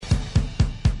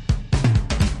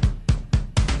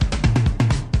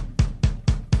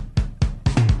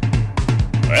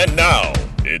And now,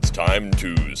 it's time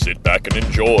to sit back and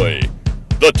enjoy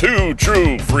the Two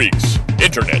True Freaks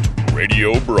Internet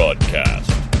Radio Broadcast.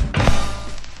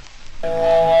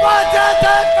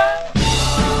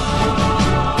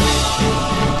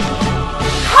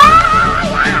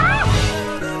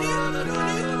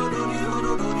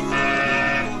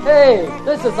 Hey,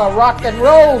 this is a rock and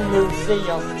roll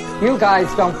museum. You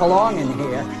guys don't belong in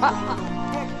here.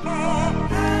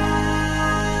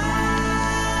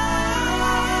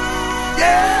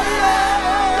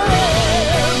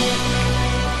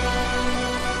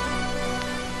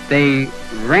 They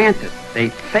ranted, they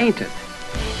fainted,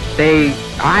 their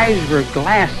eyes were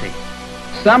glassy.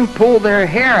 Some pulled their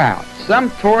hair out,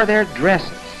 some tore their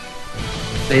dresses.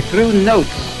 They threw notes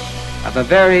of a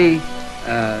very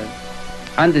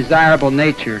undesirable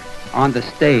nature on the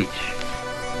stage.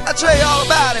 I'll tell you all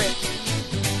about it.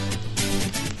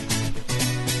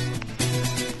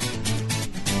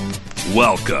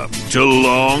 Welcome to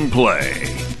Long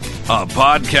Play, a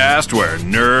podcast where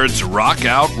nerds rock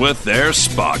out with their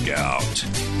spog out.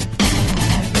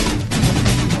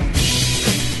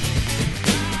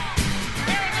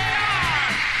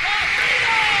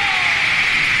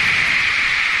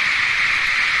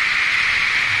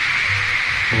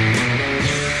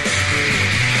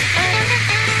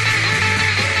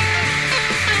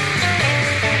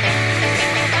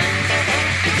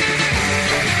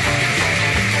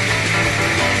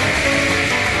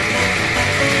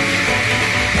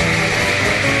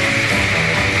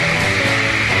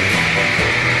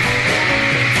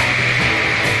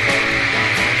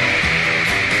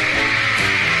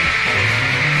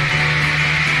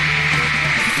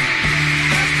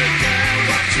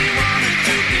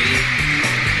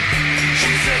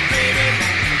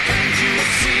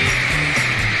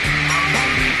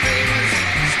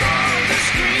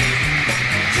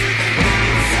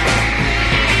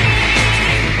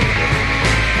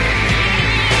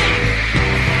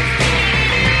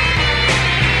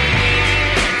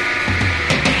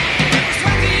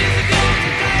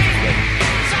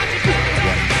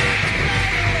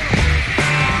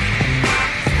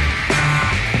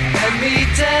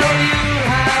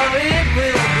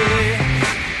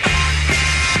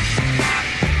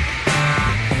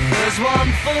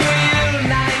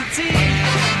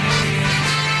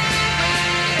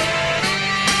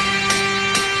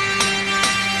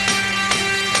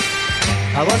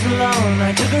 I was alone,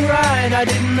 I took a ride, I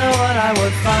didn't know what I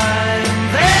would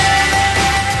find there.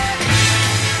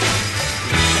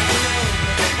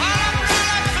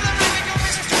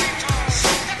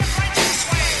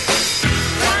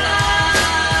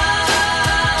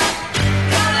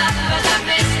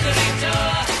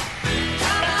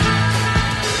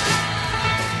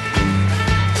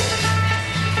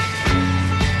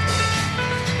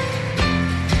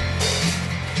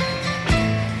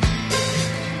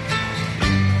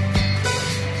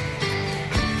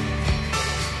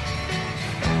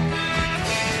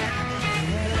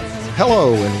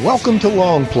 Hello and welcome to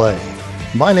Long Play.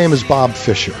 My name is Bob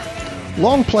Fisher.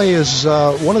 Long Play is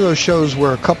one of those shows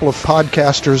where a couple of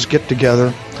podcasters get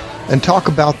together and talk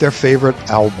about their favorite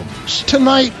albums.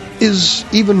 Tonight is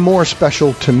even more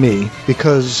special to me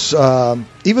because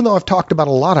even though I've talked about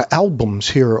a lot of albums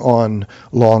here on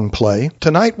Long Play,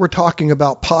 tonight we're talking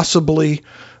about possibly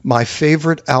my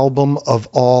favorite album of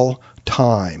all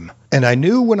time. And I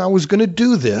knew when I was going to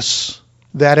do this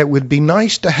that it would be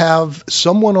nice to have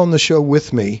someone on the show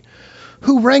with me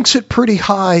who ranks it pretty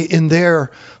high in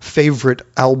their favorite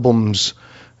albums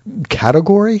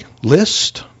category,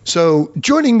 list. So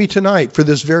joining me tonight for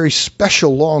this very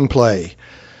special Long Play,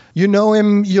 you know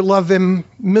him, you love him,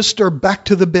 Mr. Back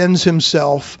to the Bends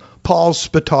himself, Paul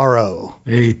Spataro.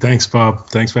 Hey, thanks, Bob.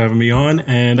 Thanks for having me on.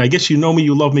 And I guess you know me,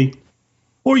 you love me,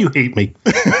 or you hate me.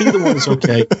 Either one is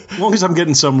okay. As long as I'm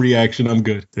getting some reaction, I'm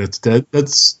good. That's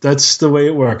the way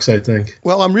it works, I think.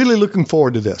 Well, I'm really looking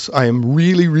forward to this. I am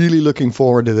really, really looking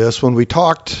forward to this. When we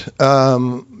talked,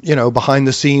 behind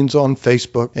the scenes on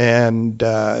Facebook and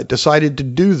decided to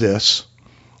do this,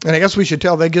 and I guess we should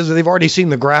tell them because they've already seen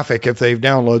the graphic if they've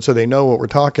downloaded, so they know what we're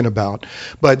talking about.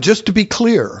 But just to be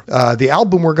clear, the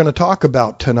album we're going to talk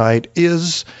about tonight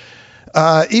is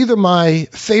either my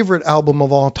favorite album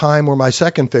of all time or my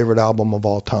second favorite album of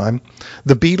all time,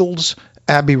 The Beatles'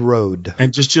 Abbey Road.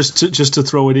 And just to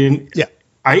throw it in, yeah,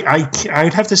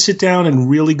 I'd have to sit down and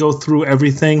really go through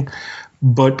everything,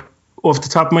 but off the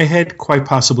top of my head, quite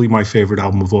possibly my favorite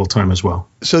album of all time as well.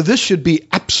 So this should be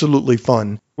absolutely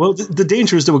fun. Well, the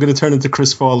danger is that we're going to turn into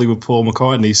Chris Farley with Paul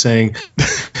McCartney saying,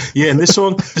 yeah, and this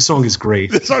song is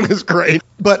great. This song is great.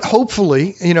 But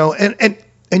hopefully,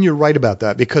 and you're right about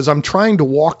that, because I'm trying to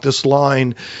walk this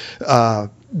line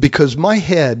because my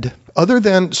head, other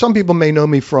than some people may know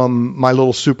me from my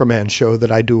little Superman show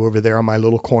that I do over there on my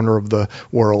little corner of the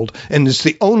world, and it's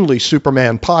the only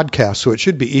Superman podcast, so it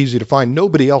should be easy to find.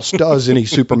 Nobody else does any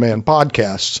Superman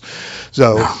podcasts.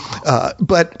 So,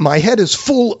 but my head is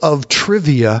full of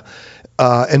trivia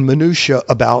and minutia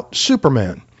about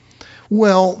Superman.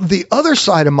 Well, the other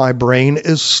side of my brain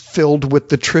is filled with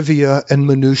the trivia and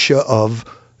minutia of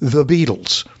the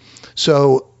Beatles.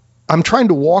 So I'm trying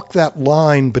to walk that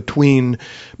line between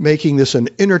making this an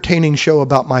entertaining show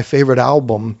about my favorite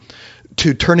album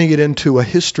to turning it into a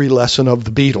history lesson of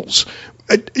the Beatles.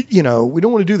 We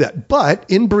don't want to do that. But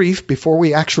in brief, before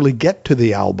we actually get to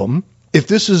the album, if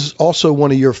this is also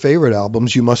one of your favorite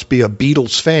albums, you must be a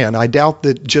Beatles fan. I doubt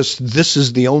that just this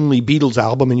is the only Beatles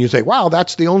album and you say, wow,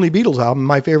 that's the only Beatles album,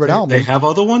 my favorite album. They have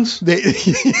other ones? But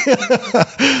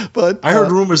I heard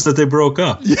rumors that they broke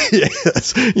up.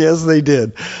 Yes, they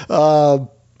did.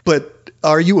 But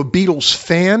are you a Beatles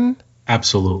fan?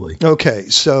 Absolutely. Okay,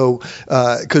 so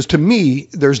because to me,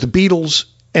 there's the Beatles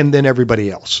and then everybody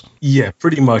else. Yeah,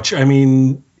 pretty much. I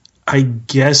mean, I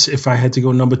guess if I had to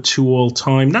go number 2 all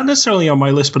time, not necessarily on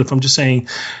my list, but if I'm just saying,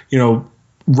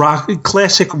 rock,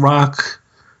 classic rock,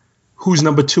 who's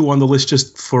number 2 on the list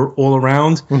just for all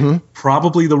around?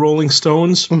 Probably the Rolling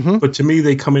Stones. But to me,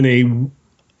 they come in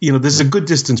there's a good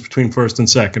distance between first and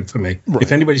second for me. Right.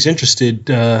 If anybody's interested,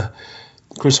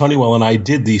 Chris Honeywell and I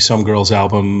did the Some Girls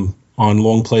album on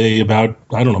long play about,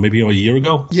 I don't know, maybe a year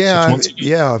ago? 6 months ago?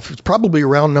 Yeah, it's probably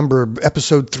around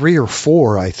episode 3 or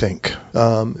 4, I think.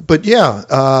 I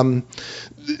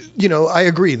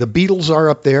agree. The Beatles are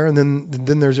up there, and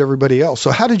then there's everybody else. So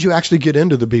how did you actually get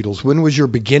into the Beatles? When was your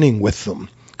beginning with them?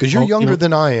 Because you're younger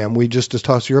than I am. We just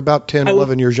discussed. You're about 10,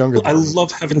 11 years younger than me. I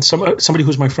love having somebody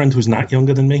who's my friend who's not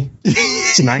younger than me.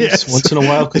 It's nice once in a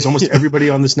while because almost everybody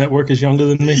on this network is younger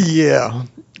than me. Yeah.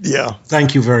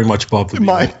 Thank you very much, Bob.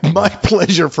 My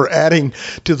pleasure for adding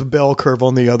to the bell curve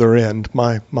on the other end.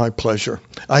 My pleasure.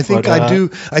 I think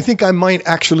I think I might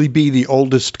actually be the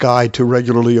oldest guy to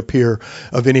regularly appear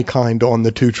of any kind on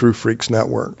the Two True Freaks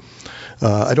network.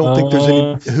 I don't think there's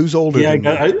any. Who's older than me?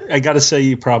 I got to say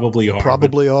you probably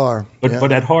are.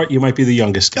 But at heart, you might be the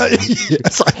youngest guy.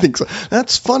 Yes, I think so.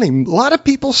 That's funny. A lot of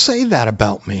people say that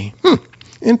about me.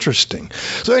 Interesting.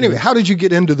 So anyway, how did you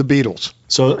get into the Beatles?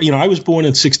 So, I was born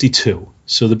in 1962.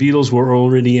 So the Beatles were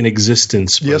already in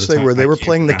existence. Yes, they were. They were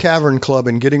playing the Cavern Club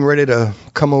and getting ready to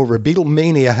come over.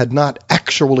 Beatlemania had not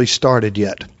actually started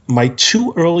yet. My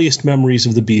 2 earliest memories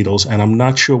of the Beatles, and I'm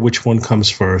not sure which one comes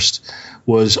first,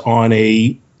 was on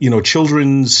a,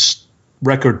 children's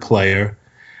record player,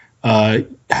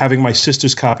 having my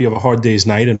sister's copy of A Hard Day's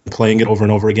Night and playing it over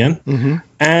and over again,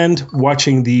 and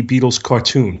watching the Beatles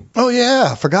cartoon. Oh, yeah.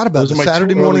 I forgot about the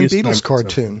Saturday morning Beatles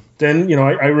cartoon. Then,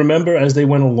 I remember as they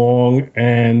went along,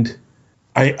 and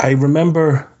I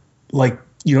remember,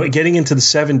 getting into the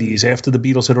 70s after the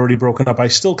Beatles had already broken up, I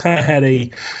still kind of had a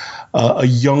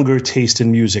younger taste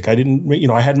in music. I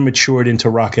hadn't matured into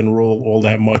rock and roll all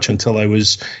that much until I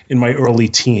was in my early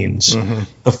teens.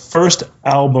 The first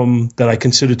album that I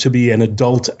considered to be an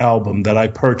adult album that I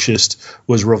purchased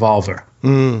was Revolver.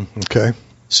 Okay.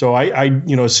 So I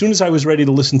as soon as I was ready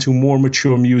to listen to more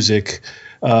mature music,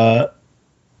 the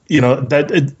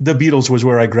Beatles was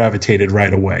where I gravitated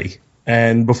right away.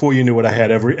 And before you knew it, I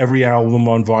had every album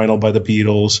on vinyl by the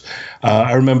Beatles.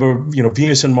 I remember,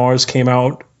 Venus and Mars came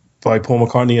out by Paul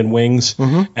McCartney and Wings.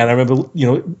 And I remember,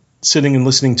 sitting and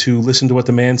listening to Listen to What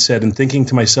the Man Said and thinking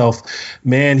to myself,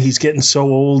 man, he's getting so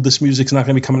old. This music's not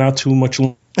going to be coming out too much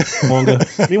longer.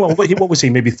 Meanwhile, what was he,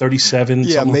 maybe 37?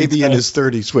 Yeah, maybe in his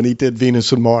 30s when he did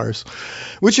Venus and Mars,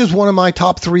 which is one of my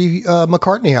top 3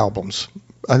 McCartney albums.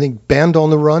 I think Band on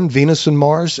the Run, Venus and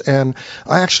Mars, and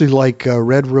I actually like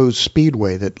Red Rose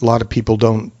Speedway that a lot of people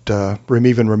don't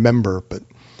even remember. But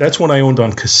that's one I owned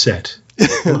on cassette.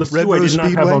 The few I did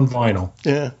not have on vinyl.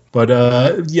 Yeah. But,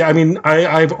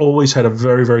 I've always had a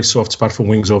very, very soft spot for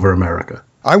Wings Over America.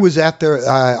 I was at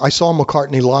I saw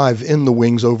McCartney live in the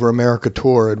Wings Over America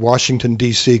tour at Washington,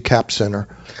 D.C. Cap Center.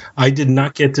 I did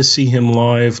not get to see him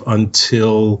live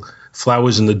until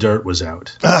Flowers in the Dirt was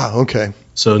out. Ah, okay.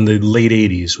 So in the late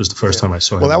 80s was the first time I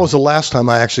saw him. Well, that was the last time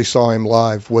I actually saw him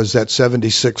live, was that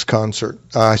 76 concert.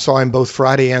 I saw him both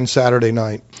Friday and Saturday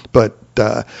night. But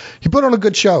he put on a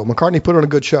good show. McCartney put on a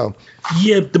good show.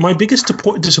 Yeah, my biggest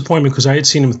disappointment, because I had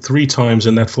seen him 3 times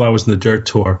in that Flowers in the Dirt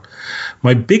tour,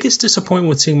 my biggest disappointment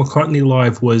with seeing McCartney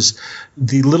live was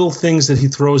the little things that he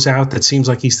throws out that seems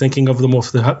like he's thinking of them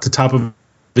off the top of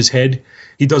his head.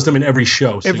 He does them in every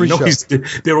show. So Every show.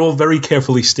 They're all very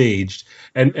carefully staged.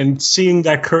 And seeing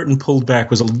that curtain pulled back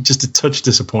was just a touch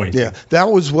disappointing. Yeah,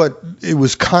 that was what it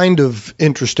was kind of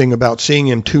interesting about seeing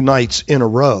him 2 nights in a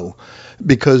row,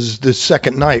 because the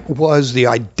second night was the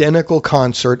identical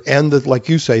concert, and like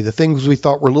you say, the things we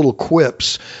thought were little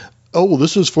quips. Oh,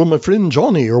 this is for my friend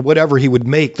Johnny, or whatever he would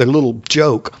make, the little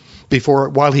joke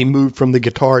while he moved from the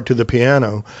guitar to the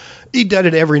piano. He did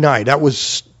it every night. That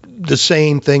was the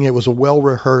same thing. It was a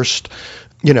well-rehearsed,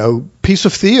 piece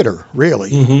of theater,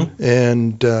 really. Mm-hmm.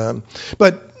 And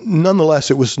but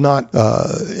nonetheless, it was not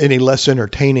any less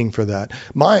entertaining for that.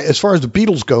 As far as the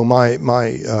Beatles go,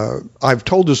 I've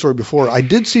told this story before. I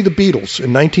did see the Beatles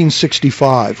in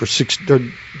 1965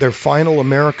 their final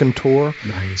American tour.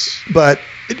 Nice, but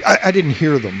I didn't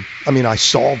hear them. I mean, I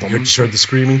saw them. You just heard the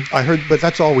screaming? I heard, but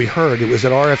that's all we heard. It was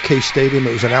at RFK Stadium.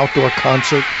 It was an outdoor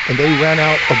concert, and they ran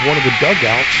out of one of the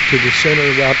dugouts to the center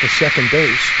out to second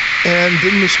base. And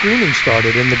then the screaming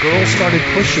started, and the girls started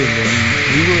pushing, and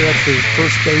we were at the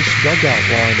first base dugout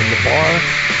line, and the bar,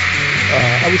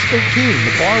 I was 13.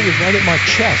 The bar was right at my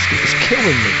chest. It was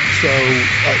killing me. So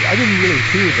I didn't really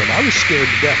hear them. I was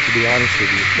scared to death, to be honest with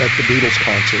you, at the Beatles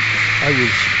concert. I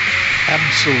was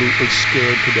absolutely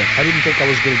scared to death. I didn't think I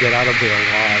was going to get out of there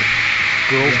alive.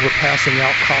 Girls were passing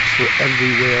out. Cops were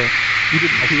everywhere. You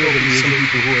didn't hear the music. Some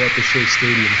people who were at the Shea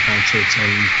Stadium concerts,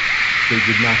 and they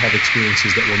did not have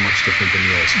experiences that were much different than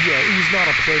yours. Yeah, it was not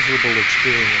a pleasurable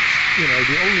experience.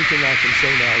 The only thing I can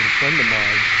say now is a friend of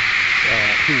mine,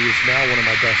 who is now one of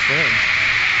my best friends,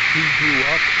 he grew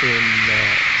up in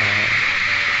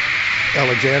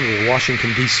Alexandria,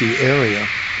 Washington, D.C. area.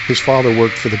 His father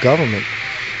worked for the government,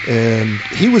 and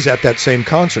he was at that same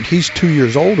concert. He's 2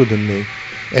 years older than me,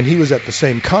 and he was at the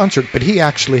same concert, but he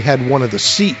actually had one of the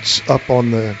seats up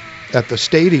at the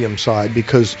stadium side,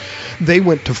 because they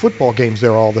went to football games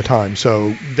there all the time.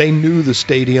 So they knew the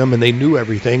stadium and they knew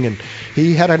everything. And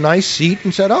he had a nice seat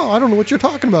and said, "Oh, I don't know what you're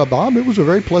talking about, Bob. It was a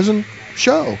very pleasant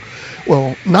show."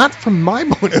 Well, not from my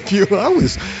point of view. I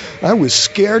was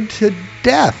scared to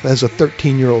death as a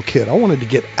 13-year-old kid. I wanted to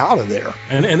get out of there.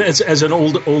 And as an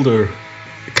older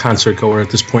concert goer at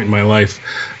this point in my life,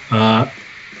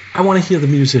 I want to hear the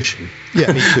musician.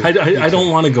 Yeah, me too. I don't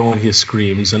want to go and hear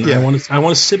screams, and yeah. I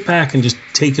want to sit back and just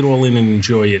take it all in and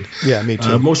enjoy it. Yeah, me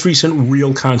too. Most recent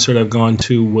real concert I've gone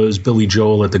to was Billy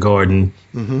Joel at the Garden,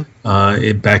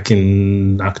 back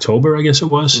in October, I guess it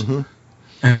was,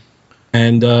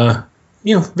 and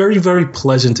very, very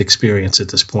pleasant experience at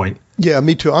this point. Yeah,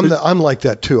 me too. I'm like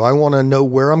that too. I want to know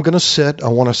where I'm going to sit. I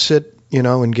want to sit,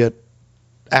 and get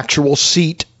actual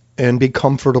seat and be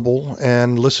comfortable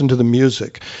and listen to the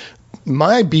music.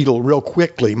 My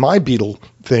Beatle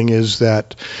thing is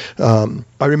that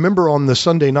I remember on the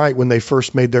Sunday night when they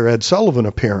first made their Ed Sullivan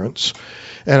appearance,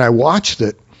 and I watched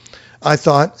it, I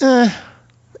thought,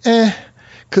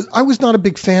 because I was not a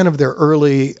big fan of their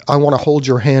early "I Want to Hold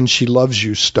Your Hand, She Loves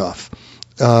You" stuff.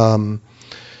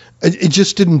 It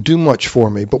just didn't do much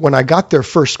for me. But when I got their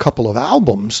first couple of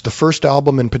albums, the first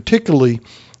album and particularly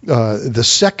the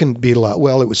second Beatle,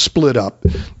 well, it was split up.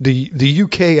 The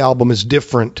UK album is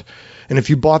different, and if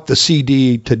you bought the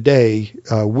CD today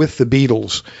with the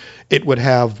Beatles, it would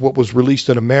have what was released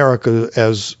in America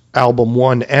as Album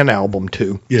 1 and Album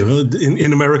 2. Yeah,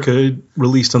 in America,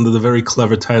 released under the very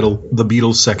clever title, The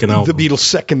Beatles' Second Album. The Beatles'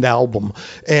 second album.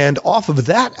 And off of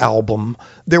that album,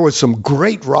 there was some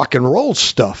great rock and roll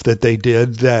stuff that they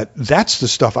did. That's the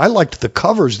stuff. I liked the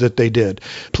covers that they did.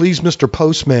 Please, Mr.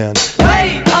 Postman.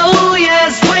 Wait, oh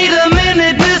yes, wait a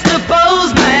minute, Mr.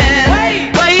 Postman.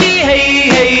 Wait,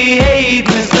 hey,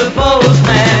 Mr.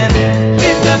 Postman.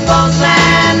 Mr.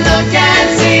 Postman, look and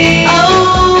see.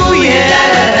 Oh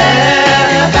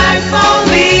yeah, back for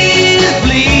me,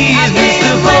 please,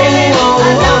 Mr. Postman.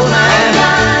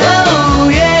 Oh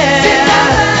yeah,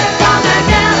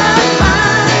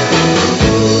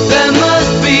 there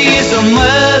must be some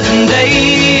urgent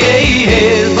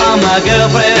days from my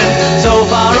girlfriend so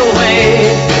far away.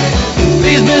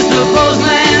 Please, Mr.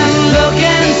 Postman, look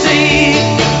and see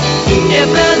if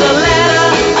there's a letter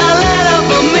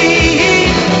for me.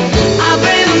 I've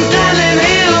been standing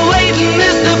here waiting,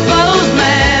 Mr.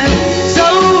 Postman, so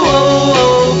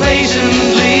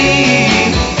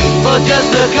patiently, for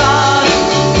just a card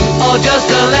or just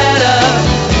a letter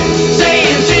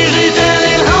saying she's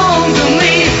returning home to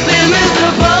me. Please, Mr.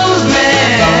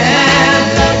 Postman,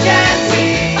 look and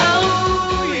see.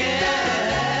 Oh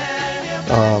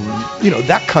yeah.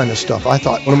 That kind of stuff. I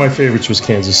thought One of my favorites was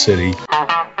Kansas City.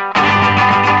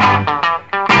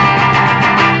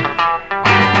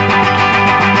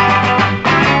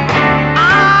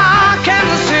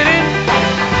 Kansas City,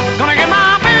 gonna get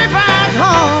my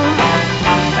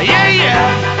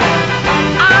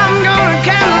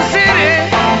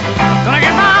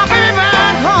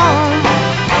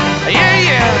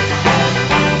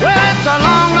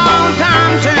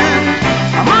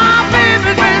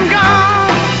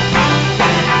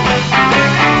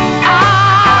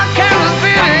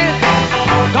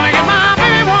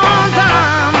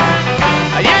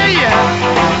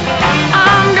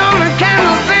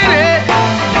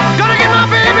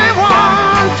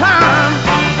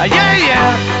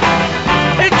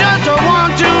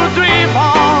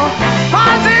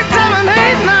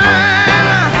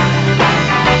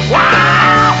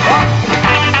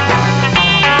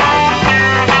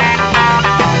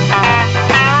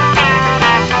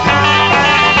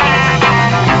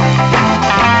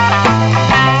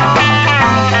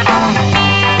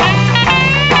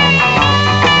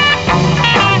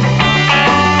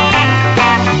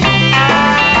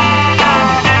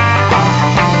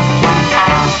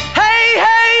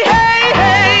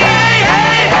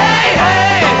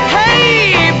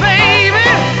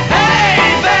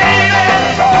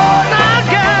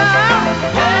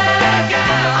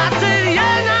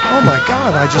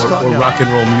just thought, or rock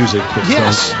and roll music.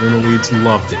 Yes. Lynyrd Leeds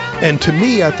loved it. And to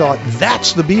me, I thought,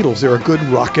 that's the Beatles. They're a good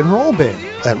rock and roll band.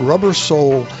 At Rubber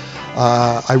Soul,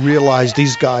 I realized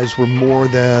these guys were more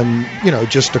than,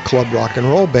 just a club rock and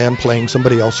roll band playing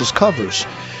somebody else's covers.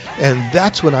 And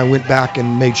that's when I went back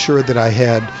and made sure that I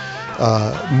had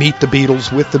Meet the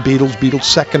Beatles, With the Beatles'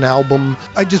 second album.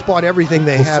 I just bought everything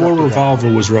they had. Before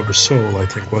Revolver was Rubber Soul, I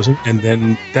think, wasn't it? And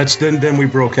then then we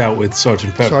broke out with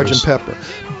Sgt. Pepper. Sgt. Pepper.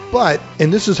 But,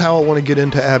 and this is how I want to get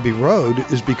into Abbey Road,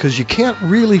 is because you can't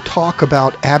really talk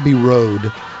about Abbey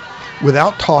Road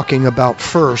without talking about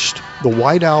first the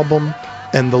White Album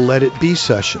and the Let It Be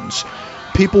sessions.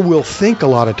 People will think a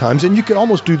lot of times, and you can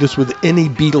almost do this with any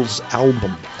Beatles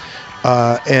album,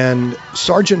 and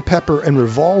Sgt. Pepper and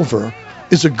Revolver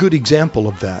is a good example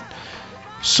of that.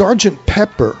 Sgt.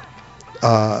 Pepper,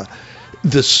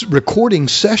 the recording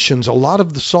sessions, a lot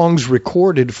of the songs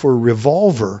recorded for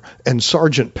Revolver and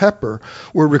Sgt. Pepper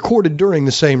were recorded during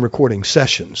the same recording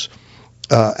sessions.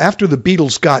 After the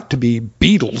Beatles got to be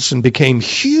Beatles and became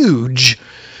huge,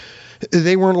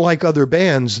 they weren't like other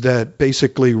bands that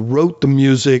basically wrote the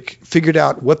music, figured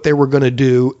out what they were going to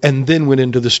do, and then went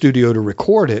into the studio to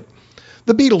record it.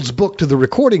 The Beatles booked the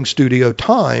recording studio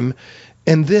time,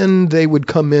 and then they would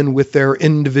come in with their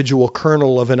individual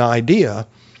kernel of an idea.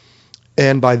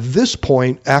 And by this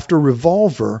point, after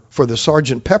Revolver, for the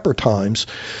Sgt. Pepper times,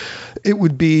 it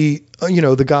would be,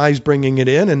 the guys bringing it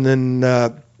in, and then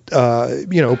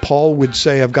Paul would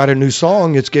say, I've got a new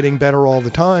song, it's getting better all the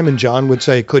time, and John would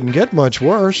say, couldn't get much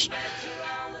worse.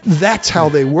 That's how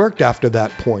they worked after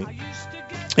that point.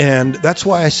 And that's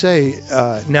why I say,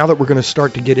 now that we're going to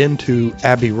start to get into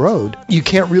Abbey Road, you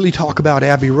can't really talk about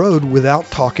Abbey Road without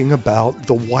talking about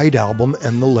the White Album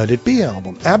and the Let It Be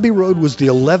album. Abbey Road was the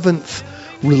 11th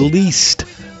released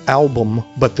album,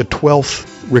 but the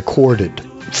 12th recorded.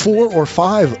 4 or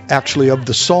 5, actually, of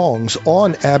the songs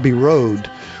on Abbey Road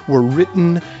were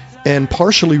written and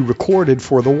partially recorded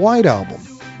for the White Album.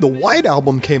 The White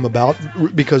Album came about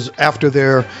because after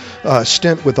their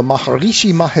stint with the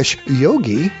Maharishi Mahesh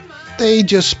Yogi, they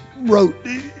just wrote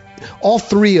all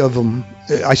 3 of them.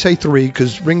 I say 3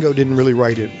 because Ringo didn't really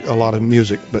write a lot of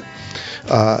music, but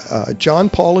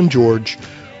John, Paul, and George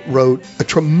wrote a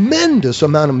tremendous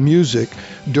amount of music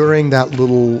during that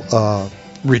little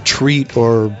retreat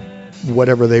or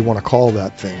whatever they want to call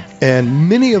that thing. And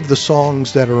many of the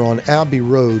songs that are on Abbey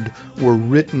Road were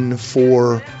written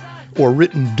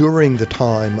during the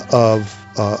time of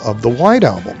the White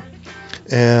Album.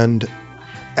 And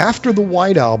after the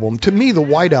White Album, to me, the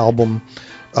White Album,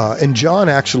 and John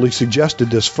actually suggested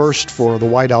this first for the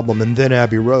White Album and then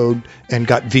Abbey Road, and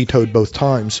got vetoed both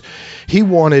times. He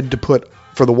wanted to put,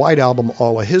 for the White Album,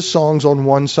 all of his songs on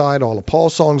one side, all of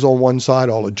Paul's songs on one side,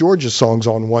 all of George's songs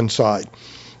on one side.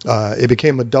 It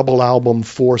became a double album,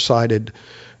 4-sided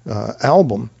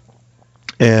album.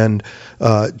 And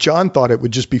John thought it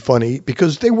would just be funny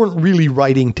because they weren't really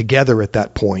writing together at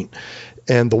that point.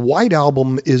 And the White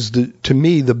Album is, to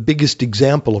me, the biggest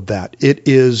example of that. It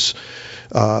is,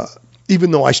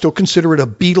 even though I still consider it a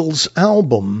Beatles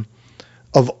album,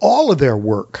 of all of their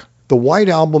work, the White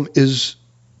Album is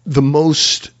the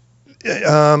most,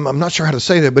 I'm not sure how to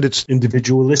say that, but it's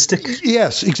individualistic.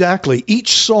 Yes, exactly.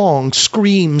 Each song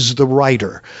screams the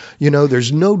writer.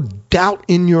 There's no doubt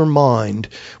in your mind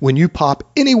when you pop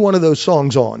any one of those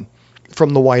songs on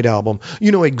from the White Album,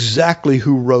 you know exactly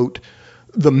who wrote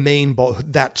the main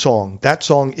that song. That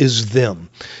song is them.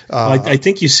 I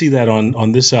think you see that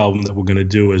on this album that we're going to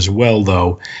do as well,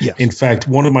 though. Yes. In fact,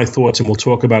 one of my thoughts, and we'll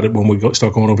talk about it when we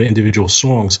start going over individual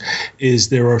songs, is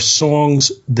there are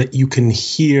songs that you can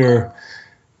hear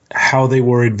how they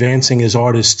were advancing as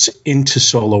artists into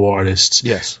solo artists.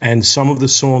 Yes. And some of the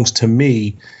songs, to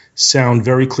me, sound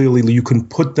very clearly, you can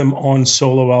put them on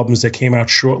solo albums that came out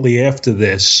shortly after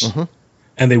this,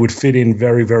 and they would fit in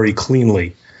very, very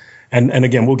cleanly. And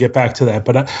again, we'll get back to that.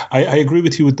 But I agree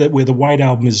with you with that, where the White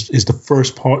Album is the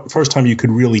first time you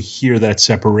could really hear that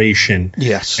separation.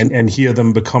 Yes. And hear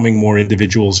them becoming more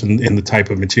individuals in the type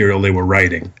of material they were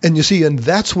writing. And you see, and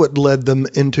that's what led them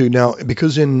into now,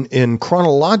 because in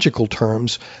chronological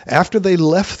terms, after they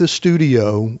left the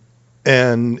studio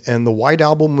and the White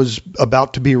Album was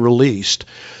about to be released,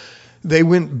 they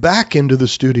went back into the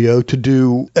studio to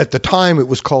do, at the time it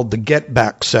was called the Get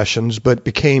Back sessions, but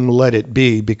became Let It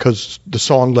Be because the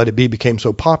song Let It Be became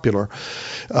so popular.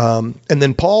 And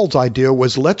then Paul's idea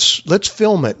was, let's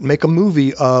film it, make a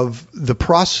movie of the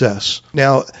process.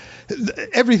 Now,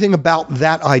 everything about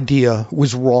that idea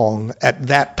was wrong at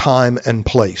that time and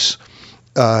place.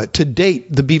 To date,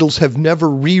 the Beatles have never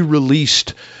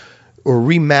re-released or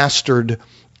remastered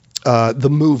The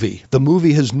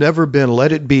movie has never been,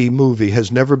 Let It Be movie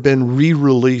has never been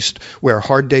re-released where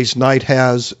Hard Day's Night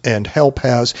has and Help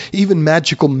has. Even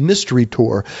Magical Mystery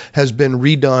Tour has been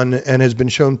redone and has been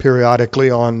shown periodically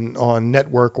on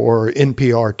network or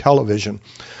NPR television.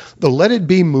 The Let It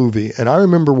Be movie, and I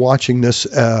remember watching this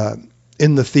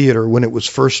in the theater when it was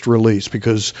first released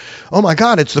because, oh my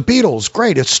God, it's the Beatles.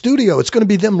 Great. It's studio. It's going to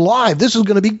be them live. This is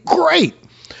going to be great.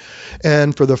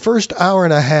 And for the first hour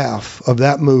and a half of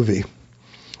that movie,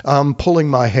 I'm pulling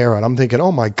my hair out. I'm thinking,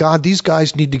 oh my God, these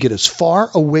guys need to get as far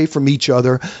away from each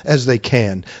other as they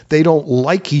can. They don't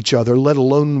like each other, let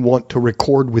alone want to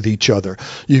record with each other.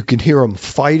 You can hear them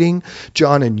fighting.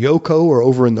 John and Yoko are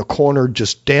over in the corner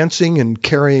just dancing and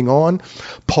carrying on.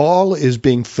 Paul is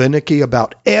being finicky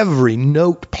about every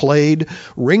note played.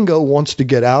 Ringo wants to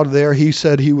get out of there. He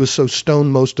said he was so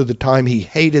stoned most of the time he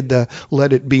hated the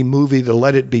Let It Be movie, the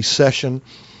Let It Be session.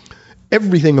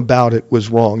 Everything about it was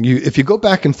wrong. If you go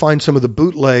back and find some of the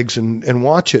bootlegs and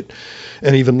watch it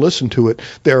and even listen to it,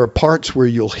 there are parts where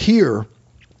you'll hear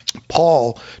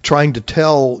Paul trying to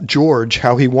tell George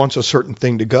how he wants a certain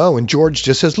thing to go. And George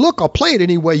just says, look, I'll play it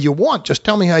any way you want. Just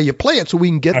tell me how you play it so we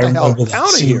can get the hell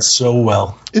out of here. So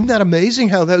well. Isn't that amazing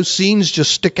how those scenes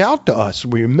just stick out to us?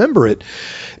 We remember it.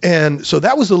 And so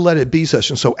that was the Let It Be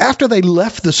session. So after they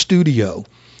left the studio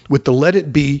with the Let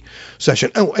It Be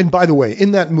session. Oh, and by the way,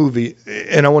 in that movie,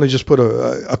 and I want to just put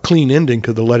a clean ending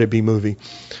to the Let It Be movie,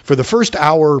 for the first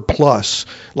hour plus,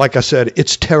 like I said,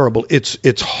 it's terrible.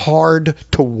 It's hard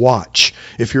to watch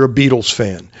if you're a Beatles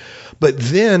fan. But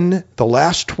then the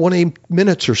last 20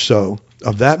 minutes or so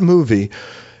of that movie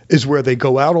is where they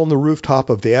go out on the rooftop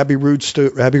of the Abbey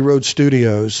Road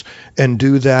Studios and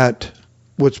do that,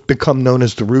 what's become known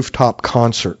as the rooftop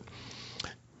concert.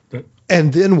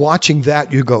 And then watching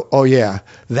that, you go, oh, yeah,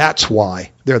 that's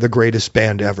why they're the greatest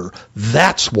band ever.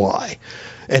 That's why.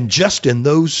 And just in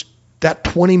that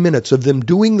 20 minutes of them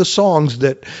doing the songs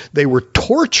that they were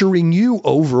torturing you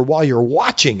over while you're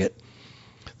watching it,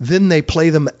 then they play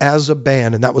them as a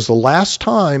band. And that was the last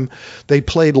time they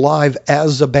played live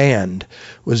as a band,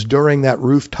 was during that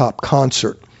rooftop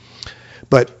concert.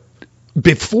 But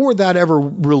before that ever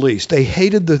released, they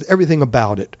hated everything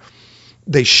about it.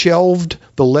 They shelved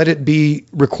the Let It Be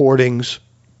recordings,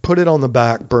 put it on the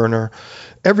back burner.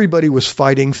 Everybody was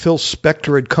fighting. Phil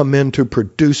Spector had come in to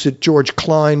produce it. George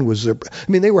Klein was there.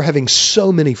 I mean, they were having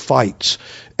so many fights.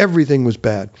 Everything was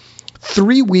bad.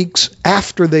 3 weeks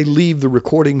after they leave the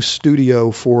recording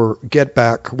studio for Get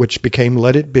Back, which became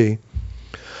Let It Be,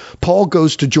 Paul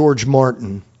goes to George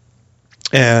Martin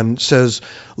and says,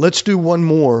 let's do one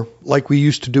more like we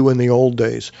used to do in the old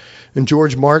days. And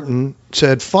George Martin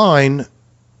said, fine,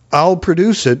 I'll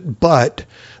produce it, but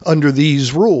under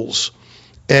these rules.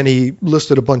 And he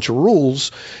listed a bunch of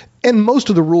rules. And most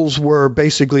of the rules were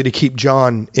basically to keep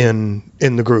John in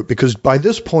the group, because by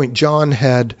this point, John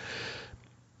had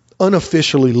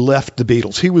unofficially left the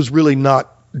Beatles. He was really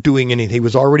not doing anything. He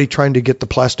was already trying to get the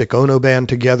Plastic Ono band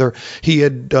together. He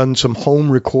had done some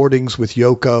home recordings with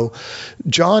Yoko.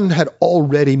 John had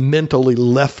already mentally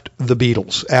left the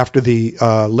Beatles after the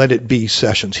Let It Be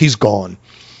sessions. He's gone.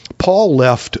 Paul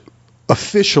left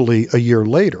officially a year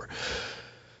later.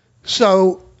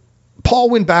 So Paul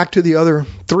went back to the other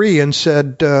three and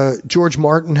said, George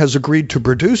Martin has agreed to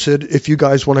produce it if you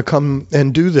guys want to come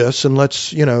and do this, and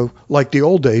let's, like the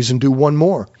old days, and do one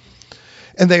more.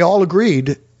 And they all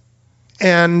agreed,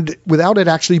 and without it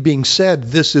actually being said,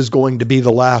 this is going to be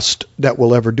the last that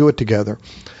we'll ever do it together.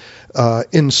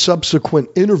 In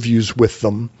subsequent interviews with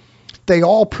them, they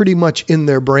all pretty much in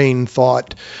their brain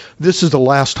thought, this is the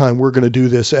last time we're going to do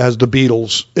this as the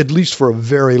Beatles, at least for a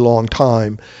very long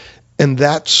time. And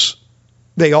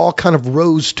they all kind of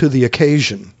rose to the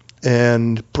occasion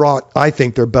and brought, I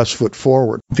think, their best foot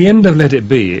forward. The end of Let It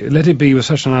Be was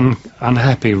such an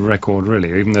unhappy record, really,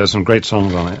 even though there's some great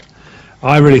songs on it.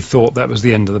 I really thought that was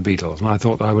the end of the Beatles, and I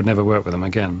thought I would never work with them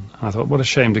again. I thought, what a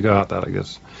shame to go out there like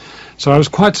this. So I was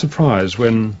quite surprised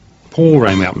when Paul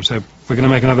rang me up and said, we're going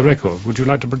to make another record. Would you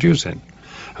like to produce it?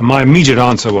 And my immediate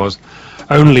answer was,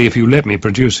 only if you let me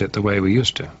produce it the way we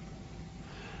used to.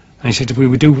 And he said,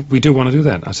 we do want to do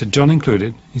that. I said, John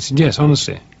included? He said, yes,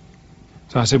 honestly.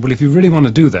 So I said, well, if you really want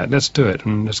to do that, let's do it,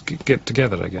 and let's get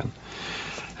together again.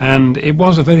 And it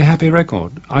was a very happy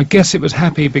record. I guess it was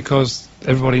happy because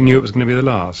everybody knew it was going to be the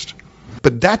last.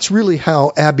 But that's really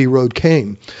how Abbey Road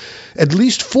came. At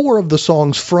least 4 of the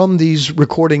songs from these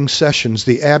recording sessions,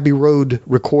 the Abbey Road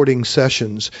recording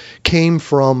sessions, came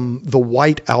from the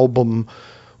White Album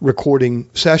recording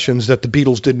sessions that the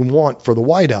Beatles didn't want for the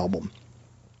White Album.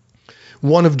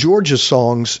 One of George's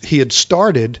songs he had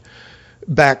started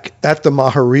back at the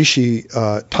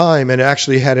Maharishi time and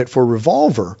actually had it for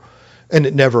Revolver, and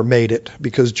it never made it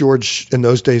because George in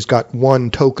those days got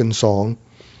one token song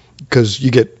because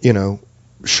you get,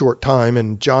 short time,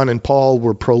 and John and Paul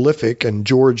were prolific and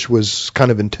George was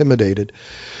kind of intimidated.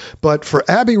 But for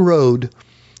Abbey Road,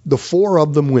 the four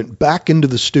of them went back into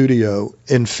the studio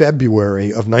in February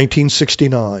of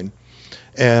 1969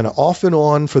 and off and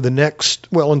on for the next,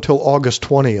 until August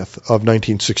 20th of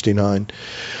 1969,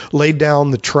 laid down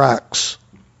the tracks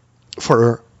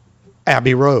for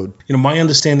Abbey Road. My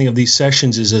understanding of these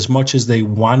sessions is as much as they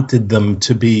wanted them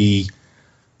to be,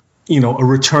 a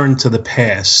return to the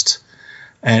past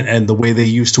and the way they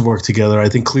used to work together, I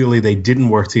think clearly they didn't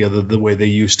work together the way they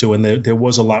used to, and there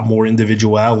was a lot more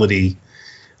individuality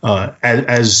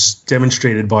as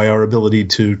demonstrated by our ability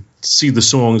to see the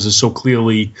songs as so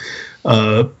clearly,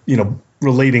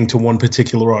 relating to one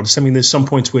particular artist. I mean, there's some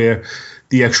points where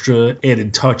the extra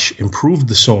added touch improved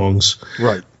the songs.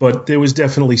 Right. But there was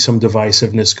definitely some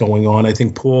divisiveness going on. I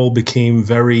think Paul became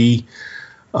very,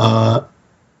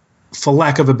 for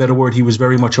lack of a better word, he was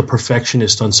very much a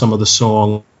perfectionist on some of the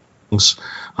songs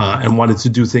and wanted to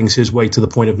do things his way to the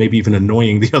point of maybe even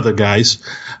annoying the other guys.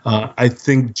 I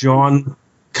think John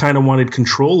kind of wanted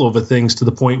control over things to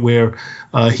the point where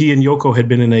he and Yoko had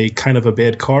been in a kind of a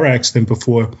bad car accident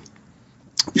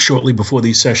shortly before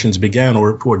these sessions began,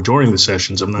 or during the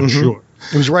sessions, I'm not sure.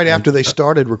 It was right after they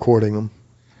started recording them.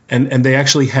 And they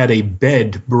actually had a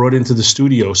bed brought into the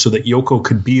studio so that Yoko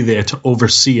could be there to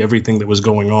oversee everything that was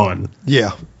going on.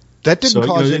 Yeah. That didn't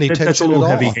cause any tension that's a little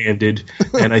at all. heavy-handed.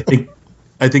 And I think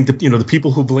that, the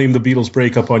people who blame the Beatles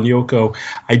breakup on Yoko,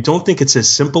 I don't think it's as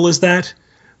simple as that,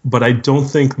 but I don't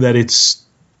think that it's,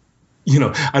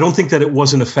 I don't think that it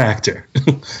wasn't a factor.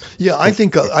 Yeah, I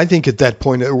think at that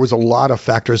point there was a lot of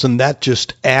factors, and that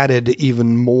just added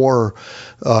even more,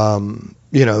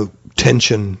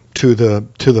 tension to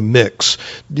the mix.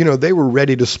 They were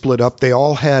ready to split up. They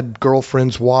all had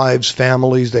girlfriends, wives,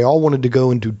 families. They all wanted to go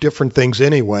and do different things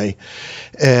anyway.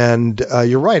 And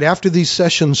you're right. After these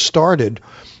sessions started,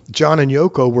 John and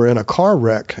Yoko were in a car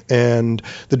wreck, and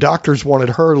the doctors wanted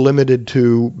her limited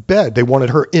to bed. They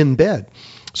wanted her in bed.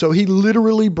 So he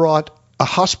literally brought a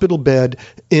hospital bed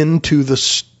into the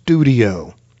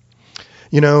studio.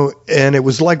 And it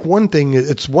was like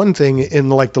it's one thing in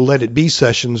like the Let It Be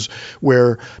sessions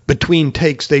where between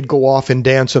takes they'd go off and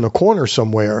dance in a corner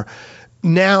somewhere.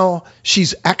 Now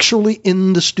she's actually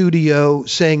in the studio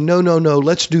saying, no,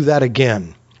 let's do that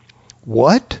again.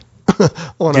 What?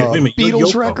 On a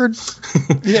Beatles record?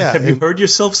 Yeah. Have you heard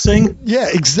yourself sing? Yeah,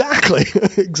 exactly.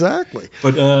 Exactly.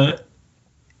 But,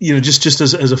 just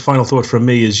as a final thought from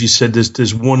me, as you said,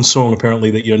 there's one song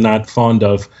apparently that you're not fond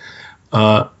of.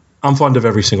 I'm fond of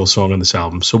every single song on this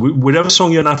album. So whatever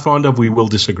song you're not fond of, we will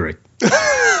disagree.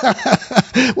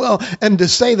 Well, and to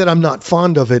say that I'm not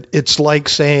fond of it, it's like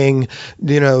saying,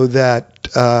 that,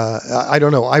 I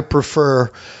don't know, I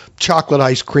prefer chocolate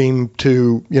ice cream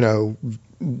to,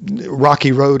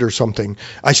 Rocky Road or something.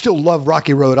 I still love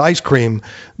Rocky Road ice cream,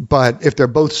 but if they're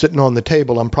both sitting on the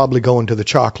table, I'm probably going to the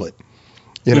chocolate.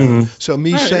 So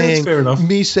me saying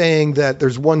that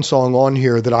there's one song on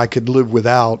here that I could live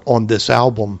without on this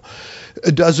album,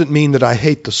 it doesn't mean that I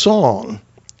hate the song.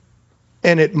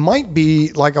 And it might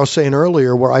be, like I was saying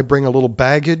earlier, where I bring a little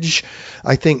baggage.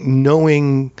 I think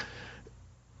knowing,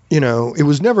 it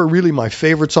was never really my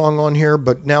favorite song on here,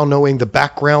 but now knowing the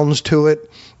backgrounds to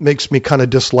it makes me kind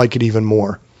of dislike it even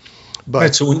more. But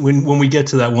right, so when we get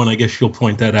to that one, I guess you'll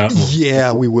point that out.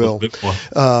 Yeah, we will.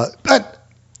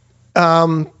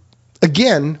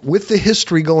 Again, with the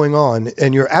history going on,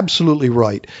 and you're absolutely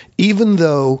right, even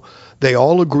though they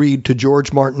all agreed to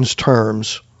George Martin's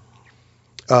terms,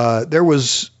 there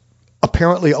was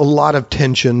apparently a lot of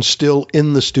tension still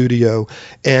in the studio,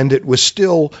 and it was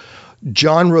still,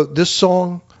 John wrote this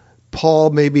song, Paul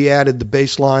maybe added the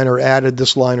bass line or added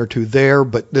this line or two there,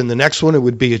 but then the next one, it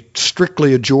would be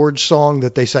strictly a George song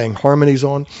that they sang harmonies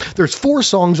on. There's 4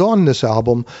 songs on this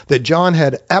album that John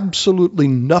had absolutely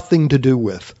nothing to do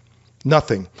with.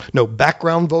 Nothing. No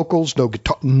background vocals, no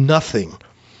guitar, nothing.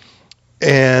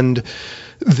 And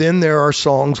then there are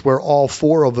songs where all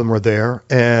 4 of them are there,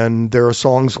 and there are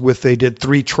songs they did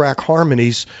 3-track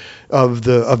harmonies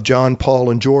of John, Paul,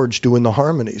 and George doing the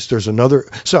harmonies. There's another.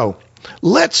 So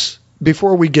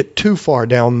before we get too far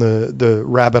down the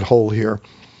rabbit hole here,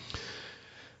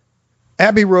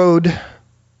 Abbey Road,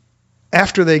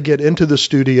 after they get into the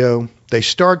studio, they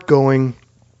start going,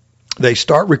 they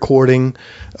start recording,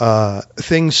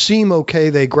 things seem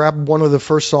okay. They grab one of the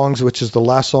first songs, which is the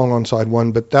last song on side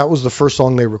 1, but that was the first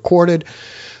song they recorded.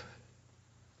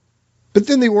 But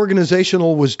then the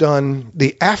organizational was done,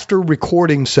 the after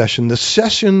recording session, the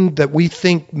session that we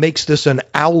think makes this an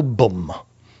album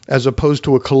as opposed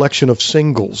to a collection of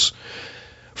singles,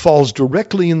 falls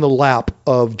directly in the lap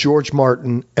of George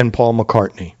Martin and Paul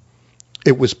McCartney.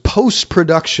 It was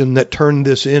post-production that turned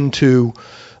this into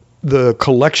the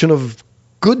collection of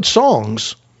good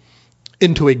songs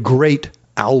into a great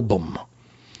album.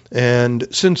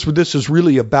 And since this is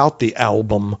really about the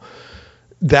album,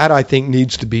 that I think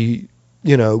needs to be,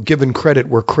 given credit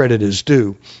where credit is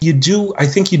due. I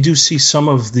think you do see some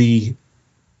of the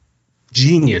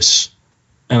genius,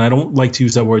 and I don't like to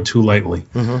use that word too lightly,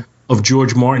 of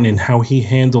George Martin and how he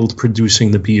handled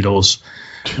producing the Beatles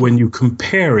when you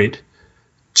compare it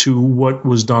to what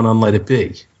was done on Let It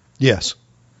Be. Yes.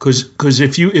 Because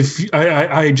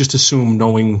I just assume,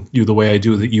 knowing you the way I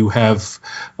do, that you have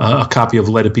a copy of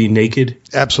Let It Be naked.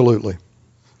 Absolutely.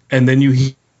 And then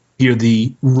you hear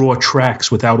the raw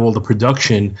tracks without all the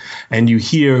production, and you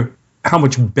hear how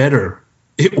much better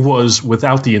it was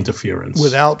without the interference.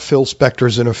 Without Phil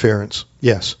Spector's interference.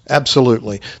 Yes,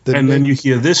 absolutely. Then you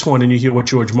hear this one, and you hear what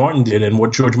George Martin did, and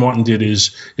what George Martin did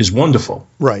is wonderful.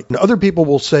 Right. And other people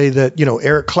will say that,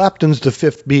 Eric Clapton's the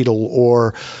fifth Beatle,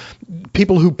 or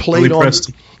people who played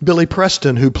Billy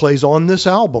Preston, who plays on this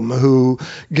album, who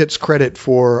gets credit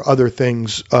for other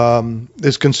things,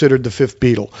 is considered the fifth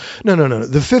Beatle. No.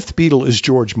 The fifth Beatle is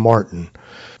George Martin.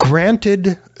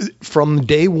 Granted, from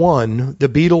day one, the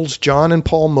Beatles, John and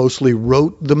Paul mostly,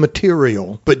 wrote the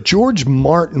material, but George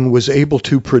Martin was able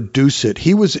to produce it.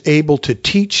 He was able to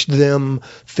teach them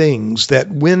things that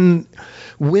when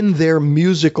their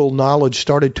musical knowledge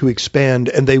started to expand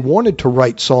and they wanted to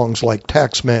write songs like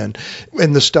Taxman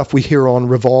and the stuff we hear on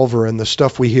Revolver and the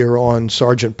stuff we hear on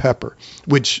Sgt. Pepper,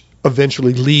 which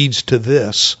eventually leads to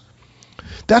this,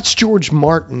 that's George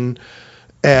Martin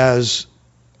as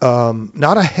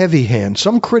not a heavy hand.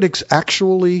 Some critics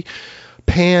actually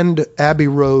panned Abbey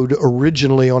Road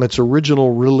originally on its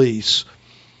original release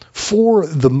for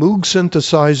the Moog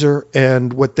synthesizer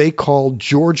and what they called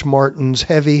George Martin's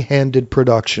heavy-handed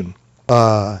production.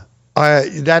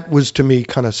 That was, to me,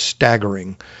 kind of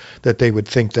staggering that they would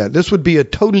think that. This would be a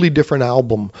totally different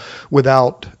album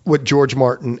without what George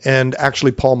Martin and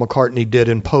actually Paul McCartney did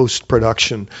in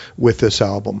post-production with this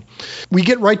album. We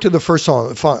get right to the first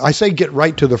song. I say get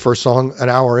right to the first song an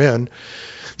hour in.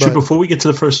 Before we get to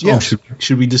the first song, yes.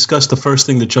 should we discuss the first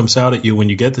thing that jumps out at you when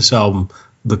you get this album,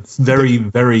 the very,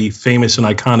 very famous and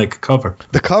iconic cover?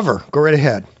 The cover. Go right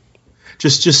ahead.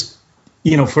 Just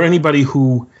for anybody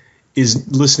who is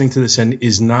listening to this and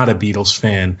is not a Beatles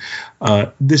fan,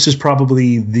 this is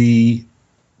probably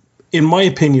in my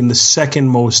opinion, the second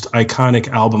most iconic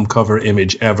album cover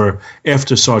image ever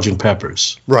after Sgt.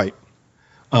 Pepper's. Right.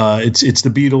 It's the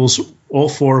Beatles, all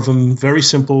four of them, very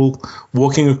simple,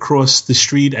 walking across the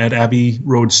street at Abbey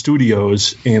Road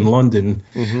Studios in London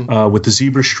with the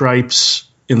zebra stripes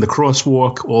in the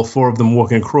crosswalk, all four of them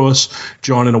walking across,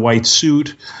 John in a white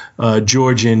suit,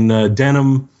 George in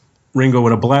denim, Ringo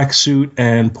in a black suit,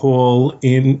 and Paul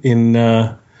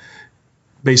in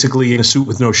basically in a suit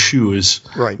with no shoes,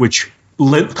 right? Which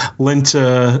lent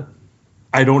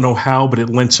I don't know how, but it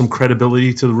lent some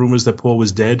credibility to the rumors that Paul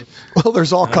was dead. Well,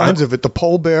 there's all kinds of it. The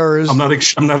pallbearers. I'm not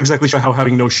exactly sure how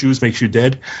having no shoes makes you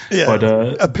dead. Yeah,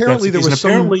 but apparently there was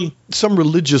some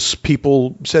religious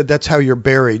people said that's how you're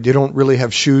buried. You don't really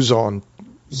have shoes on.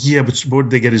 Yeah, but would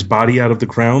they get his body out of the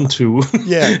ground to to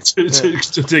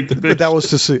take the picture? But that was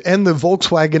to see. And the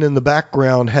Volkswagen in the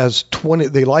background has 20.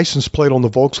 The license plate on the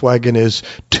Volkswagen is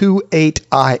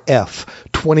 28IF,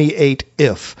 28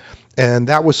 if. And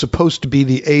that was supposed to be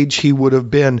the age he would have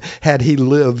been had he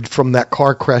lived from that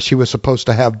car crash he was supposed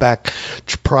to have back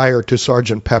prior to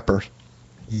Sgt. Pepper.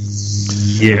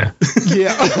 Yeah.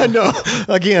 Yeah, I know.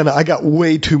 Again, I got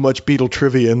way too much Beatle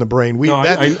trivia in the brain.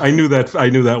 I knew that. I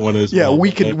knew that one as well.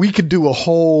 Yeah, we could do a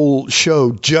whole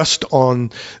show just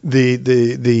on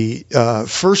the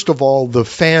first of all the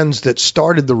fans that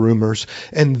started the rumors,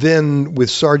 and then with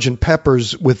Sgt.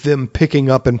 Pepper's, with them picking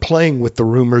up and playing with the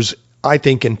rumors. I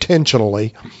think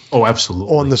intentionally. Oh,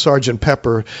 absolutely. On the Sgt.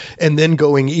 Pepper, and then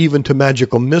going even to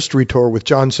Magical Mystery Tour with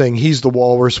John saying he's the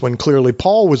walrus when clearly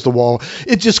Paul was the wall.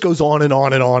 It just goes on and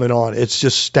on and on and on. It's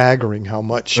just staggering how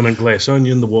much. And then Glass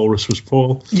Onion, the walrus was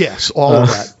Paul. Yes, all of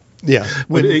that. Yeah.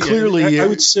 Clearly, I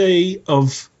would say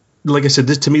like I said,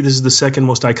 this is the second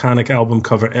most iconic album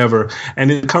cover ever.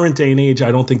 And in the current day and age,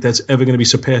 I don't think that's ever going to be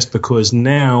surpassed because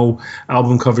now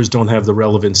album covers don't have the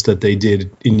relevance that they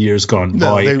did in years gone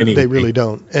by. No, they really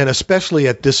don't. And especially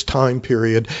at this time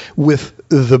period with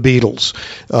the Beatles.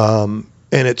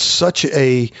 And it's such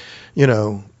a,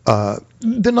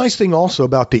 The nice thing also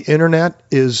about the internet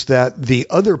is that the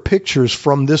other pictures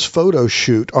from this photo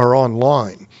shoot are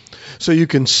online. So you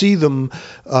can see them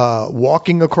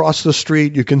walking across the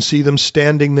street. You can see them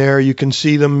standing there. You can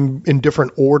see them in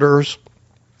different orders.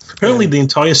 Apparently, the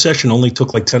entire session only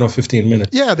took like 10 or 15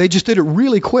 minutes. Yeah, they just did it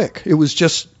really quick. It was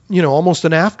just, almost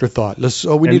an afterthought.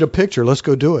 We need a picture. Let's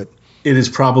go do it. It is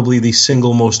probably the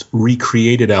single most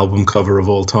recreated album cover of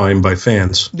all time by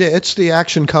fans. Yeah, it's the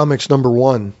Action Comics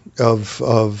 #1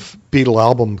 of Beatle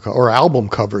album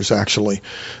covers, actually.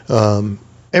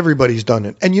 Everybody's done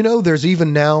it. And there's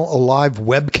even now a live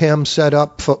webcam set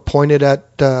up pointed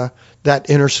at that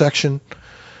intersection.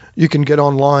 You can get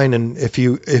online, and if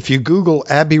you Google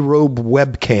Abbey Road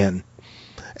webcam,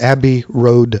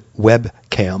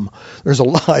 there's a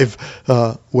live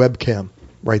webcam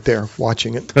right there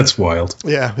watching it. That's wild.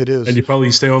 Yeah, it is. And you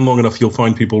probably stay on long enough, you'll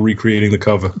find people recreating the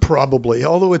cover. Probably,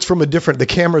 although it's from the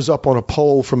camera's up on a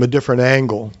pole from a different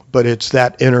angle, but it's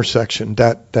that intersection,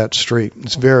 that street.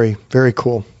 It's very, very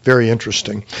cool, very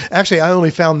interesting. Actually, I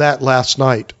only found that last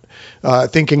night.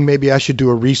 Thinking maybe I should do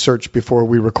a research before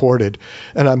we recorded,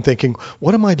 and I'm thinking,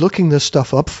 what am I looking this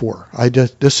stuff up for?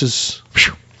 This is,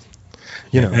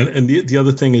 And the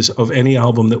other thing is, of any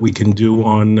album that we can do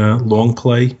on long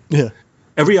play, yeah,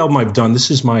 every album I've done, this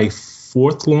is my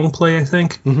 4th long play, I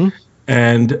think, mm-hmm.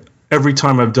 and every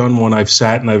time I've done one, I've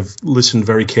sat and I've listened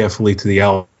very carefully to the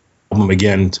album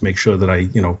again to make sure that I,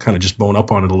 kind of just bone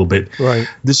up on it a little bit. Right.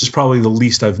 This is probably the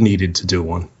least I've needed to do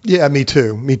one. Yeah, me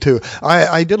too.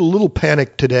 I did a little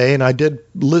panic today, and I did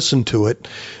listen to it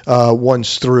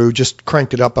once through, just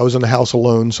cranked it up. I was in the house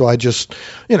alone, so I just,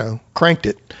 cranked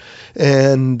it.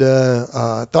 And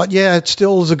thought, yeah, it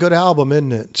still is a good album,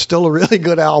 isn't it? It's still a really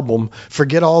good album.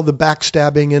 Forget all the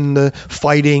backstabbing and the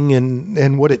fighting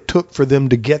and what it took for them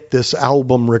to get this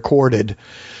album recorded.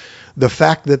 The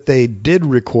fact that they did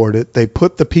record it, they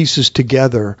put the pieces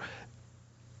together,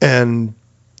 and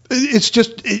it's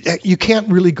just, you can't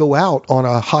really go out on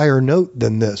a higher note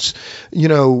than this.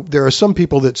 There are some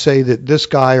people that say that this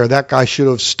guy or that guy should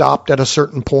have stopped at a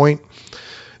certain point.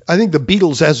 I think the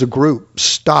Beatles as a group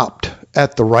stopped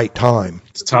at the right time.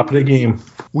 It's top of the game.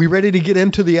 We ready to get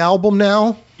into the album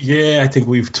now? Yeah, I think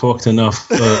we've talked enough.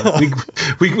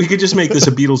 We could just make this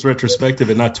a Beatles retrospective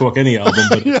and not talk any album.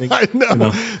 But I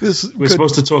know. We're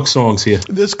supposed to talk songs here.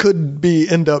 This could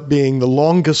end up being the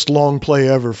longest long play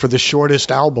ever for the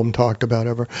shortest album talked about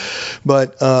ever.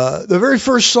 But the very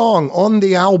first song on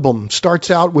the album starts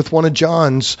out with one of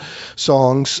John's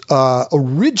songs,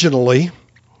 originally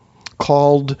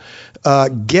called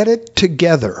Get It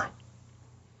Together.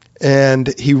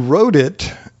 And he wrote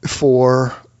it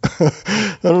for...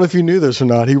 I don't know if you knew this or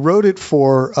not. He wrote it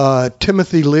for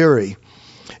Timothy Leary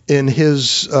in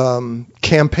his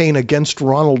campaign against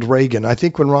Ronald Reagan. I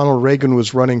think when Ronald Reagan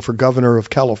was running for governor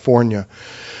of California.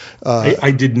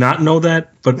 I did not know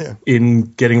that, but in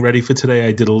getting ready for today,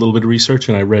 I did a little bit of research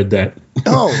and I read that.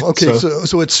 Oh, okay.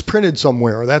 So it's printed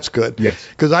somewhere. That's good. Yes.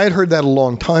 Because I had heard that a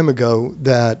long time ago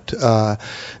that...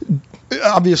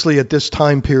 obviously, at this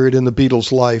time period in the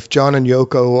Beatles' life, John and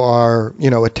Yoko are,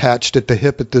 attached at the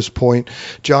hip at this point.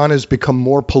 John has become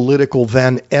more political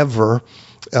than ever.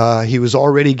 He was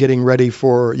already getting ready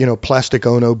for, Plastic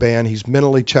Ono Band. He's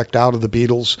mentally checked out of the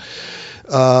Beatles.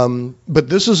 But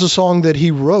this is a song that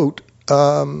he wrote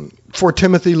for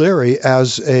Timothy Leary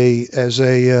as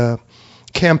a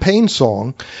campaign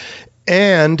song.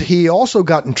 And he also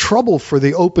got in trouble for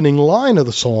the opening line of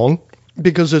the song,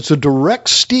 because it's a direct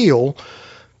steal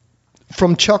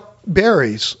from Chuck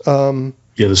Berry's. The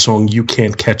song You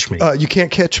Can't Catch Me. You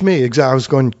Can't Catch Me. Exactly. I was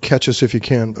going to Catch Us If You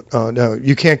Can, but no.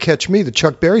 You Can't Catch Me, the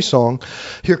Chuck Berry song.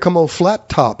 Here come old Flat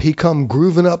Top. He come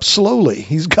grooving up slowly.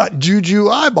 He's got juju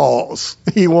eyeballs.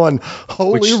 He won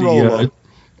Holy Roller.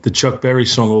 The Chuck Berry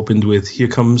song opened with Here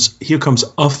comes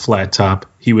a flat top.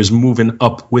 He was moving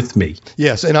up with me.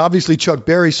 Yes, and obviously Chuck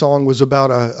Berry's song was about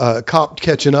a cop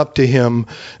catching up to him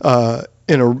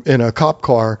in a cop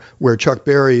car where Chuck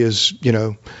Berry is,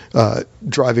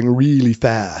 driving really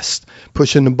fast,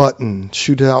 pushing the button,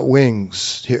 shooting out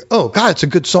wings. Here, oh God, it's a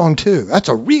good song too. That's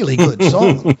a really good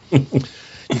song.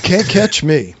 You Can't Catch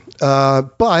Me.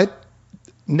 But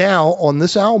now on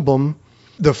this album,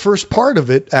 the first part of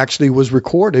it actually was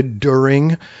recorded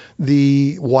during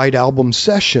the White Album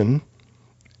session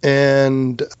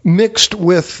and mixed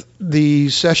with the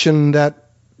session that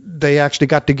they actually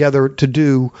got together to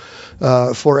do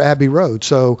for Abbey Road.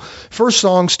 So first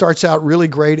song starts out really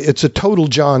great. It's a total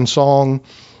John song.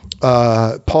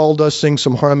 Paul does sing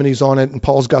some harmonies on it, and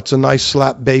Paul's got some nice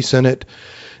slap bass in it.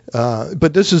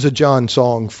 But this is a John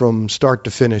song from start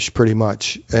to finish pretty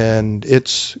much, and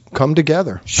it's come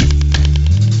together.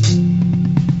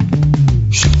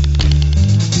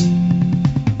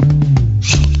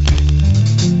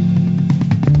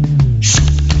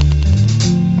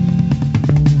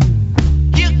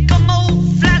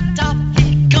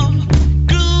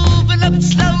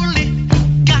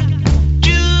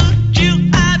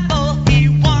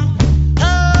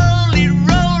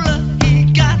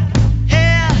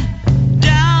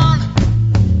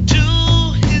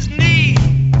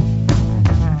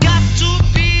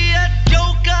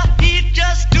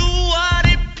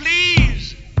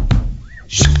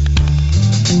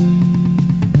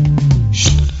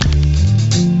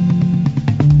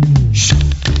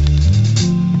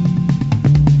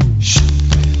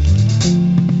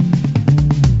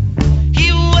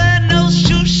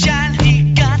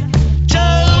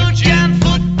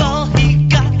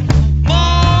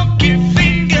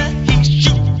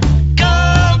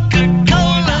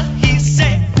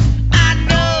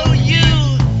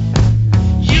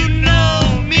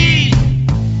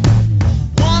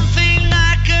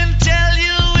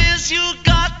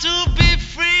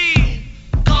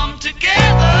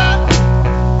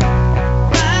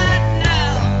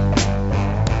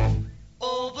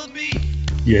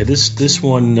 Yeah, this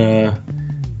one,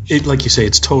 it like you say,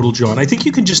 it's total John. I think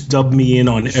you can just dub me in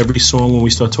on every song when we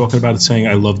start talking about it, saying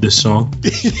I love this song.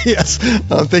 Yes,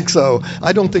 I think so.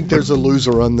 I don't think there's a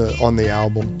loser on the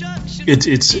album.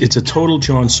 It's a total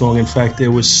John song. In fact,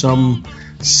 there was some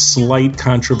slight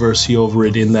controversy over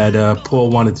it in that Paul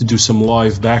wanted to do some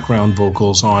live background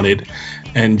vocals on it,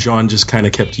 and John just kind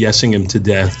of kept yesing him to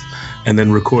death, and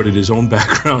then recorded his own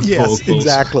background vocals. Yes,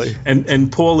 exactly.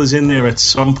 And Paul is in there at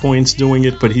some points doing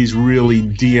it, but he's really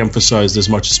de-emphasized as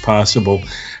much as possible.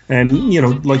 And, you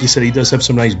know, like you said, he does have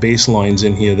some nice bass lines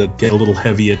in here that get a little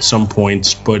heavy at some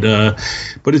points, but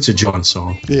it's a John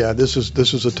song. Yeah, this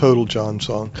is a total John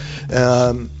song.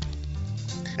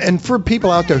 And for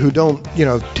people out there who don't,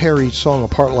 tear each song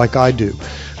apart like I do,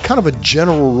 kind of a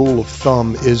general rule of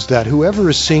thumb is that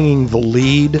whoever is singing the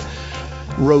lead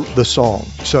wrote the song.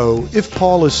 So if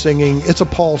Paul is singing, it's a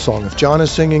Paul song. If John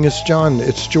is singing, it's John,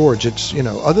 it's George. It's,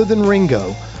 other than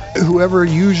Ringo, whoever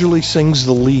usually sings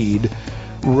the lead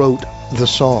wrote the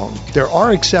song. There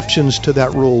are exceptions to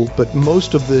that rule, but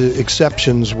most of the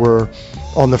exceptions were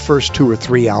on the first 2 or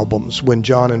 3 albums when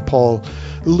John and Paul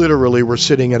literally were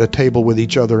sitting at a table with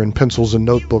each other in pencils and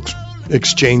notebooks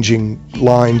exchanging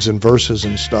lines and verses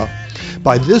and stuff.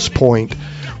 By this point,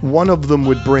 one of them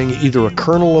would bring either a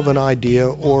kernel of an idea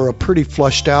or a pretty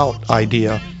fleshed out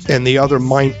idea, and the other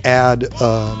might add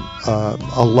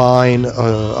a line,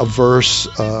 a verse,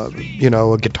 a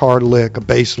guitar lick, a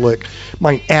bass lick,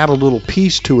 might add a little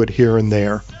piece to it here and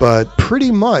there. But pretty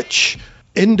much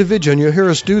individual, and you'll hear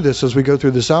us do this as we go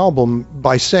through this album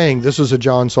by saying this is a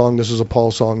John song, this is a Paul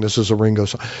song, this is a Ringo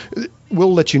song.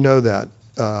 We'll let you know that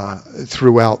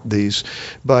throughout these.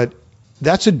 But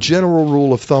that's a general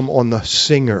rule of thumb on the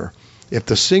singer. If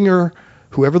the singer,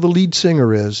 whoever the lead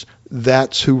singer is,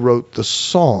 that's who wrote the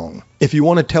song. If you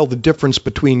want to tell the difference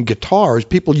between guitars,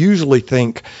 people usually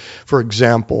think, for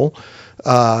example,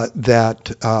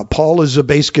 that Paul is a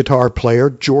bass guitar player,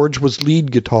 George was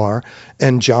lead guitar,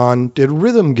 and John did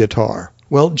rhythm guitar.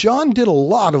 Well, John did a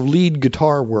lot of lead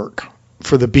guitar work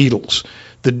for the Beatles.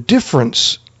 The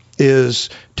difference is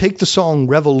take the song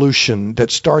Revolution that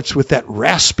starts with that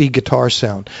raspy guitar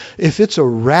sound. If it's a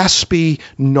raspy,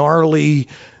 gnarly,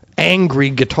 angry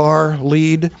guitar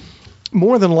lead,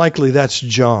 more than likely that's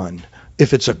John.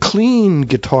 If it's a clean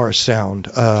guitar sound,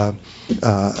 I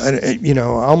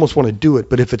almost want to do it,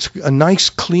 but if it's a nice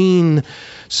clean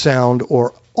sound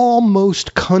or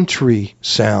almost country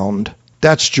sound,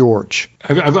 that's George.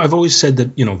 I've always said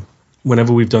that,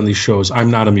 whenever we've done these shows,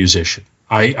 I'm not a musician.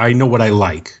 I know what I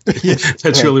like.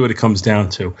 That's really what it comes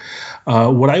down to.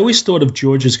 What I always thought of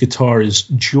George's guitar is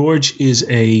George is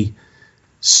a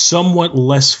somewhat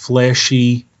less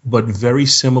flashy, but very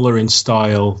similar in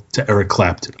style to Eric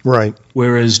Clapton. Right.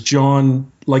 Whereas John,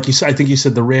 like you said, I think you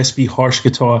said the raspy, harsh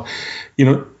guitar.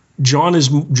 John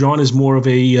is more of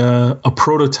a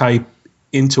prototype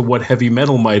into what heavy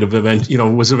metal might have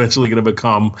was eventually going to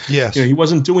become. Yes. He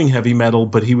wasn't doing heavy metal,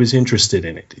 but he was interested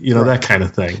in it. Right. That kind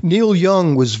of thing. Neil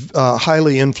Young was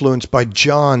highly influenced by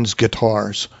John's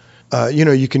guitars.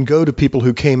 You can go to people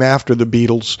who came after the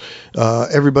Beatles,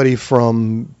 everybody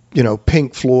from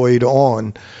Pink Floyd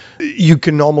on. You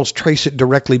can almost trace it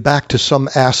directly back to some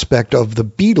aspect of the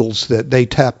Beatles that they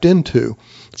tapped into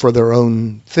for their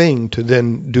own thing to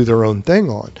then do their own thing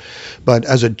on. But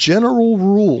as a general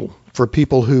rule, for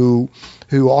people who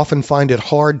often find it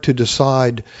hard to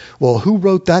decide, well, who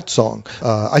wrote that song?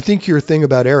 I think your thing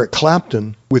about Eric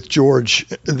Clapton with George,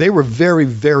 they were very,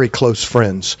 very close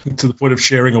friends. To the point of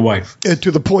sharing a wife.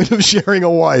 To the point of sharing a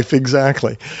wife,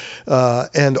 exactly.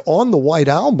 And on the White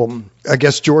Album, I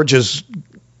guess George's,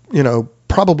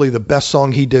 probably the best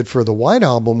song he did for the White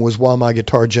Album was While My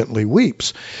Guitar Gently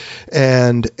Weeps.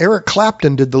 And Eric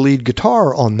Clapton did the lead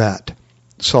guitar on that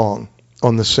song,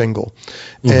 on the single.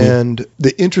 Mm-hmm. And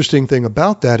the interesting thing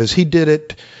about that is he did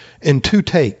it in 2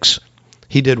 takes.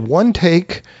 He did 1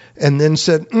 take and then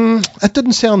said, that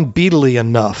didn't sound Beatle-y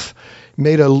enough.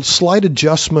 Made a slight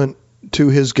adjustment to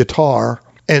his guitar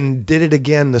and did it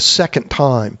again the second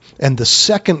time. And the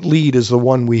second lead is the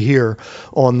one we hear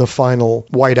on the final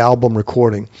White Album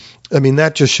recording. I mean,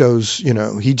 that just shows,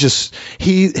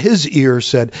 his ear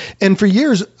said, and for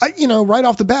years, right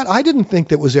off the bat, I didn't think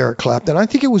that was Eric Clapton. I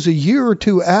think it was a year or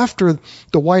 2 after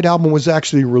the White Album was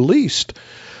actually released,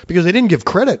 because they didn't give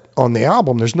credit on the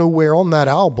album. There's nowhere on that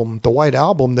album, the White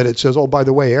Album, that it says, oh, by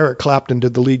the way, Eric Clapton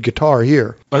did the lead guitar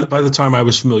here. By the time I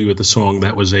was familiar with the song,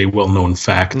 that was a well-known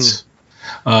fact.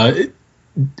 I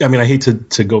hate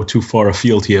to go too far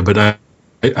afield here, but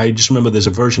I just remember there's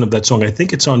a version of that song. I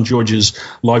think it's on George's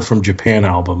Live from Japan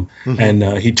album. Mm-hmm.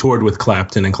 And he toured with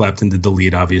Clapton, and Clapton did the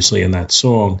lead, obviously, in that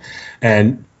song.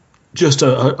 And just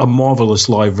a marvelous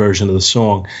live version of the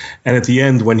song. And at the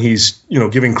end, when he's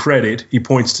giving credit, he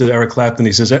points to Eric Clapton.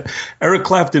 He says, "Eric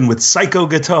Clapton with psycho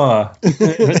guitar."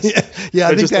 Yeah,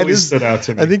 I think that stood out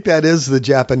to me. I think that is the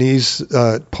Japanese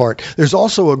part. There's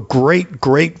also a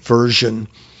great version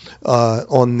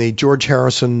on the George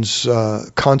Harrison's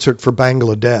concert for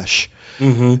Bangladesh.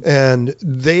 Mm-hmm. And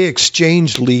they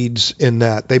exchanged leads in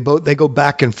that. They go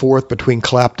back and forth between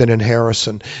Clapton and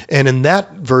Harrison. And in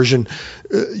that version,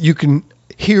 you can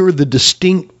hear the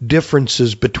distinct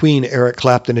differences between Eric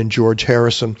Clapton and George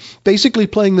Harrison, basically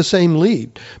playing the same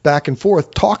lead, back and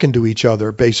forth, talking to each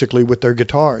other, basically, with their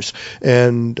guitars.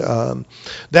 And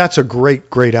that's a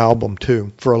great album,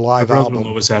 too, for a live album. My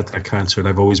brother-in-law was at that concert.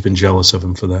 I've always been jealous of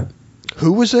him for that.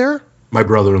 Who was there? My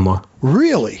brother-in-law.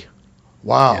 Really?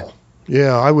 Wow.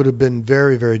 Yeah, I would have been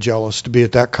very, very jealous to be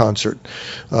at that concert,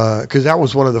 because that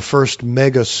was one of the first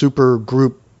mega super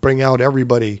group bring out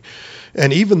everybody.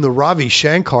 And even the Ravi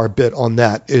Shankar bit on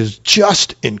that is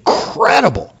just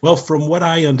incredible. Well, from what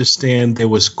I understand, there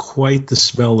was quite the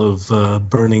smell of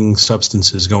burning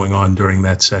substances going on during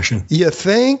that session. You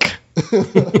think? Well,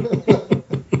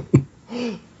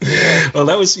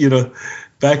 that was,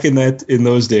 back in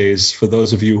those days, for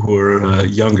those of you who are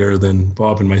younger than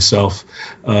Bob and myself,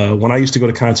 when I used to go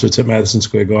to concerts at Madison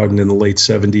Square Garden in the late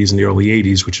 70s and the early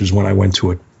 80s, which is when I went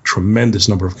to a tremendous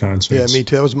number of concerts. Yeah, me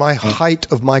too. That was my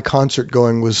height of my concert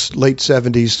going, was late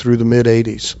 70s through the mid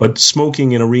 80s. But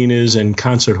smoking in arenas and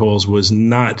concert halls was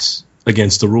not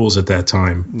against the rules at that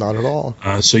time. Not at all.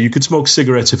 So you could smoke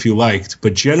cigarettes if you liked,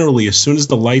 but generally, as soon as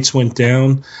the lights went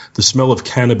down, the smell of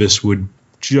cannabis would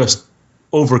just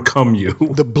overcome you.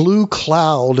 The blue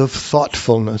cloud of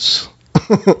thoughtfulness.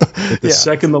 The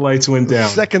second the lights went down. The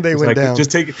second they went down.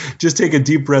 Just take a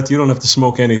deep breath. You don't have to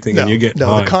smoke anything, and you get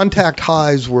high. The contact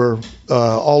highs were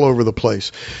all over the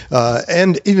place.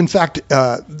 And in fact,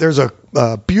 there's a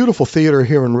beautiful theater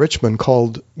here in Richmond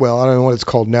called, well, I don't know what it's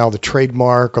called now, the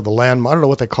Trademark or the Landmark. I don't know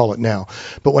what they call it now.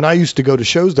 But when I used to go to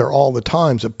shows there all the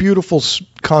time, a beautiful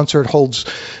concert, holds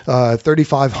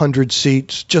 3,500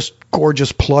 seats, just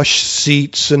gorgeous plush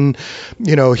seats, and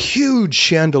huge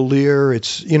chandelier.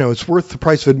 It's worth the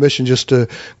price of admission just to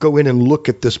go in and look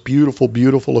at this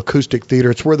beautiful acoustic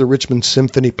theater. It's where the Richmond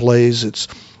Symphony plays. It's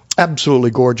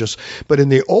absolutely gorgeous. But in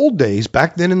the old days,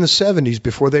 back then in the 70s,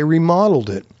 before they remodeled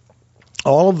it,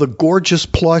 all of the gorgeous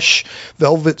plush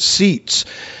velvet seats,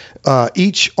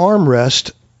 each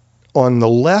armrest on the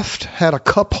left had a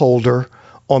cup holder,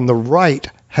 on the right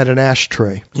had an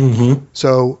ashtray. Mm-hmm.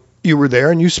 So you were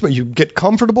there and you get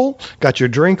comfortable, got your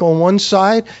drink on one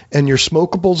side and your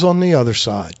smokables on the other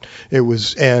side. It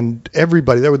was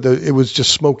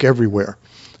just smoke everywhere.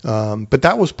 But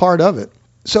that was part of it.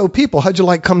 So people, how'd you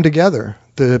like Come Together?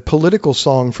 The political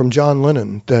song from John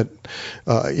Lennon that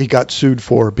he got sued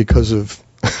for because of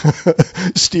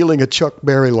stealing a Chuck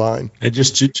Berry line. And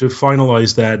just to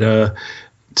finalize that,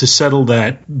 to settle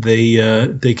that,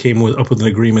 they came up with an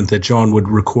agreement that John would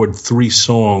record 3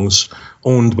 songs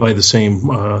owned by the same,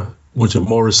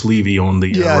 Morris Levy owned the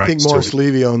rights. Yeah, I think Morris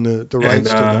Levy owned the rights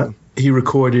to that. He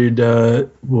recorded, what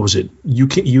was it? You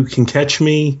Can Catch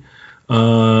Me,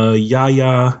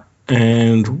 Yaya,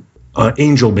 and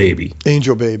Angel Baby.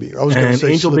 Angel Baby. I was going to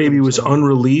say Angel Baby was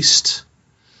unreleased.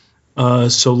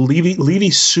 So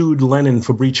Levy sued Lennon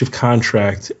for breach of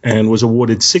contract and was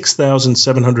awarded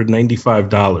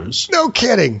 $6,795. No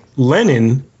kidding.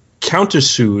 Lennon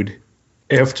countersued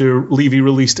after Levy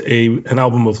released an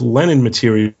album of Lennon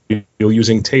material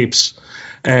using tapes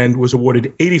and was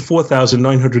awarded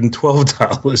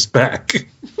 $84,912 back.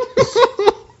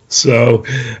 So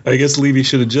I guess Levy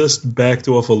should have just backed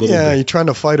off a little bit. Yeah, you're trying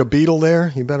to fight a Beatle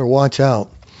there? You better watch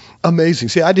out. Amazing.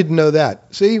 See, I didn't know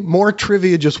that. See, more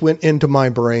trivia just went into my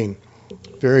brain.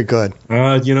 Very good.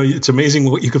 It's amazing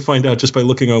what you can find out just by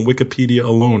looking on Wikipedia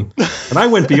alone. And I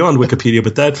went beyond Wikipedia,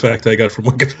 but that fact I got from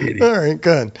Wikipedia. All right,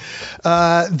 good.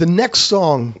 The next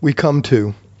song we come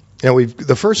to,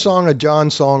 the first song, a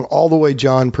John song, all the way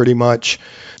John pretty much.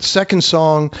 The second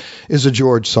song is a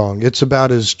George song. It's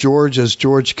about as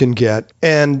George can get.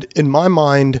 And in my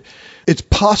mind, it's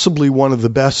possibly one of the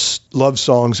best love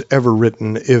songs ever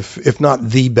written, if not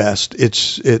the best.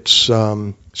 It's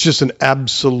just an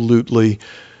absolutely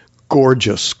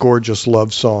gorgeous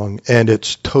love song, and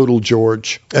it's total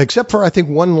George. Except for, I think,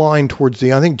 one line towards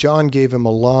the end. I think John gave him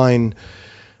a line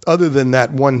other than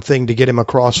that one thing to get him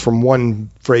across from one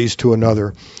phrase to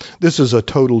another. This is a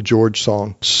total George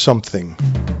song. Something.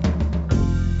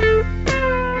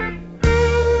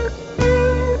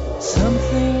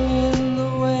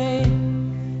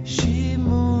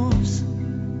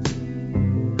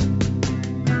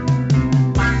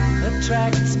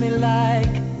 Attracts me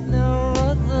like no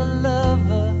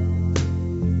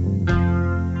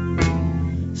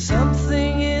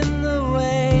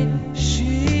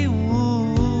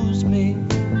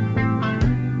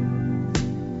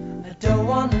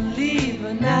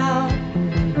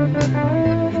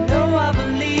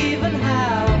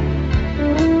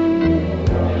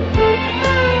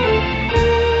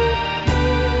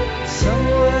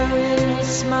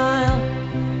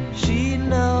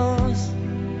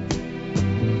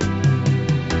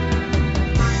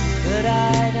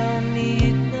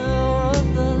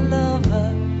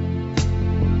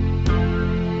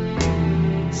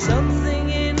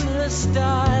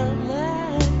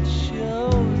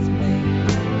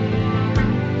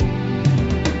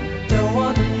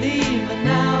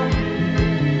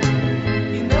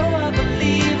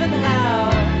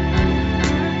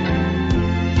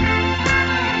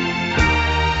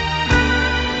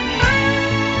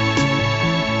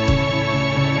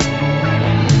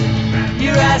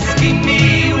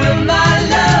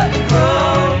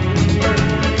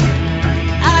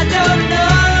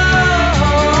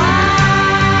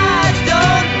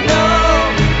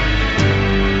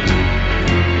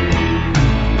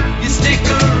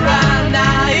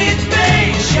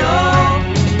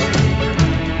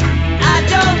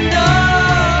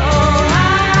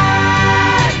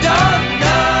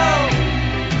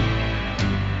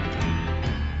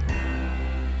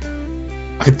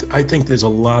I think there's a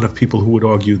lot of people who would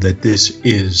argue that this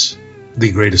is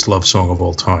the greatest love song of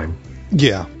all time.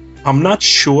 Yeah. I'm not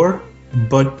sure,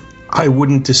 but I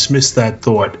wouldn't dismiss that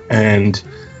thought, and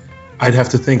I'd have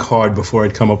to think hard before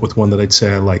I'd come up with one that I'd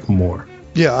say I like more.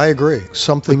 Yeah, I agree.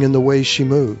 Something in the way she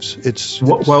moves.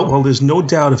 Well, there's no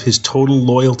doubt of his total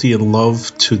loyalty and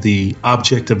love to the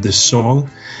object of this song.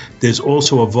 There's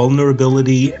also a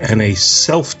vulnerability and a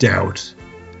self-doubt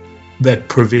that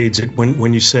pervades it.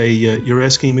 When you say, you're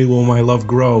asking me, will my love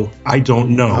grow? I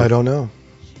don't know. I don't know.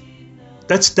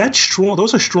 That's strong.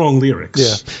 Those are strong lyrics.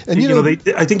 Yeah, and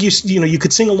I think you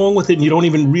could sing along with it and you don't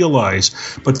even realize.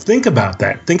 But think about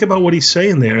that. Think about what he's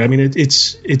saying there. I mean,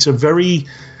 it's a very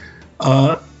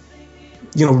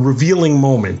revealing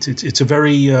moment. It's a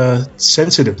very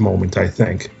sensitive moment, I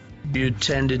think. You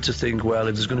tended to think, well,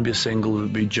 if there's going to be a single, it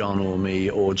would be John or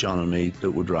me, or John and me that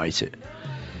would write it.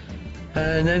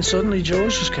 And then suddenly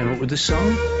George just came up with this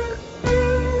song.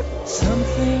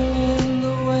 Something in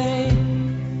the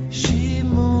way she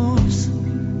moves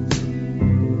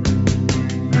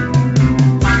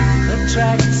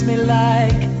attracts me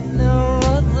like no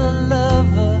other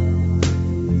lover.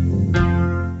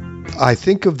 I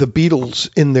think of the Beatles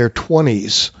in their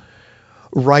 20s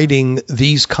writing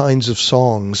these kinds of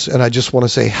songs, and I just want to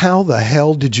say, how the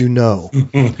hell did you know?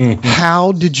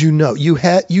 How did you know?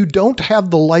 You don't have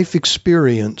the life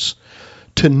experience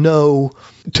to know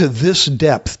to this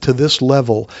depth, to this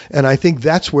level, and I think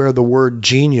that's where the word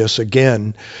genius,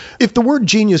 again, if the word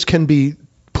genius can be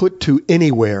put to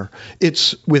anywhere,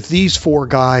 it's with these four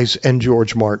guys and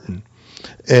George Martin.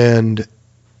 And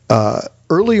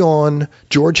early on,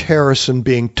 George Harrison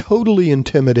being totally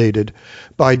intimidated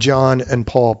by John and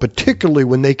Paul, particularly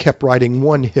when they kept writing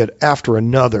one hit after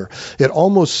another. It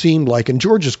almost seemed like, and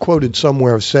George is quoted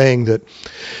somewhere of saying that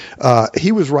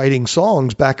he was writing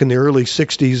songs back in the early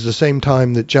 60s, the same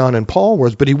time that John and Paul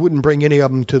was, but he wouldn't bring any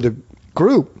of them to the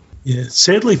group. Yeah,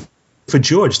 sadly for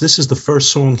George, this is the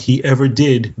first song he ever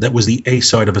did that was the A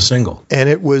side of a single. And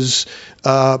it was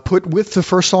put with the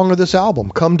first song of this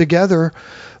album, Come Together.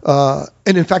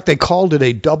 And in fact, they called it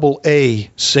a double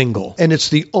A single. And it's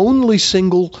the only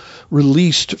single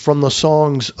released from the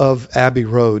songs of Abbey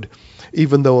Road,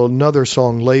 even though another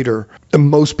song later, and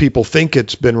most people think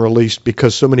it's been released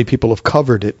because so many people have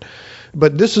covered it.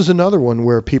 But this is another one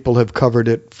where people have covered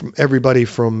it, from everybody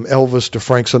from Elvis to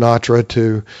Frank Sinatra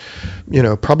to,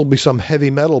 probably some heavy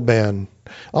metal band.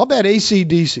 I'll bet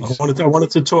AC/DC. I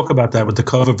wanted to talk about that with the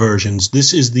cover versions.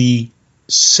 This is the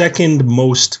second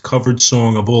most covered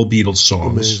song of all Beatles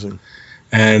songs. Amazing.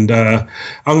 And I'm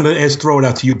going to throw it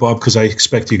out to you, Bob, because I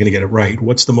expect you're going to get it right.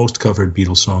 What's the most covered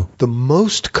Beatles song? The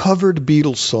most covered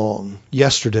Beatles song,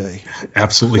 Yesterday.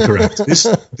 Absolutely correct.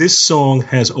 This song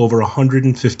has over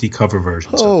 150 cover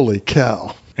versions. Holy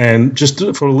cow. And just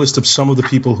for a list of some of the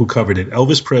people who covered it: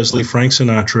 Elvis Presley, Frank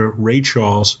Sinatra, Ray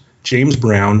Charles, James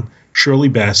Brown, Shirley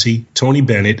Bassey, Tony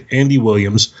Bennett, Andy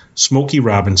Williams, Smokey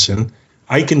Robinson,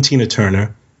 Ike and Tina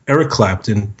Turner, Eric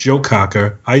Clapton, Joe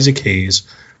Cocker, Isaac Hayes,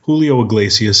 Julio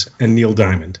Iglesias, and Neil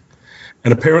Diamond.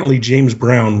 And apparently James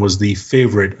Brown was the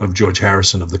favorite of George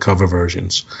Harrison of the cover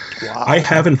versions. Wow. I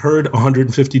haven't heard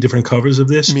 150 different covers of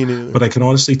this, but I can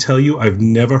honestly tell you I've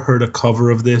never heard a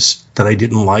cover of this that I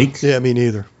didn't like. Yeah, me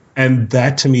neither. And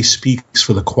that to me speaks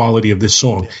for the quality of this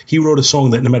song. He wrote a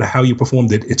song that no matter how you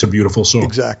performed it, it's a beautiful song.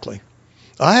 Exactly.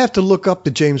 I have to look up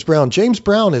to James Brown. James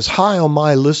Brown is high on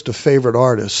my list of favorite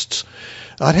artists.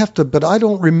 But I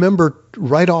don't remember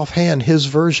right offhand his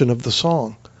version of the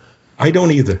song. I don't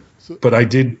either, but I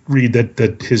did read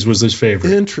that his was his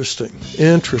favorite. Interesting.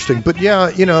 But yeah,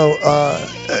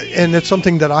 and it's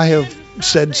something that I have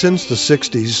said since the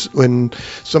 60s when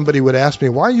somebody would ask me,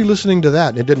 why are you listening to that?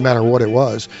 And it didn't matter what it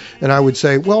was. And I would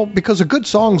say, well, because a good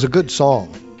song's a good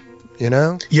song.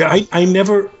 Yeah, I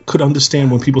never could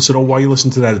understand when people said, oh, why you listen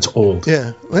to that? It's old.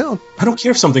 Yeah, well, I don't care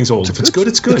if something's old. If it's good,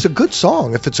 it's good. It's a good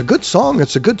song. If it's a good song,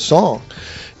 it's a good song.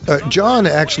 John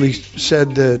actually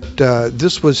said that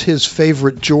this was his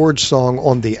favorite George song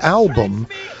on the album.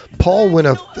 Paul went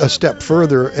a step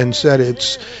further and said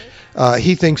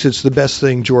he thinks it's the best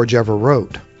thing George ever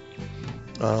wrote.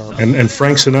 And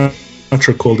Frank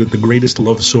Sinatra called it the greatest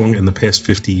love song in the past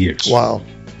 50 years. Wow.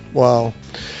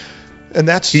 And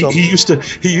that's he used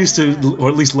to, or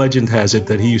at least legend has it,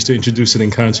 that he used to introduce it in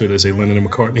concert as a Lennon and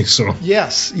McCartney song.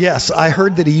 Yes, I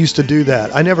heard that he used to do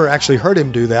that. I never actually heard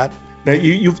him do that. Now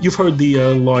you've heard the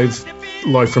live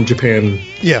from Japan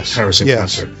Harrison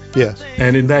concert. Yes.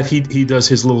 And in that he does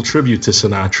his little tribute to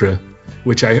Sinatra,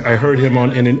 which I heard him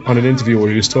on an interview where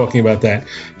he was talking about that.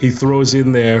 He throws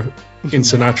in there, in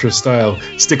Sinatra style,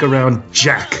 "Stick around,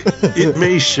 Jack. It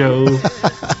may show."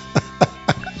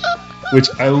 which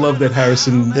I love that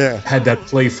Harrison had that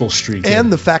playful streak.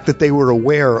 And the fact that they were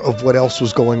aware of what else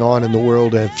was going on in the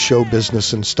world of show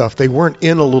business and stuff. They weren't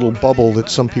in a little bubble that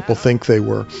some people think they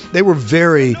were. They were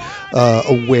very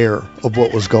aware of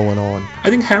what was going on. I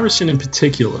think Harrison in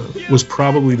particular was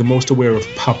probably the most aware of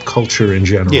pop culture in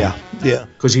general. Yeah.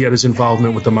 Because he had his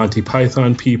involvement with the Monty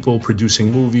Python people,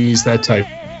 producing movies, that type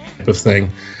of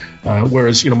thing.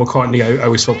 Whereas, McCartney, I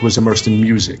always felt was immersed in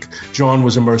music. John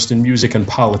was immersed in music and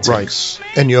politics.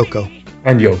 Right. And Yoko.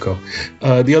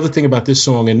 The other thing about this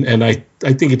song, and I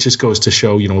think it just goes to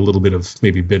show, a little bit of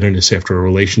maybe bitterness after a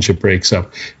relationship breaks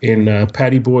up. In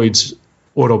Patty Boyd's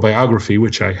autobiography,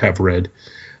 which I have read,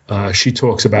 she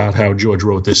talks about how George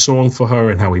wrote this song for her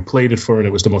and how he played it for her, and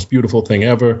it was the most beautiful thing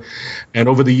ever. And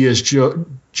over the years,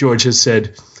 George has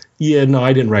said, yeah, no,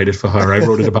 I didn't write it for her. I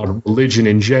wrote it about religion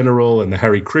in general and the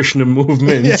Hare Krishna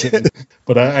movement.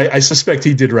 But I suspect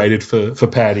he did write it for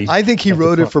Patty. I think he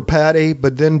wrote it for Patty,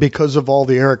 but then because of all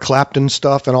the Eric Clapton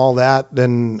stuff and all that,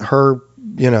 then her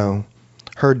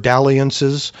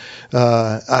dalliances,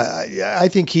 I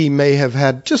think he may have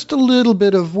had just a little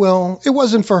bit of, it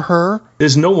wasn't for her.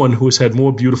 There's no one who has had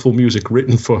more beautiful music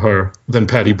written for her than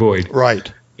Patty Boyd.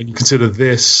 Right. And you consider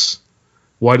this,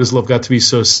 Why Does Love Got to Be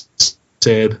So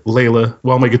Sad, Layla,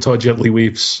 While My Guitar Gently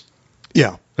Weeps.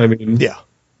 Yeah. I mean,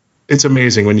 it's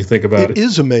amazing when you think about it. It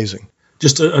is amazing.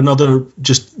 Just another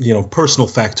personal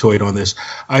factoid on this.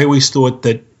 I always thought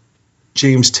that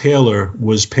James Taylor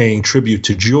was paying tribute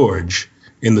to George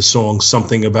in the song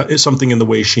Something in the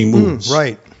Way She Moves.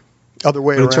 Right. Other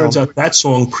way around. But it turns out that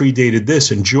song predated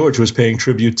this, and George was paying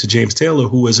tribute to James Taylor,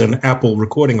 who was an Apple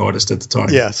recording artist at the time.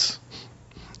 Yes.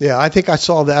 Yeah, I think I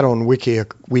saw that on Wiki a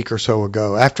week or so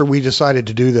ago. After we decided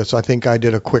to do this, I think I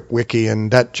did a quick Wiki, and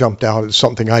that jumped out as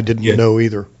something I didn't know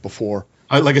either before.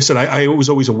 Like I said, I was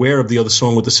always aware of the other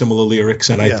song with the similar lyrics,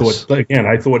 and I thought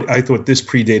this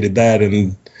predated that,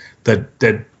 and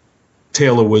that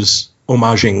Taylor was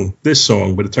homaging this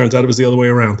song, but it turns out it was the other way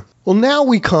around. Well, now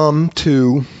we come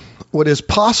to what is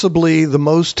possibly the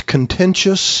most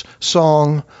contentious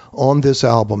song on this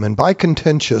album, and by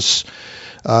contentious,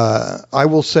 I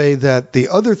will say that the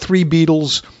other three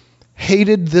Beatles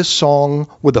hated this song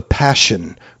with a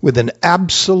passion, with an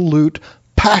absolute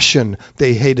passion.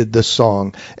 They hated this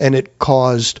song, and it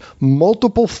caused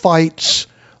multiple fights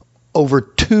over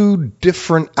 2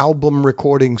 different album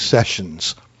recording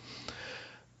sessions.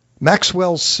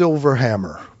 Maxwell's Silver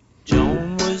Hammer.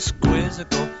 John was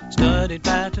quizzical, studied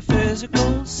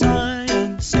metaphysical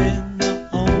science in the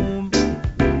home.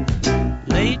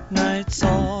 Late nights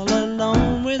all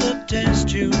alone with a test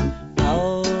tube.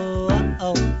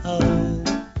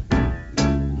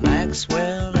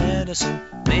 Maxwell Edison,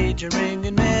 majoring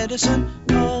in medicine,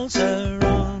 calls her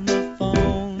on the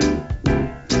phone.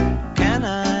 Can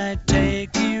I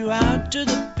take you out to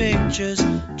the pictures,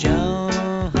 John?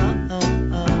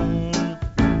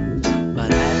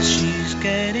 But as she's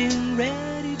getting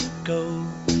ready to go,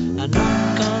 a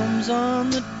knock comes on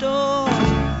the door.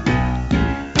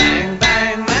 Bang,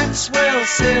 bang, Maxwell's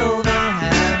silver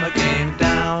hammer came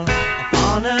down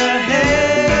upon her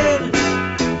head.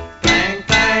 Bang,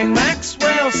 bang,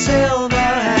 Maxwell's silver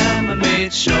hammer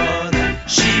made sure that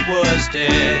she was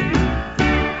dead.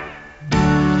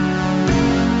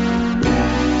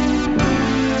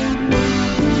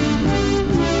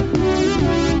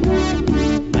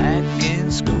 Back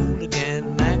in school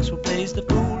again, Maxwell plays the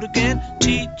fool again.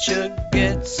 Teacher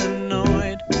gets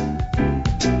annoyed,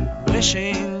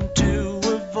 wishing to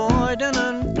avoid an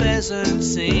unpleasant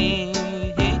scene.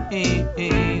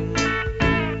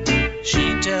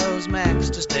 She tells Max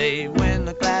to stay when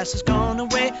the class has gone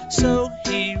away, so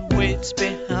he waits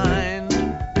behind,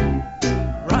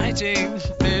 writing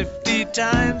 50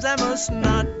 times, I must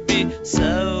not be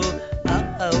so.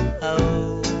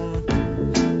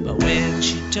 But when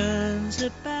she turns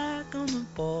her back on the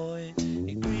boy,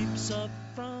 he creeps up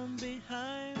from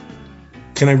behind.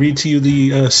 Can I read to you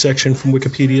the section from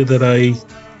Wikipedia that I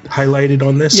highlighted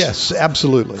on this? Yes,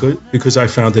 absolutely. Good, because I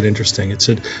found it interesting. It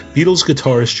said, Beatles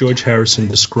guitarist George Harrison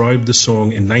described the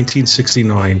song in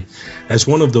 1969 as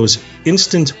one of those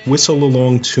instant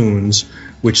whistle-along tunes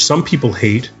which some people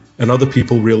hate and other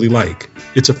people really like.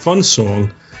 It's a fun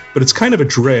song, but it's kind of a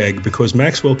drag because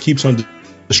Maxwell keeps on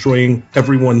destroying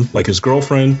everyone, like his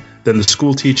girlfriend, then the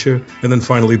school teacher, and then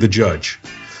finally the judge.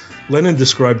 Lennon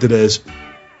described it as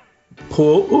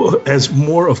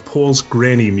more of Paul's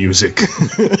granny music.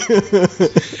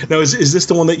 Now, is this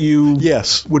the one that you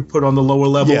would put on the lower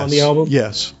level on the album?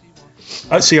 Yes.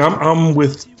 See, I'm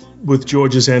with with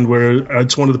George's end, where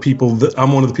it's one of the people that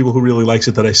I'm one of the people who really likes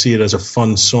it, that I see it as a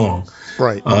fun song.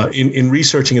 Right. In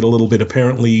researching it a little bit,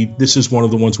 apparently this is one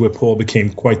of the ones where Paul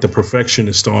became quite the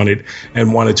perfectionist on it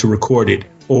and wanted to record it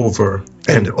over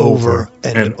and over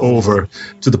and over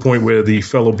to the point where the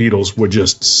fellow Beatles were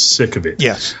just sick of it.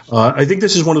 Yes. I think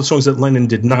this is one of the songs that Lennon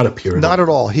did not appear in. Not at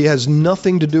all. He has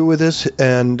nothing to do with this.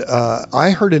 And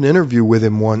I heard an interview with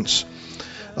him once,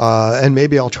 and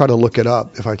maybe I'll try to look it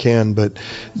up if I can, but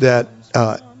that,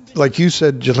 like you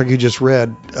said, just like you just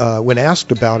read, when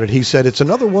asked about it, he said it's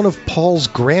another one of Paul's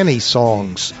granny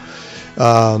songs.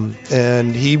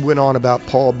 And he went on about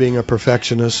Paul being a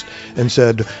perfectionist and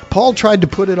said, Paul tried to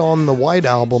put it on the White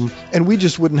Album and we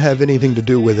just wouldn't have anything to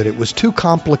do with it. It was too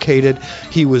complicated.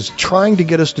 He was trying to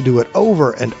get us to do it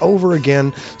over and over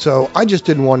again. So I just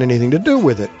didn't want anything to do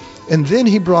with it. And then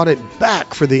he brought it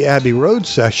back for the Abbey Road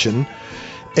session.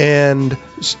 And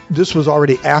this was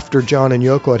already after John and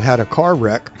Yoko had a car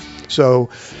wreck. So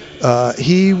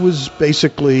he was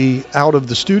basically out of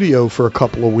the studio for a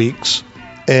couple of weeks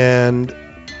and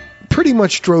pretty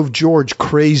much drove George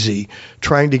crazy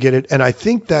trying to get it. And I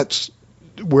think that's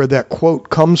where that quote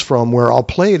comes from, where I'll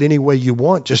play it any way you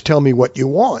want. Just tell me what you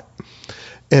want.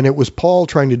 And it was Paul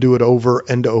trying to do it over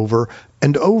and over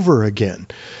and over again.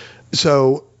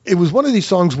 So it was one of these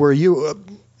songs where you...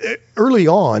 early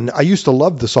on, I used to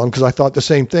love the song because I thought the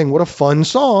same thing. What a fun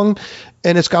song.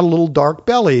 And it's got a little dark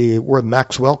belly where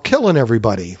Maxwell killing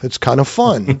everybody. It's kind of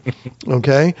fun.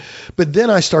 Okay. But then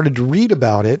I started to read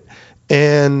about it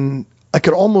and I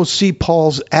could almost see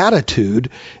Paul's attitude,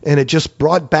 and it just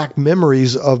brought back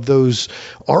memories of those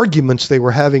arguments they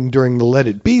were having during the Let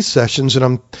It Be sessions.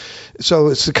 And so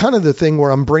it's the kind of the thing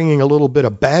where I'm bringing a little bit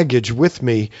of baggage with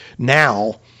me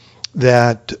now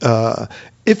that,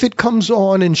 if it comes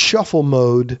on in shuffle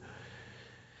mode,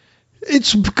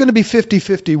 it's going to be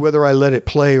 50-50 whether I let it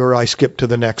play or I skip to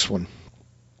the next one.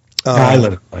 I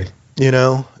let it play.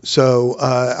 So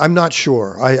I'm not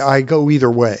sure. I go either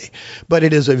way. But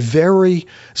it is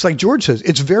it's like George says,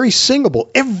 it's very singable.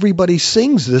 Everybody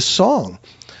sings this song.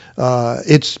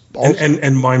 It's also,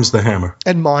 and mimes the hammer.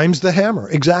 And mimes the hammer,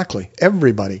 exactly.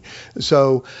 Everybody.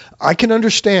 So I can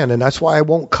understand, and that's why I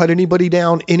won't cut anybody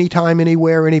down anytime,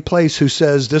 anywhere, any place who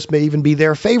says this may even be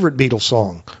their favorite Beatles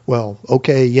song. Well,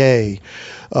 okay, yay.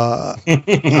 I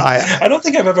don't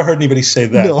think I've ever heard anybody say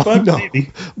that. No.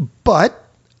 Maybe. But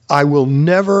I will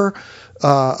never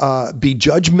be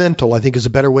judgmental, I think is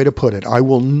a better way to put it. I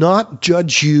will not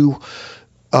judge you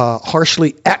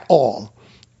harshly at all.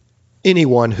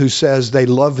 Anyone who says they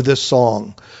love this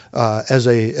song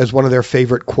as one of their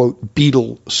favorite, quote,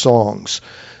 Beatle songs.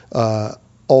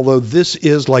 Although this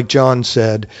is, like John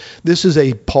said, this is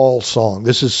a Paul song.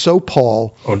 This is so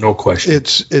Paul. Oh, no question.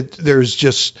 There's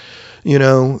just,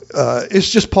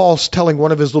 it's just Paul telling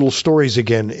one of his little stories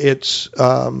again. It's,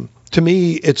 to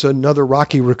me, it's another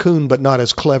Rocky Raccoon, but not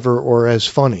as clever or as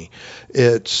funny.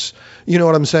 It's, you know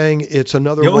what I'm saying? It's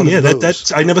another one of those.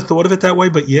 That's I never thought of it that way,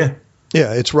 but yeah.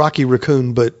 Yeah, it's Rocky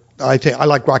Raccoon, but I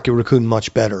like Rocky Raccoon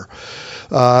much better.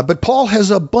 But Paul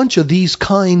has a bunch of these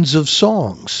kinds of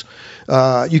songs.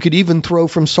 You could even throw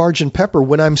from Sgt. Pepper,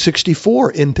 When I'm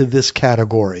 64, into this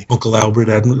category. Uncle Albert,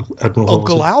 Admiral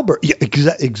Uncle Albert, yeah,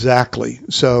 exactly.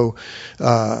 So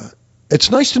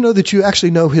it's nice to know that you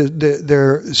actually know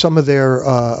some of their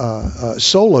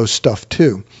solo stuff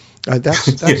too. That's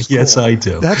cool. Yes, I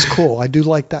do. That's cool. I do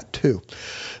like that too.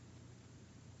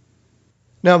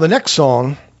 Now, the next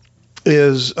song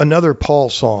is another Paul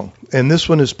song, and this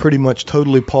one is pretty much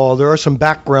totally Paul. There are some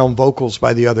background vocals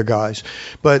by the other guys,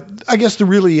 but I guess the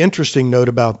really interesting note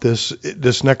about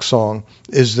this next song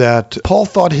is that Paul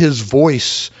thought his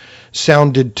voice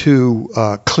sounded too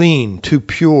clean, too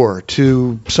pure,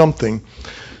 too something.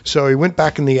 So he went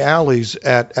back in the alleys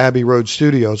at Abbey Road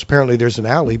Studios. Apparently there's an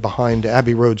alley behind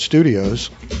Abbey Road Studios.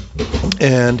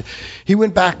 And he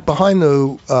went back behind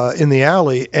in the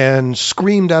alley and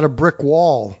screamed at a brick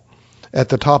wall at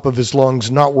the top of his lungs,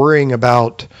 not worrying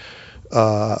about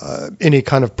any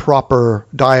kind of proper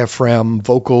diaphragm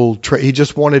vocal. He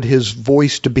just wanted his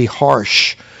voice to be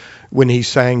harsh when he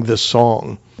sang this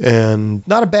song. And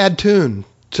not a bad tune.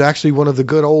 It's actually one of the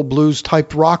good old blues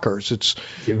type rockers. It's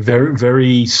very,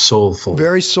 very soulful.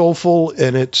 Very soulful,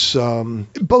 and it's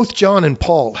both John and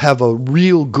Paul have a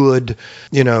real good,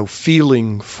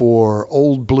 feeling for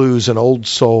old blues and old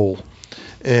soul.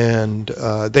 And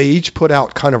they each put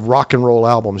out kind of rock and roll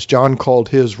albums. John called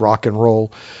his rock and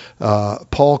roll.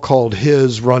 Paul called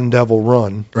his Run Devil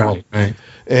Run. Right.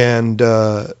 And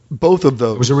both of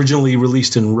those. It was originally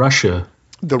released in Russia.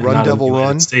 The Run Devil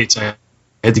Run? States. I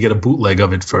had to get a bootleg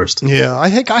of it first. Yeah,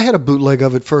 I think I had a bootleg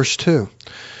of it first, too.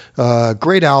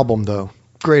 Great album, though.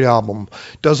 Great album.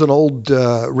 Does an old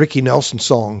Ricky Nelson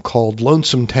song called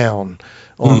Lonesome Town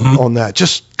on that.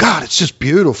 Just, God, it's just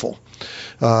beautiful.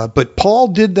 But Paul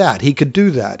did that. He could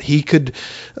do that. He could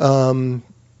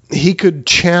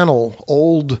channel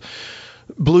old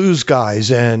blues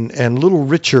guys and Little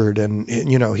Richard, and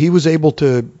he was able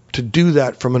to do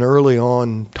that from an early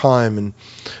on time. And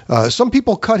some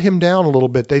people cut him down a little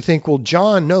bit. They think, well,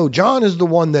 John is the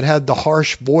one that had the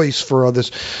harsh voice for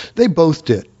others. They both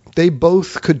did. They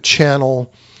both could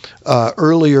channel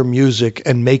earlier music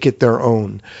and make it their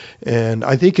own. And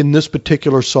I think in this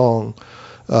particular song,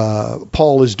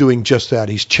 Paul is doing just that.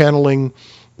 He's channeling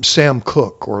Sam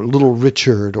Cooke or Little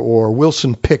Richard or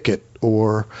Wilson Pickett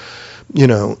or,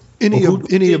 any of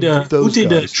those Who did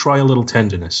guys. Try a Little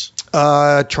Tenderness?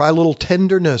 Try a Little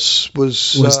Tenderness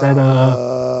was that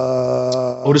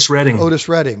Otis Redding? Otis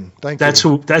Redding. Thank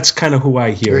you. That's kind of who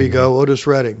I hear. There you go, Otis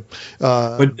Redding.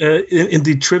 But in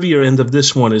the trivia end of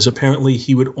this one is apparently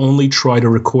he would only try to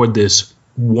record this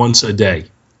once a day.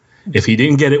 If he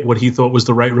didn't get it, what he thought was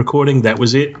the right recording, that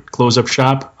was it. Close up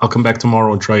shop. I'll come back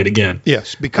tomorrow and try it again.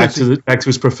 Yes, because back to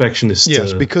his perfectionist.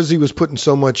 Yes, because he was putting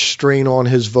so much strain on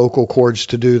his vocal cords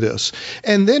to do this.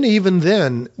 And then even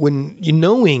then, when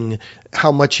knowing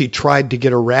how much he tried to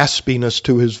get a raspiness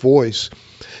to his voice,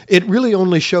 it really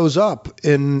only shows up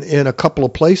in a couple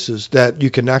of places that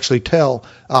you can actually tell,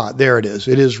 there it is.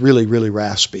 It is really, really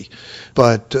raspy.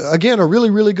 But again, a really,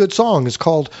 really good song. It's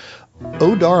called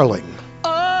Oh Darling.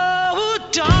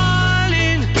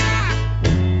 Darling,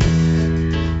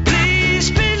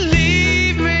 please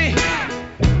believe me,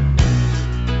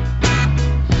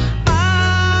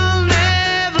 I'll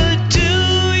never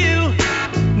do you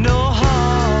no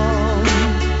harm.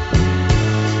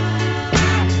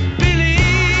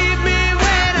 Believe me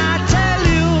when I tell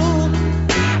you,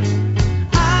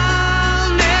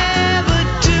 I'll never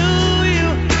do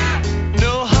you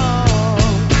no harm.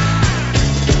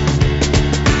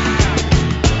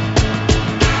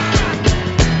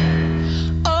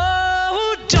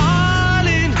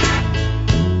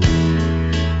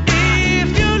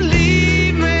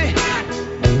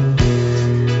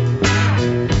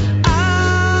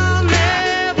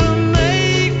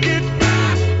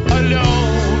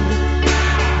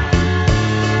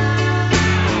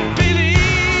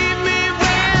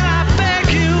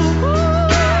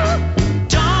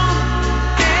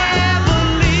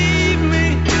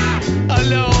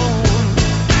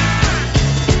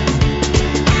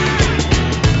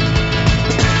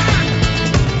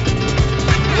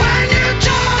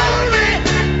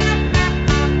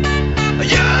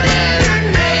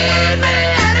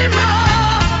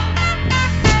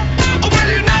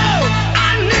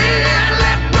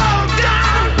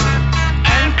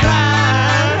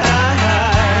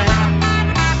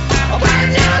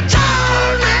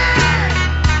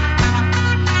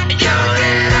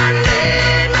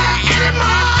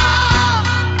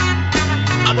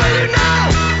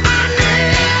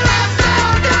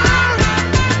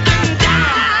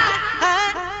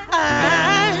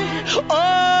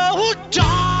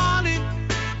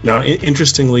 Now,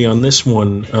 interestingly, on this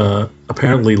one,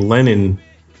 apparently Lennon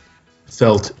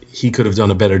felt he could have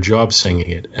done a better job singing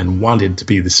it and wanted to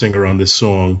be the singer on this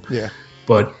song. Yeah.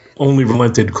 But only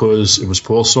relented because it was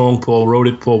Paul's song. Paul wrote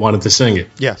it. Paul wanted to sing it.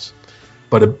 Yes.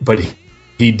 But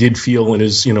he did feel in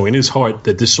his heart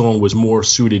that this song was more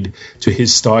suited to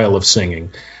his style of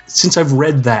singing. Since I've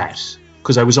read that,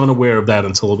 because I was unaware of that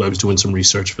until I was doing some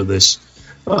research for this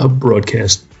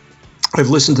broadcast, I've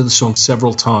listened to the song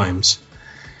several times.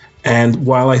 And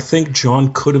while I think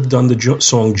John could have done the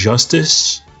song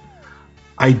justice,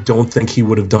 I don't think he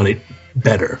would have done it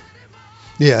better.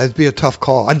 Yeah, it'd be a tough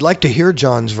call. I'd like to hear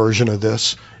John's version of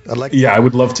this. I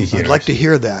would love to hear. I'd like to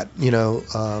hear that.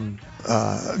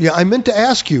 I meant to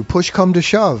ask you, push come to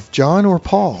shove, John or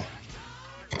Paul?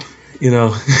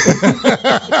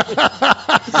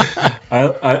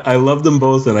 I love them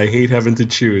both, and I hate having to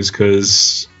choose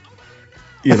because.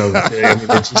 The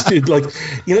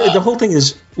whole thing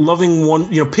is loving one,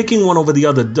 picking one over the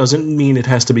other doesn't mean it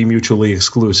has to be mutually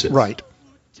exclusive. Right.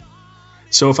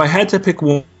 So if I had to pick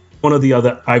one or the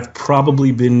other, I've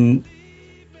probably been.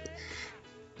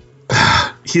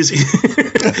 Here's the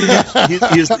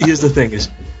thing is,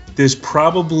 there's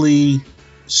probably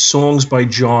songs by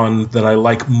John that I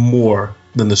like more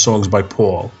than the songs by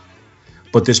Paul,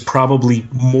 but there's probably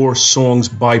more songs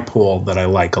by Paul that I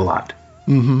like a lot.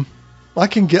 Mm-hmm. I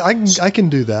can do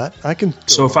that.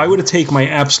 So if I were to take my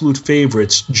absolute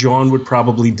favorites, John would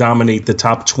probably dominate the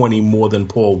top 20 more than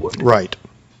Paul would. Right.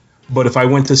 But if I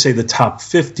went to say the top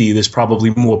 50, there's probably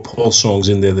more Paul songs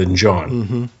in there than John.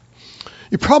 Mm-hmm.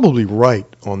 You're probably right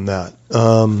on that.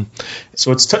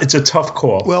 So it's a tough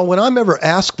call. Well, when I'm ever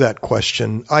asked that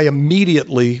question, I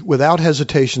immediately, without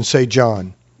hesitation, say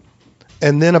John.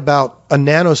 And then about a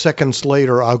nanoseconds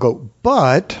later, I'll go,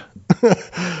 but.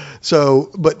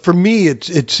 But for me,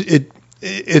 it's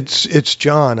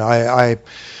John.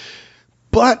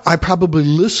 But I probably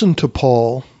listen to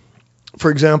Paul.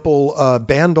 For example,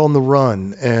 Band on the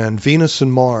Run and Venus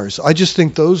and Mars. I just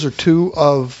think those are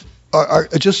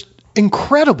just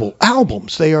incredible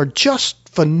albums. They are just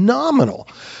phenomenal.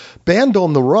 Band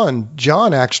on the Run,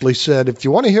 John actually said, if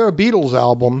you want to hear a Beatles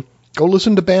album, go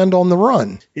listen to Band on the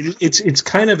Run. It's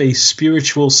kind of a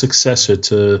spiritual successor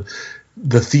to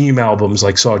the theme albums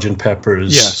like Sgt.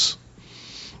 Pepper's. Yes.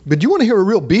 But you want to hear a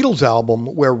real Beatles album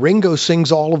where Ringo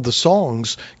sings all of the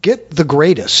songs, get The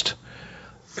Greatest.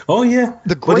 Oh, yeah.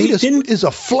 The Greatest is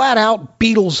a flat-out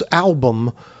Beatles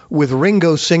album with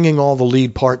Ringo singing all the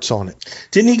lead parts on it.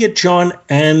 Didn't he get John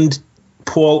and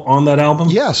Paul on that album?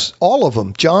 Yes, all of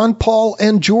them. John, Paul,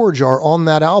 and George are on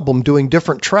that album doing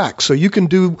different tracks. So you can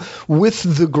do with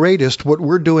The Greatest what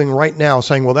we're doing right now,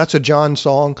 saying, well, that's a John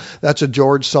song, that's a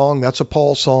George song, that's a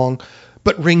Paul song,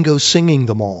 but Ringo's singing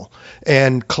them all.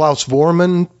 And Klaus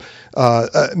Voormann,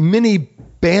 many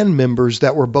band members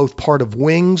that were both part of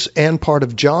Wings and part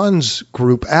of John's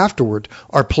group afterward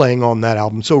are playing on that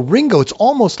album. So Ringo, it's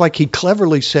almost like he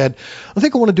cleverly said, I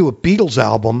think I want to do a Beatles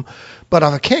album, but if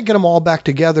I can't get them all back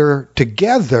together,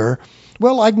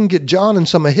 well, I can get John and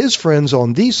some of his friends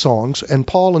on these songs and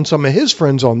Paul and some of his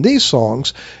friends on these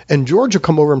songs, and George will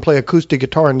come over and play acoustic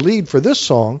guitar and lead for this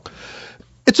song.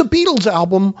 It's a Beatles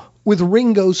album with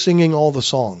Ringo singing all the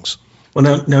songs.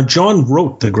 Well, now John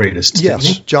wrote The Greatest. Yes,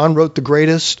 didn't he? John wrote The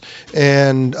Greatest,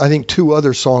 and I think 2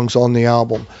 other songs on the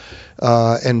album.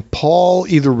 And Paul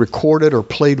either recorded or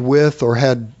played with or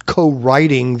had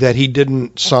co-writing that he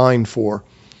didn't sign for,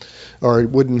 or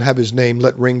wouldn't have his name,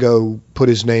 let Ringo put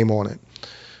his name on it.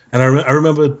 And I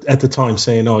remember at the time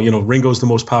saying, Ringo's the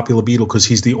most popular Beatle because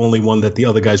he's the only one that the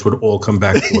other guys would all come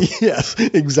back for. Yes,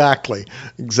 exactly.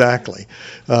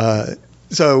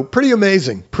 So pretty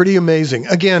amazing.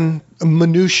 Again,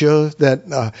 minutia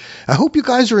that I hope you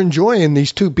guys are enjoying,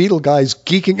 these 2 Beatle guys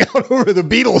geeking out over the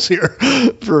Beatles here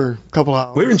for a couple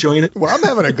hours. We're enjoying it. Well, I'm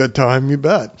having a good time, you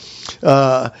bet.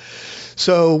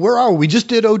 So where are we? We just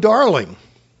did Oh Darling.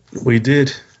 We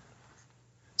did.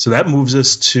 So that moves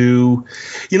us to,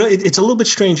 it's a little bit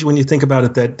strange when you think about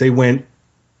it that they went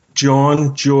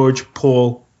John, George,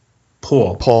 Paul,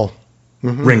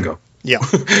 Ringo. Yeah.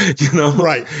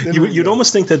 Right. You'd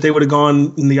almost think that they would have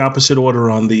gone in the opposite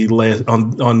order on the last,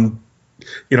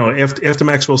 after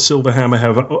Maxwell Silverhammer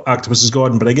have Octopus's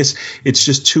Garden, but I guess it's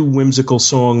just 2 whimsical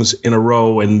songs in a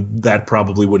row, and that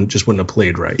probably wouldn't have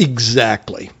played right.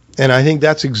 Exactly. And I think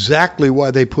that's exactly why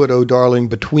they put Oh Darling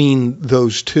between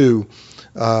those 2,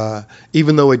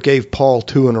 even though it gave Paul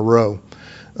 2 in a row.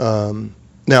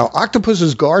 Now,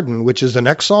 Octopus's Garden, which is the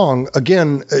next song,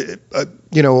 again, a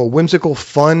whimsical,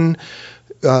 fun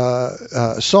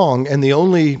song, and the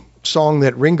only song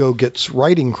that Ringo gets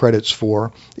writing credits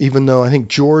for, even though I think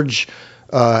George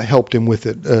helped him with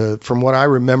it. From what I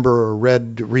remember or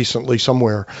read recently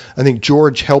somewhere, I think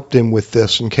George helped him with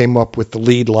this and came up with the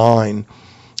lead line.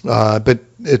 But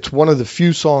it's one of the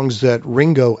few songs that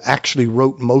Ringo actually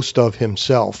wrote most of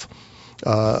himself.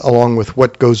 Along with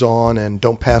What Goes On and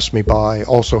Don't Pass Me By,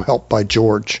 also helped by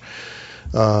George.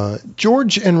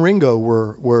 George and Ringo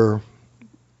were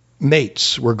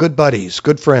mates, were good buddies,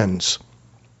 good friends.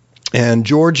 And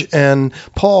George and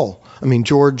Paul,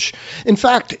 George, in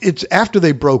fact, it's after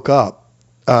they broke up,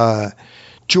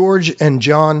 George and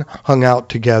John hung out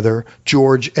together,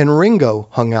 George and Ringo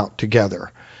hung out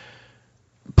together.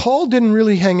 Paul didn't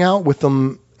really hang out with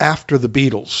them after the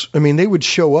Beatles. They would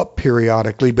show up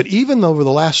periodically, but even over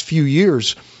the last few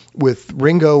years, with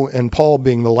Ringo and Paul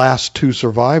being the last 2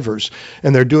 survivors,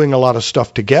 and they're doing a lot of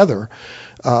stuff together,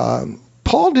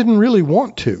 Paul didn't really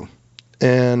want to.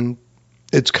 And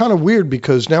it's kind of weird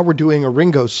because now we're doing a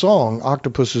Ringo song,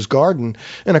 Octopus's Garden,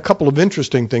 and a couple of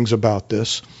interesting things about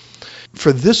this.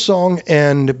 For this song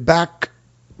and back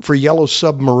for Yellow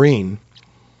Submarine,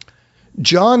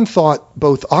 John thought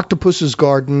both Octopus's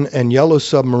Garden and Yellow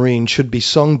Submarine should be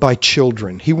sung by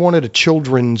children. He wanted a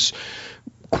children's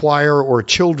choir or a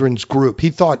children's group. He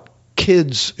thought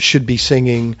kids should be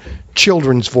singing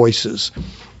children's voices.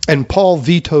 And Paul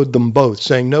vetoed them both,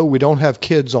 saying, no, we don't have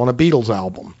kids on a Beatles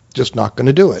album. Just not going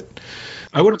to do it.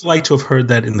 I would have liked to have heard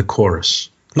that in the chorus.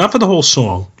 Not for the whole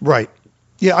song. Right.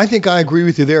 Yeah, I think I agree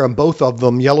with you there on both of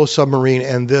them, Yellow Submarine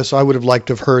and this. I would have liked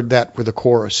to have heard that with the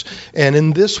chorus. And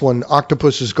in this one,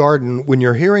 Octopus's Garden, when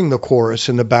you're hearing the chorus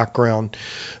in the background,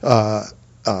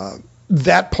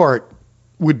 that part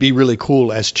would be really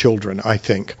cool as children, I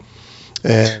think.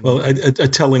 And well, a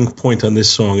telling point on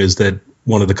this song is that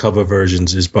one of the cover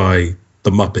versions is by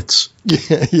the Muppets.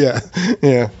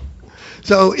 Yeah.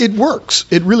 So it works.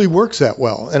 It really works that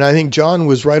well. And I think John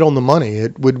was right on the money.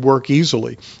 It would work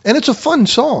easily. And it's a fun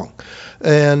song.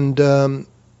 And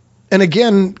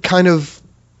again, kind of,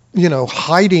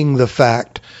 hiding the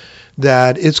fact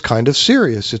that it's kind of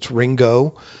serious. It's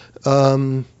Ringo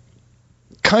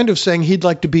kind of saying he'd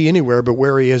like to be anywhere but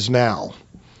where he is now.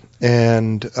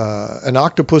 And An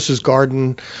Octopus's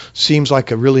Garden seems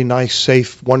like a really nice,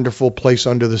 safe, wonderful place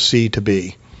under the sea to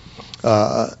be.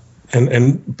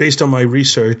 And based on my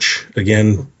research,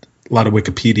 again, a lot of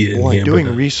Wikipedia in here.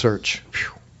 Doing research.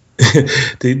 In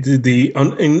the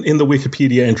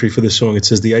Wikipedia entry for this song, it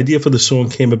says the idea for the song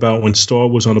came about when Starr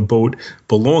was on a boat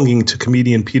belonging to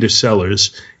comedian Peter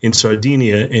Sellers in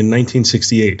Sardinia in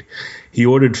 1968. He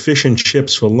ordered fish and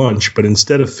chips for lunch, but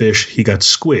instead of fish, he got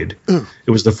squid.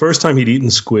 It was the first time he'd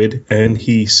eaten squid, and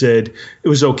he said it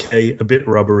was okay, a bit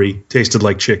rubbery, tasted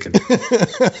like chicken.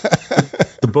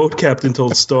 The boat captain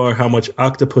told Starr how much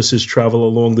octopuses travel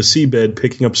along the seabed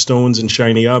picking up stones and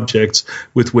shiny objects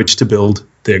with which to build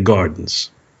their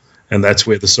gardens. And that's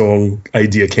where the song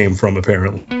idea came from,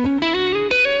 apparently.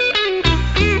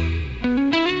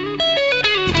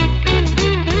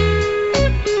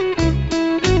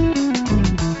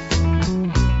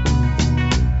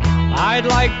 I'd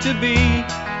like to be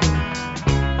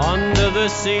under the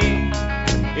sea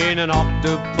in an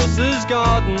octopus's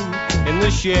garden in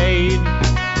the shade.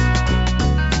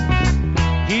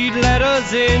 He'd let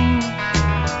us in,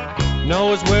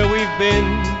 knows where we've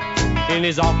been, in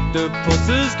his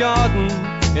octopus's garden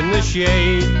in the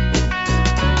shade.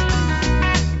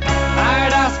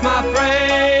 I'd ask my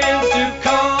friends to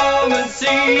come and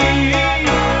see an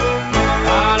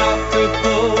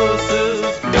octopus's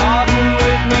garden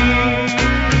with me.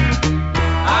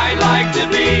 I'd like to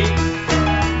be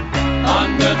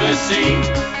under the sea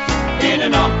in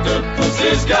an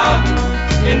octopus's garden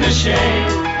in the shade.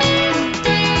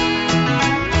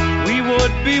 We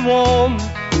would be warm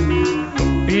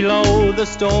below the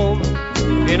storm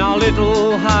in our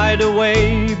little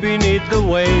hideaway beneath the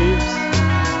waves.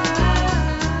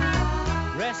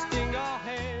 Resting our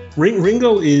heads.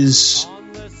 Ringo is,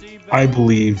 I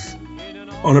believe,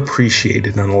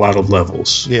 unappreciated on a lot of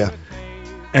levels. Yeah.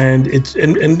 And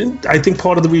I think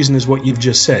part of the reason is what you've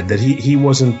just said, that he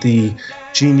wasn't the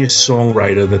genius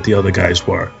songwriter that the other guys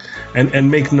were. And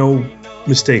make no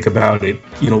mistake about it,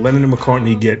 Lennon and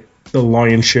McCartney get the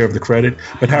lion's share of the credit,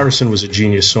 but Harrison was a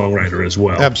genius songwriter as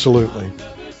well. Absolutely.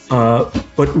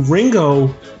 But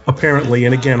Ringo, apparently,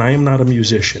 and again, I am not a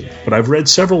musician, but I've read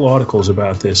several articles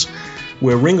about this,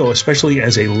 where Ringo, especially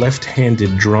as a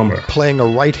left-handed drummer, playing a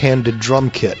right-handed drum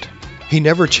kit. He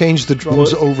never changed the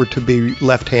drums over to be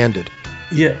left-handed.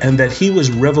 Yeah, and that he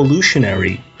was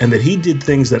revolutionary, and that he did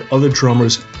things that other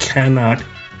drummers cannot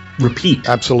repeat.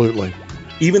 Absolutely.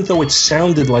 Even though it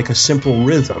sounded like a simple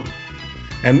rhythm.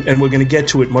 And we're going to get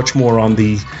to it much more on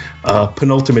the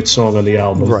penultimate song on the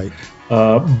album. Right.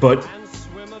 But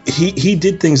he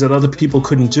did things that other people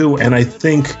couldn't do, and I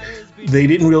think they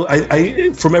didn't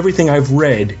really... from everything I've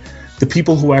read, the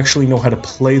people who actually know how to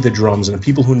play the drums and the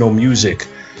people who know music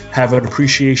have an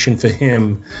appreciation for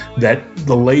him that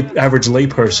the average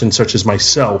layperson, such as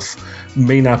myself,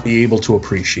 may not be able to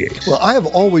appreciate. Well, I have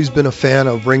always been a fan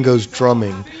of Ringo's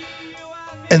drumming.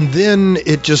 And then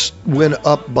it just went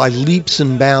up by leaps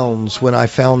and bounds when I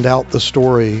found out the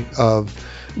story of,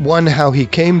 one, how he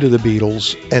came to the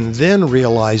Beatles, and then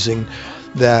realizing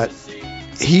that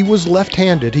he was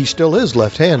left-handed. He still is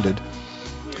left-handed.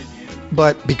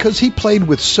 But because he played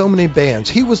with so many bands,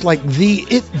 he was like the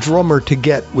it drummer to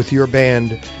get with your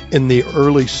band in the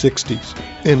early 60s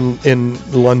in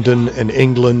London and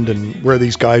England and where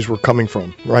these guys were coming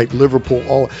from, right?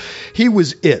 Liverpool, he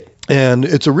was it. And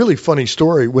it's a really funny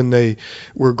story. When they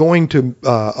were going to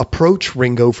approach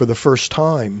Ringo for the first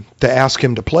time to ask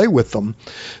him to play with them,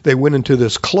 they went into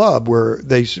this club where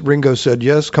Ringo said,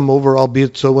 "Yes, come over. I'll be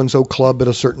at so-and-so club at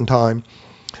a certain time."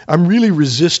 I'm really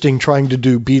resisting trying to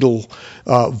do Beatle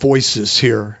voices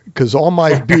here because all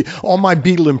my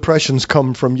Beatle impressions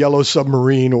come from Yellow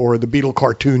Submarine or the Beatle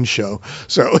cartoon show,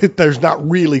 so it does not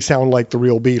really sound like the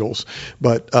real Beatles.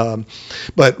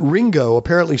 But Ringo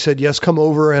apparently said, "Yes, come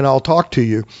over and I'll talk to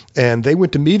you." And they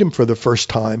went to meet him for the first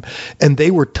time, and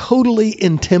they were totally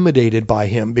intimidated by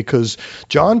him because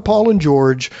John, Paul, and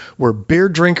George were beer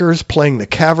drinkers playing the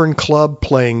Cavern Club,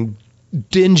 playing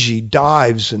dingy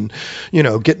dives and,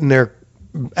 getting their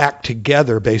act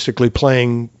together, basically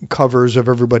playing covers of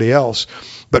everybody else.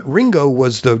 But Ringo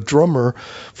was the drummer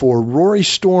for Rory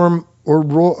Storm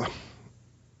I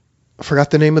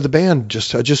forgot the name of the band.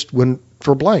 I just went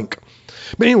for blank.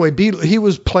 But anyway, he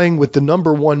was playing with the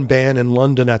number one band in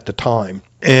London at the time.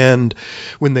 And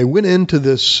when they went into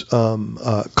this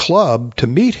club to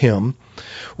meet him,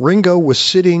 Ringo was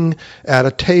sitting at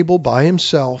a table by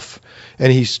himself,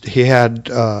 and he had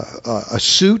a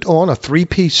suit on, a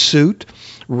three-piece suit,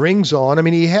 rings on. I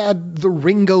mean, he had the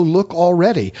Ringo look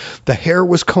already. The hair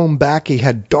was combed back. He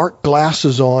had dark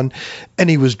glasses on, and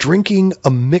he was drinking a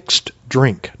mixed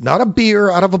drink. Not a beer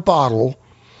out of a bottle,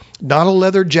 not a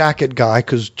leather jacket guy,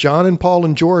 because John and Paul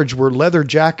and George were leather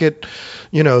jacket,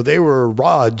 they were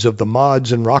rods of the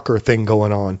mods and rocker thing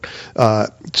going on.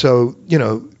 So,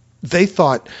 they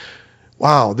thought,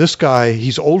 wow, this guy,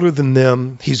 he's older than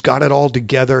them. He's got it all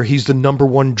together. He's the number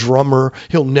one drummer.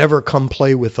 He'll never come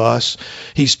play with us.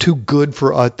 He's too good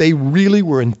for us. They really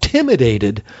were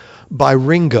intimidated by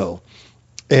Ringo.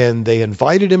 And they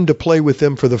invited him to play with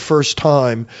them for the first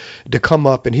time, to come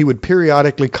up, and he would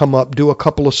periodically come up, do a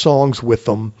couple of songs with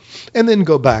them, and then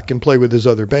go back and play with his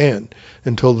other band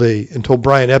until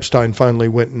Brian Epstein finally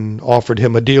went and offered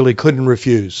him a deal he couldn't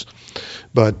refuse.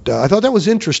 But I thought that was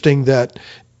interesting that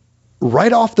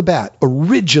right off the bat,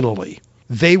 originally,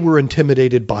 they were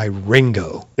intimidated by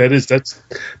Ringo.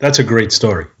 That's a great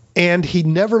story. And he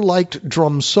never liked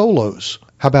drum solos.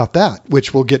 How about that?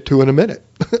 Which we'll get to in a minute.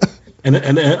 And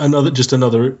another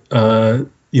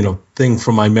thing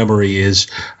from my memory is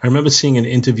I remember seeing an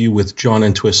interview with John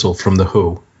Entwistle from The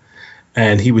Who,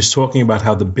 and he was talking about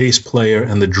how the bass player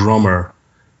and the drummer,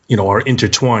 are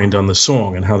intertwined on the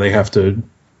song and how they have to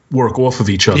work off of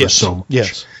each other so much.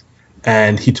 Yes.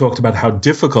 And he talked about how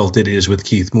difficult it is with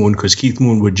Keith Moon, because Keith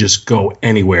Moon would just go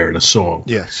anywhere in a song.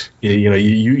 Yes. You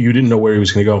didn't know where he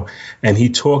was going to go. And he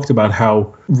talked about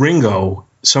how Ringo,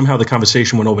 somehow the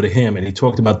conversation went over to him, and he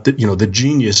talked about the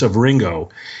genius of Ringo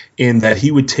in that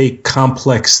he would take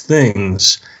complex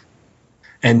things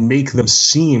and make them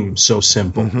seem so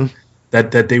simple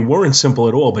that they weren't simple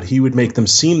at all, but he would make them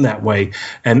seem that way.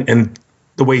 And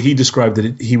the way he described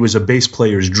it, he was a bass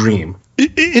player's dream.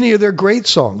 Any of their great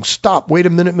songs, Stop, Wait a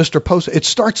Minute, Mr. Post, it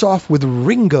starts off with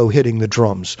Ringo hitting the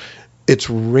drums. It's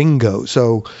Ringo.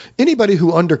 So anybody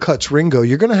who undercuts Ringo,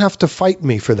 you're going to have to fight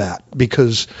me for that,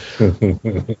 because,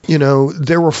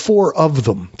 there were four of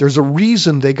them. There's a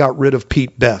reason they got rid of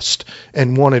Pete Best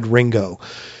and wanted Ringo.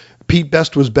 Pete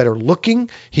Best was better looking.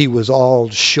 He was all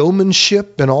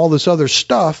showmanship and all this other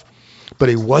stuff, but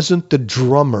he wasn't the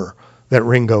drummer that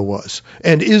Ringo was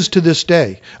and is to this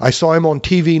day. I saw him on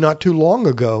TV not too long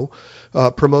ago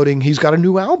promoting. He's got a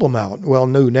new album out. Well,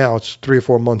 new now. It's 3 or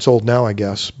 4 months old now, I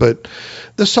guess. But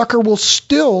the sucker will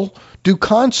still do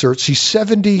concerts. He's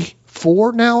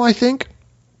 74 now, I think.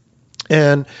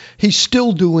 And he's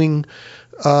still doing,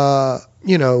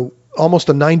 almost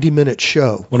a 90-minute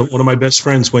show. One of my best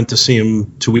friends went to see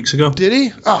him 2 weeks ago. Did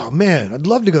he? Oh man, I'd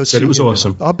love to go see him. Said it was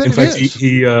awesome. I'll bet in fact,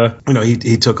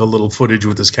 he took a little footage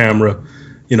with his camera,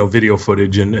 video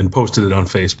footage, and posted it on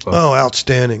Facebook. Oh,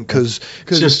 outstanding! Because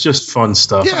just fun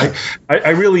stuff. Yeah. I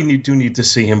really do need to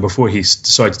see him before he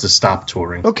decides to stop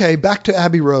touring. Okay, back to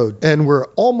Abbey Road, and we're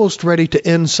almost ready to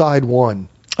end side one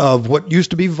of what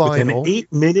used to be vinyl. With an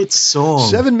 8-minute song.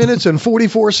 7 minutes and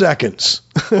 44 seconds.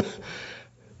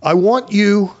 I Want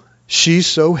You, She's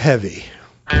So Heavy.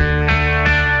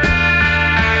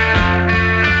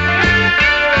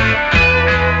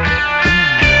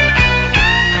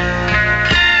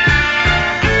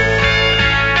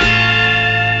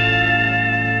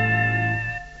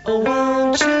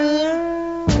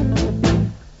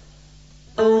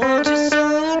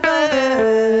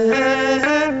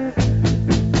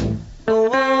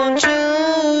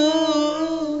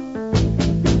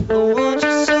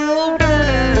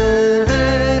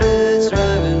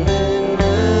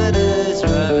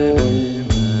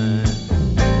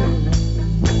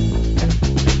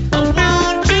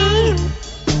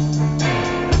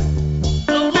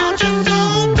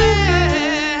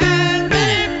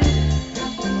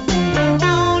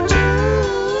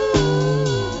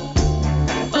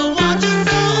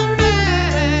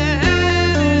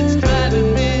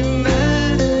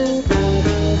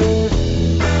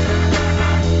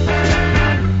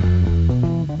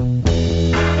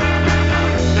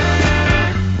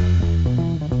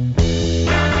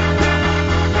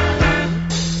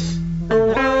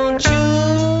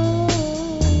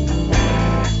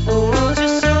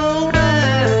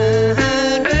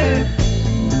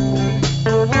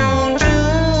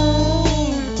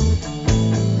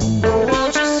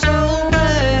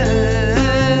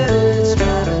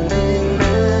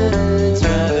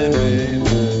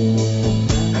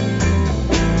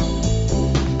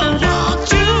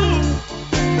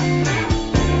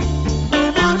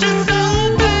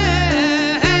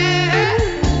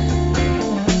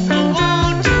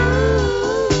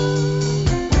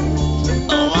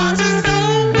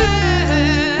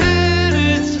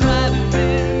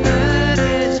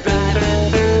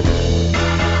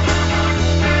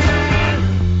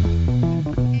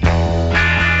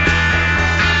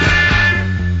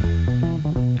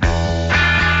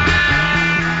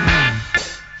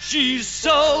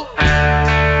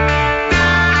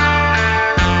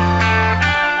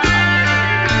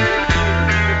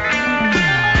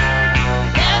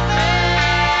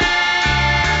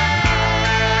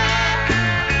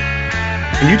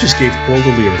 And you just gave all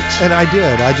the lyrics. And I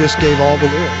did. I just gave all the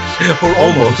lyrics. Or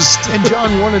almost. And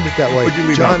John wanted it that way. What do you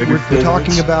mean John, by we're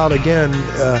talking about, again,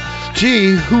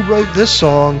 gee, who wrote this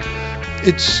song?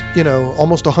 It's,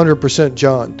 almost 100%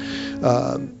 John.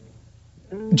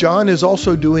 John is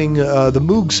also doing the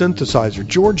Moog synthesizer.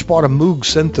 George bought a Moog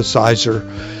synthesizer.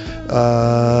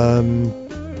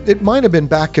 It might have been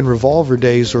back in Revolver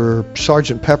days or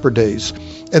Sgt. Pepper days,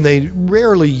 and they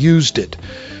rarely used it.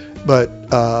 But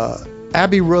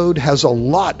Abbey Road has a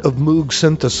lot of Moog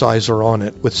synthesizer on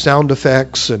it, with sound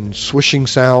effects and swishing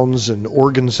sounds and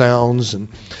organ sounds, and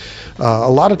a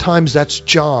lot of times that's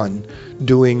John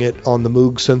doing it on the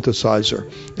Moog synthesizer.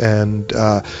 And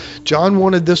John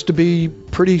wanted this to be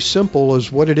pretty simple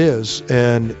as what it is,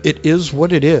 and it is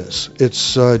what it is.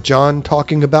 It's John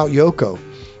talking about Yoko.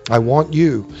 I want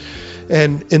you.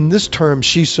 And in this term,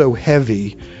 she's so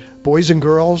heavy. Boys and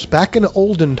girls, back in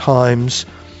olden times,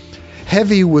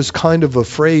 heavy was kind of a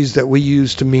phrase that we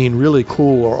used to mean really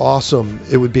cool or awesome.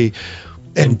 It would be,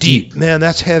 and deep. Man,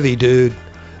 that's heavy, dude.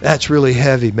 That's really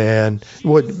heavy, man.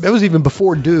 That was even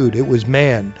before dude. It was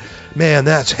man. Man,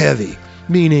 that's heavy.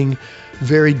 Meaning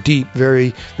very deep,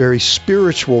 very, very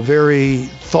spiritual, very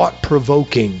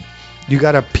thought-provoking. You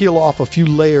got to peel off a few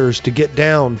layers to get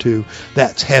down to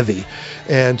that's heavy.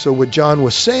 And so what John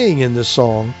was saying in this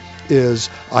song is,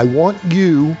 I want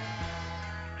you,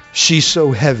 she's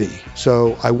so heavy.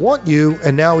 So I want you,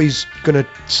 and now he's going to,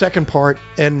 second part,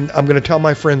 and I'm going to tell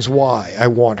my friends why I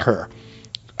want her.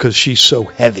 Because she's so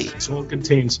heavy. The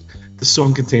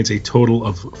song contains a total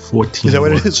of 14 Is that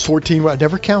what words. it is? 14? I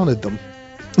never counted them.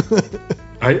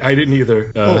 I didn't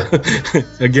either.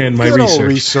 Again, my Good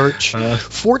research. Old research.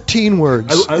 14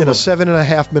 words in a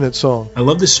 7.5-minute song. I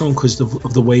love this song because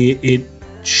of the way it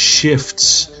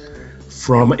shifts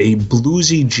from a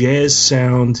bluesy jazz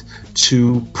sound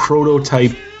to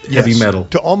prototype heavy metal.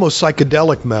 To almost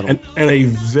psychedelic metal.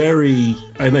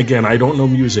 And again, I don't know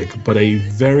music, but a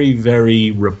very,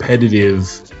 very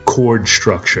repetitive chord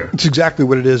structure. It's exactly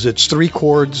what it is. It's 3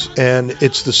 chords, and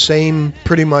it's the same,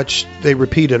 pretty much, they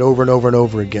repeat it over and over and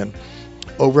over again.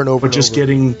 Over and over But just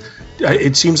getting,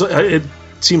 it seems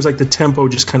like the tempo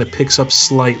just kind of picks up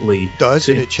slightly. Does,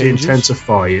 and it changes. To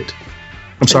intensify it.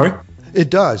 I'm sorry? It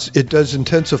does. It does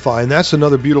intensify, and that's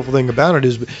another beautiful thing about it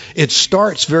is it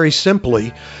starts very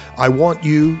simply, I want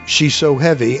you, she's so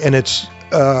heavy, and it's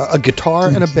a guitar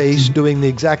and a bass doing the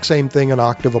exact same thing an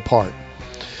octave apart.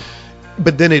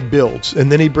 But then it builds, and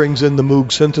then he brings in the Moog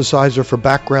synthesizer for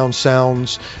background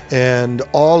sounds, and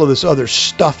all of this other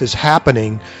stuff is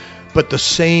happening, but the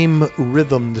same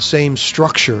rhythm, the same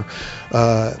structure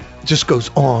just goes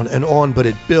on, but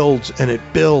it builds, and it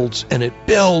builds, and it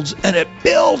builds, and it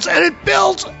builds, and it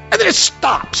builds, and then it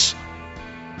stops.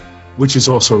 Which is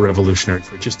also revolutionary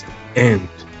for just to end.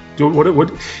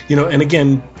 And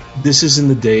again, this is in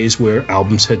the days where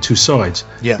albums had 2 sides.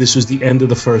 Yeah. This was the end of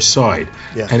the first side.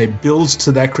 Yeah. And it builds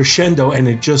to that crescendo, and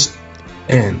it just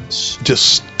ends.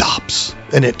 Just stops.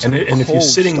 And if you're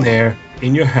sitting there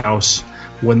in your house,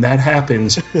 when that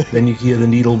happens, then you hear the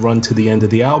needle run to the end of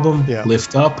the album,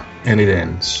 lift up, and it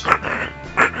ends.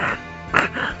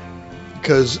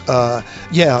 Because,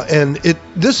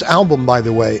 this album, by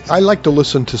the way, I like to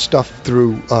listen to stuff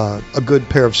through a good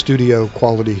pair of studio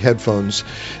quality headphones,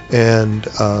 and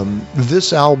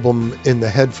this album in the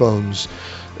headphones,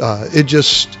 it'll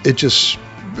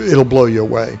blow you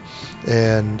away,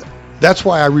 and that's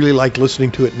why I really like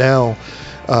listening to it now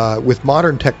with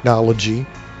modern technology,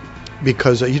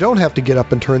 because you don't have to get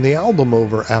up and turn the album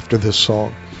over after this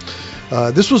song.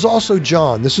 This was also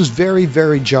John. This is very,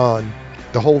 very John,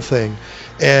 the whole thing.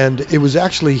 And it was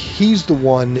actually, he's the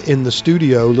one in the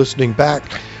studio listening back,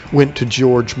 went to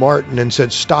George Martin and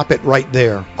said, stop it right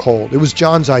there, cold. It was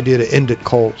John's idea to end it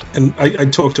cold. And I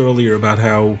talked earlier about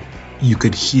how you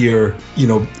could hear,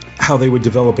 how they were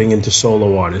developing into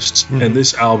solo artists. Mm-hmm. And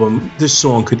this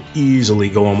song could easily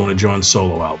go on one of John's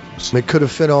solo albums. It could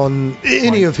have fit on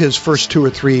any of his first 2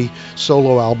 or 3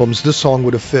 solo albums. This song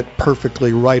would have fit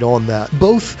perfectly right on that.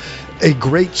 Both a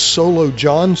great solo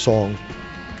John song,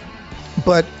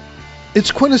 but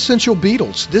it's quintessential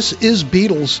Beatles. This is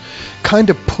Beatles kind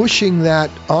of pushing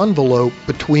that envelope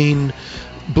between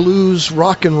blues,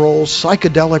 rock and roll,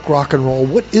 psychedelic rock and roll.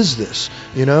 What is this?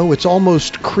 It's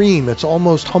almost Cream. It's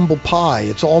almost Humble Pie.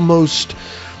 It's almost,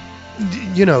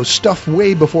 stuff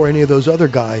way before any of those other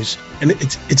guys. And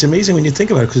it's amazing when you think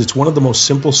about it, because it's one of the most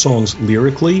simple songs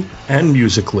lyrically and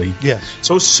musically. Yes.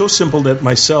 So simple that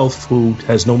myself, who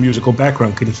has no musical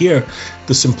background, can hear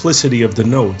the simplicity of the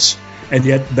notes. And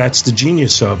yet that's the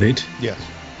genius of it. Yes.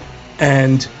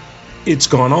 And it's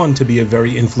gone on to be a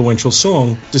very influential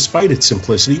song, despite its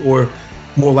simplicity, or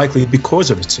more likely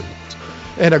because of its singles.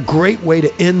 And a great way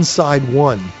to end side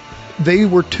one. They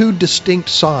were two distinct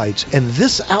sides, and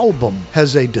this album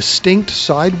has a distinct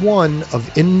side one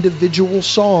of individual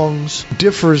songs,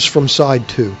 differs from side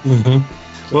two.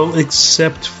 Mm-hmm. Well,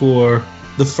 except for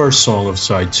the first song of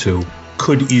side two,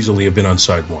 could easily have been on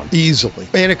side one. Easily.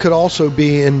 And it could also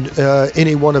be in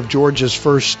any one of George's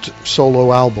first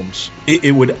solo albums.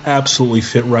 It would absolutely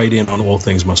fit right in on All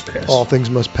Things Must Pass. All Things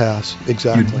Must Pass,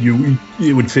 exactly.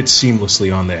 It would fit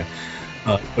seamlessly on there.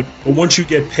 But once you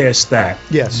get past that,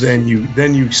 yes, then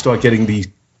you start getting the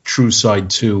true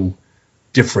side two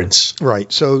difference.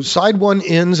 Right. So side one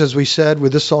ends, as we said,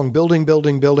 with this song, Building,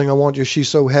 Building, Building, I Want You, She's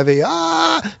So Heavy,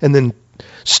 and then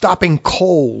stopping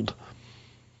cold.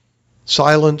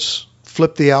 Silence,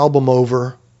 flip the album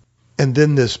over, and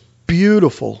then this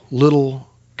beautiful little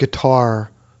guitar.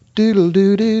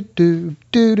 Do-do-do-do-do,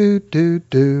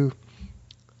 do-do-do-do.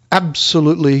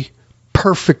 Absolutely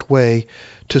perfect way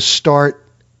to start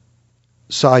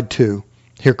side two.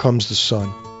 Here Comes the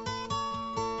Sun.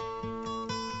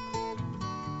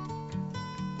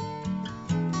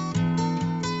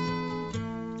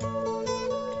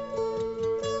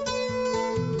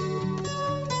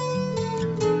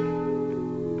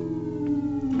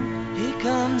 Here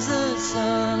comes the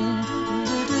sun,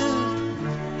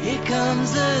 doo-doo. Here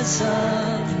comes the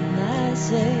sun, and I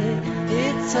say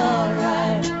it's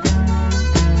alright.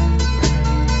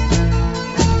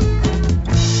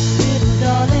 Little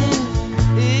darling,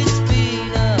 it's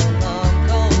been a long,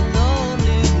 cold,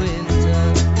 lonely winter.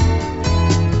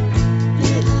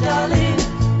 Little darling,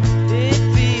 it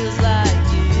feels like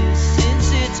years since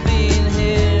it's been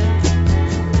here.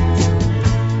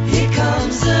 Here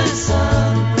comes the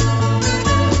sun.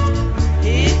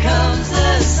 Here comes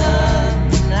the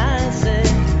sun, and I say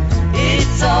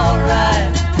it's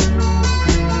alright.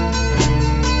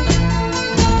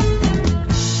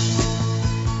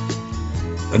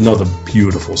 Another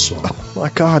beautiful song. Oh my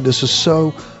God, this is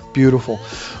so beautiful.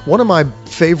 One of my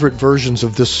favorite versions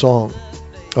of this song,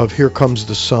 of Here Comes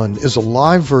the Sun, is a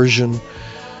live version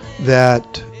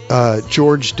that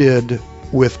George did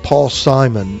with Paul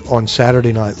Simon on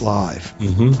Saturday Night Live.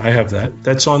 Mm-hmm. I have that.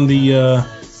 That's on the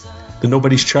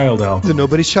Nobody's Child album. The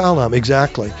Nobody's Child album,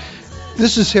 exactly.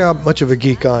 This is how much of a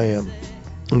geek I am.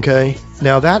 Okay?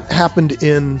 Now, that happened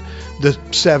in the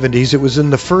 70s. It was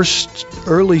in the first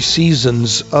early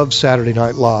seasons of Saturday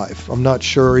Night Live. I'm not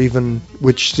sure even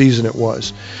which season it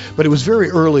was. But it was very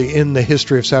early in the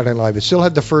history of Saturday Night Live. It still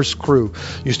had the first crew.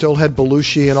 You still had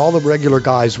Belushi, and all the regular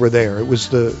guys were there. It was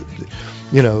the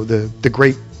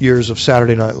great years of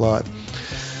Saturday Night Live.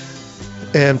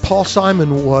 And Paul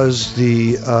Simon was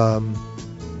the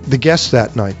guest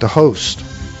that night, the host.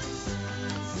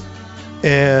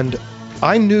 And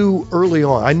I knew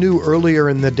earlier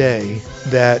in the day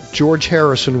that George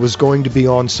Harrison was going to be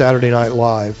on Saturday Night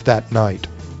Live that night.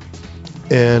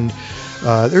 And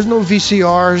there's no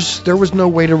VCRs. There was no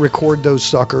way to record those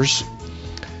suckers.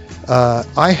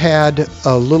 I had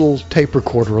a little tape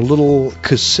recorder, a little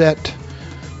cassette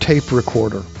tape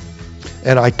recorder.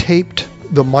 And I taped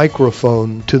the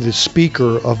microphone to the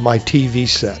speaker of my TV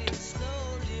set.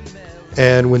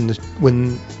 And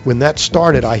when that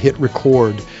started, I hit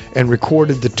record and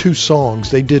recorded the two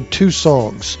songs. They did two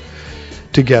songs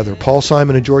together. Paul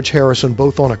Simon and George Harrison,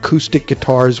 both on acoustic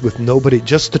guitars with nobody,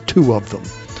 just the two of them.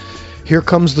 Here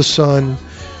Comes the Sun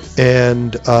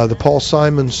and the Paul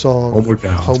Simon song,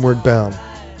 Homeward Bound.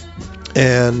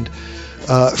 And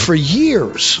for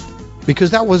years,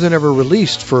 because that wasn't ever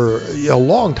released for a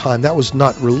long time. That was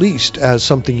not released as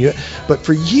something but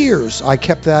for years I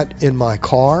kept that in my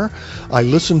car. I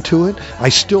listened to it. I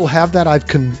still have that.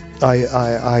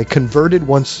 I converted,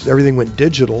 once everything went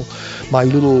digital, my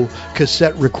little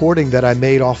cassette recording that I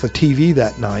made off a TV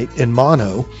that night in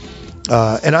mono.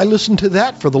 And I listened to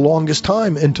that for the longest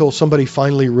time until somebody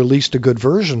finally released a good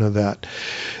version of that.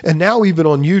 And now even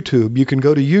on YouTube, you can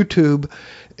go to YouTube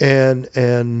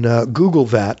and Google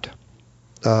that.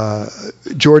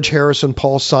 George Harrison,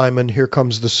 Paul Simon, Here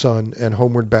Comes the Sun, and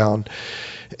Homeward Bound.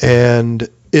 And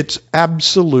it's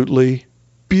absolutely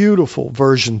beautiful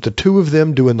version. The two of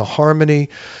them doing the harmony,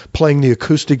 playing the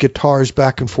acoustic guitars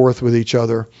back and forth with each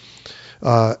other.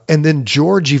 And then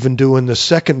George even doing the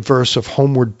second verse of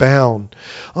Homeward Bound.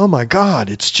 Oh my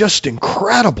God, it's just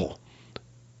incredible.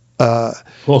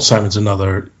 Paul Simon's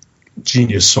another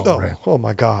genius songwriter. Oh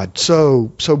my God,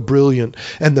 so brilliant.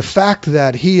 And the fact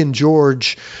that he and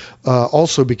George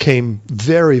also became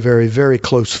very, very, very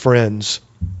close friends.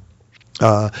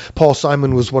 Paul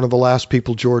Simon was one of the last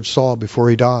people George saw before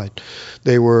he died.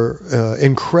 They were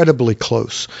incredibly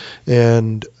close.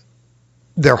 And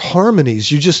their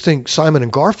harmonies. You just think Simon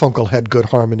and Garfunkel had good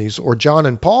harmonies, or John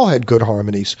and Paul had good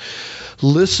harmonies.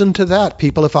 Listen to that,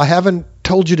 people. If I haven't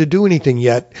told you to do anything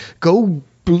yet, go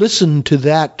listen to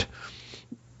that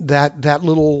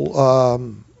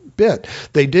little bit.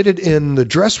 They did it in the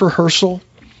dress rehearsal.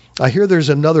 I hear there's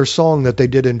another song that they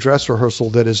did in dress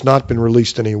rehearsal that has not been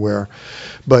released anywhere.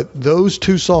 But those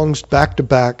two songs back to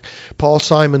back, Paul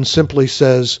Simon simply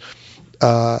says,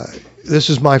 this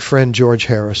is my friend George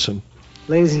Harrison.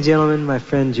 Ladies and gentlemen, my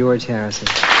friend George Harrison.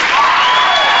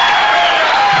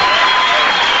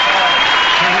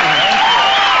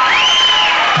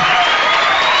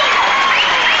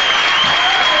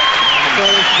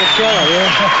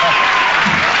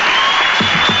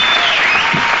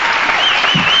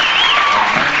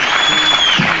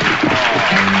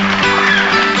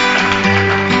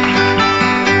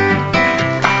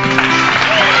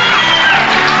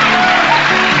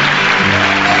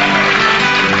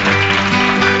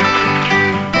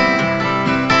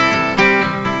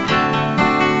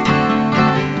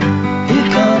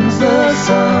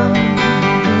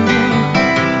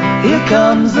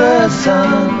 Comes the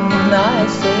sun, I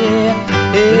say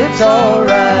it's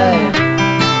alright.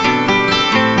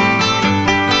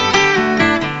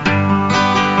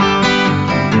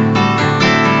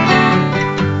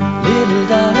 Little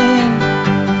darling,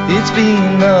 it's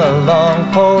been a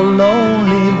long, cold,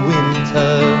 lonely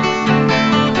winter.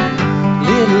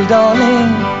 Little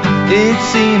darling, it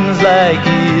seems like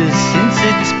years since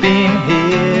it's been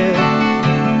here.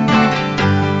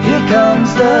 Here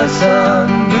comes the sun,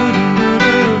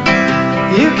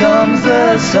 here comes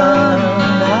the sun,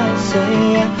 I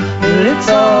say it's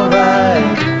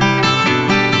alright.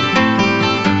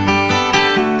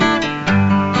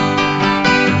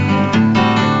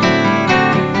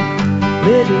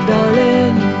 Little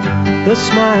darling, the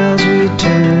smiles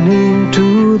returning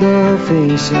to their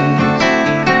faces.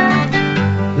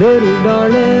 Little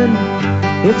darling,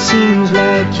 it seems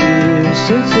like years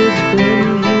since it's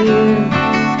been here.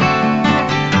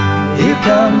 Here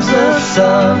comes the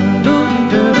sun,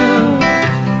 doo-doo-doo.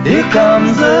 Here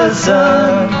comes the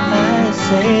sun, I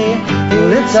say,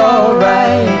 well, it's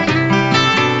alright.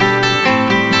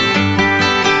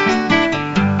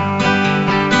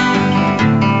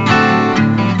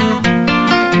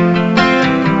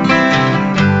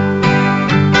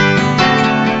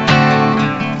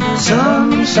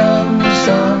 Sun, sun,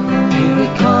 sun, here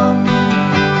it comes.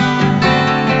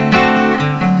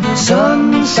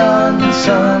 Sun, sun,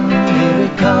 sun, here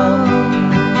it comes.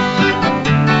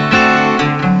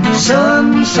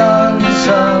 Sun, sun,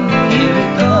 sun, here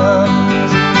it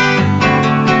comes.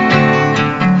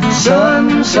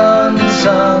 Sun, sun,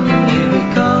 sun, here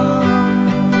it comes.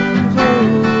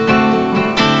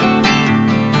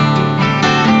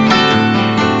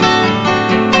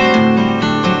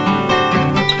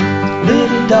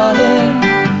 Little darling,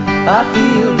 I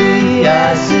feel the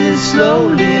ice is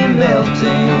slowly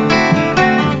melting.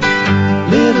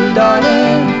 Little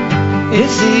darling, it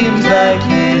seems like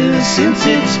years since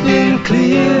it's been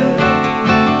clear.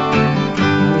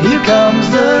 Here comes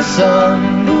the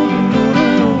sun,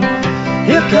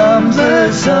 here comes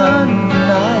the sun,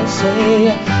 I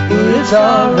say, well, it's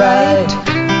alright.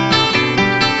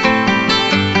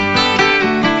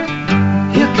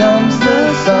 Here comes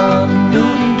the sun,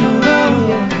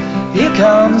 here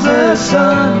comes the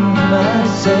sun, I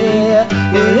say,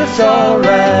 well, it's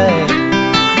alright.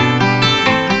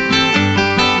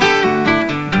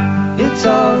 It's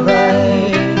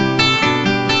alright.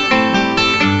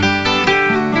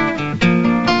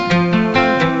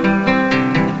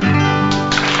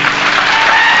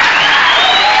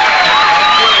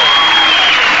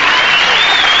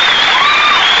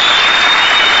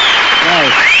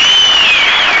 Nice.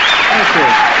 Thank you.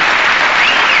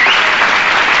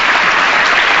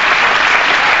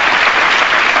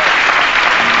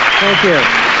 Thank you.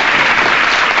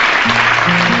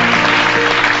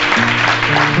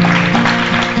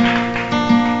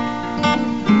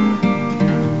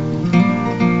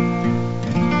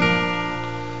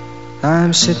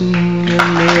 I'm sitting in the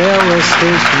railway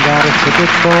station, got a ticket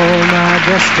for my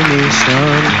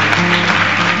destination.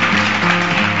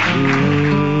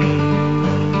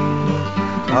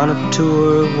 On a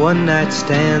tour of one-night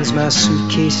stands, my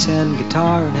suitcase and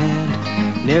guitar in hand,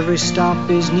 and every stop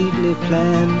is neatly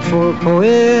planned for a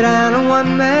poet and a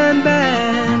one-man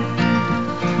band.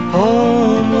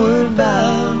 Homeward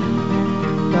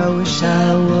bound, I wish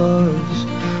I was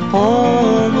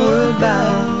homeward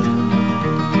bound.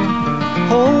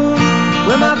 Home,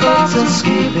 where my thoughts are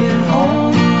escaping.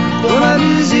 Home, where my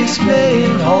music's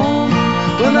playing. Home,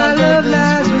 where my love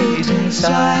lies waiting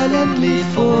silently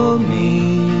for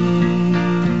me.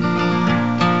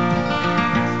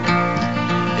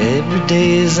 every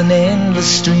day is an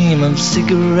endless stream of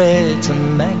cigarettes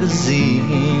and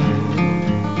magazines.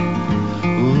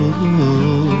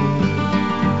 Ooh.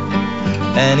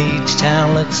 And each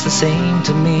town looks the same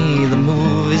to me, the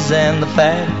movies and the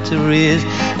factories,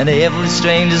 and every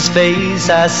stranger's face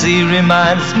I see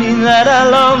reminds me that I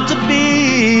long to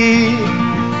be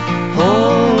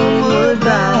homeward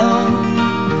bound.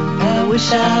 I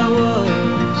wish I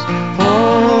was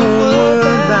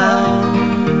homeward bound.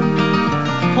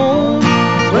 Home,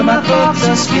 where my thoughts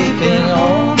are skipping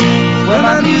home, where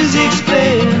my music's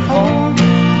playing home,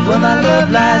 where my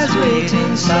love lies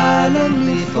waiting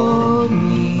silently for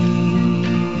me.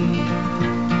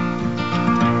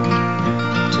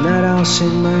 Tonight I'll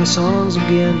sing my songs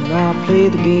again, I'll play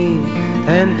the game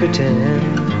and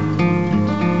pretend.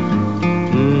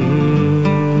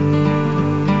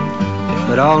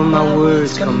 But all my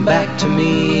words come back to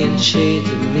me in shades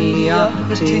of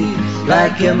mediocrity,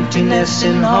 like emptiness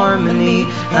in harmony.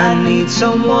 I need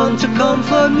someone to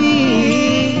comfort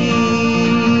me.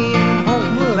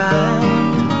 Homeward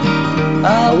bound,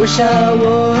 I wish I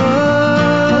was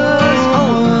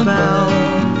homeward bound.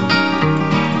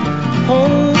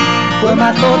 Home, where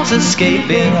my thoughts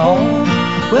escaping home,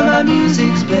 where my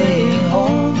music's playing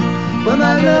home, where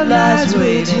my love lies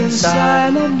waiting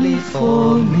silently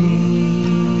for me.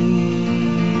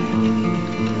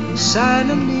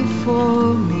 Silently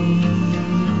for me.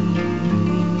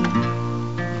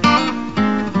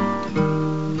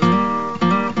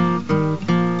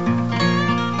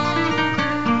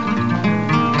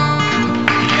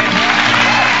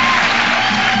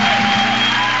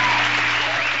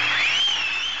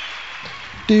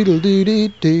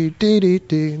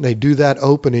 Dee-dee-dee-dee-dee-dee-dee. And they do that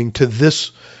opening to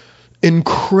this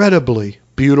incredibly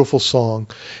beautiful song,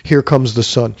 Here Comes the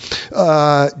Sun.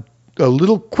 A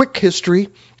little quick history.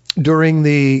 During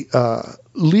the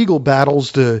legal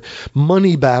battles, the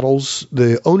money battles,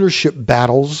 the ownership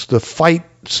battles, the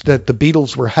fights that the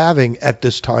Beatles were having at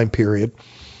this time period,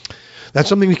 that's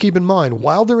something to keep in mind.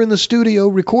 While they're in the studio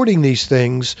recording these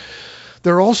things,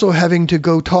 they're also having to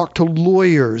go talk to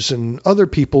lawyers and other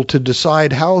people to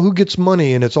decide who gets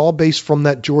money, and it's all based from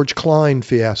that George Klein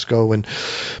fiasco. And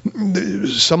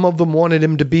some of them wanted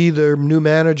him to be their new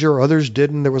manager, others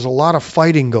didn't. There was a lot of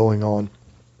fighting going on.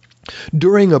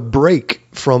 During a break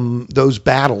from those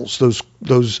battles,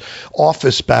 those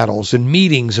office battles and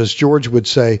meetings, as George would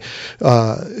say,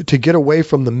 to get away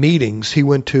from the meetings, he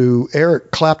went to Eric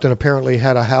Clapton. Apparently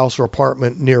had a house or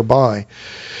apartment nearby,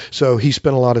 so he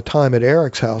spent a lot of time at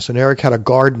Eric's house. And Eric had a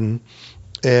garden,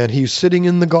 and he's sitting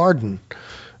in the garden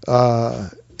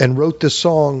and wrote this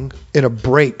song in a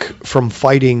break from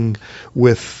fighting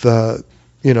with the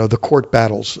court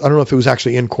battles. I don't know if it was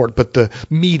actually in court, but the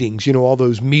meetings, all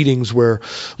those meetings where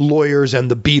lawyers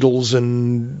and the Beatles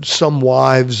and some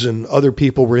wives and other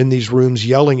people were in these rooms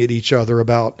yelling at each other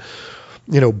about,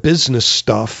 business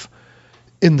stuff.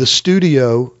 In the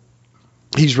studio,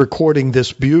 he's recording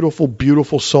this beautiful,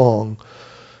 beautiful song,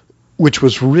 which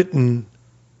was written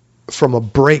from a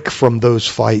break from those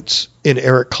fights in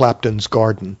Eric Clapton's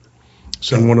garden.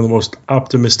 So, and one of the most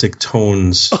optimistic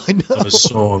tones of a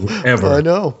song ever. I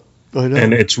know.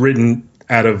 And it's written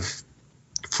out of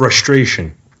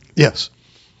frustration. Yes.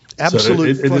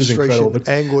 Absolute so it frustration, but,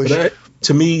 anguish. But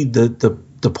to me, the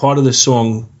part of the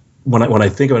song, when I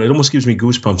think about it, it almost gives me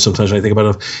goosebumps sometimes when I think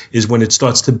about it, is when it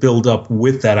starts to build up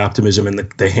with that optimism and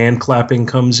the hand clapping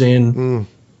comes in.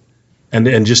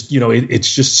 And just,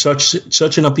 it's just such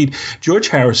an upbeat. George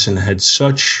Harrison had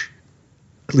such,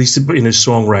 at least in his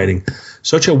songwriting,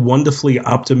 such a wonderfully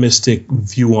optimistic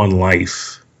view on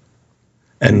life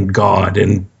and God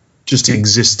and just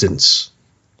existence.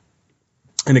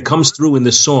 And it comes through in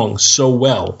this song so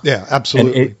well. Yeah,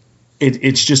 absolutely. And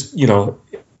it's just,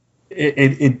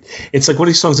 it's like one of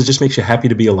these songs that just makes you happy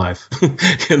to be alive. I'm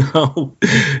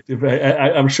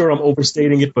sure I'm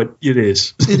overstating it, but it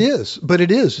is. It is, but it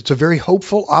is. It's a very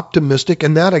hopeful, optimistic,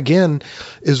 and that again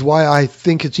is why I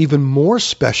think it's even more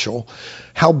special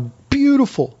how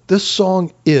beautiful this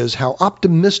song is, how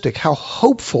optimistic, how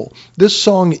hopeful this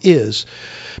song is,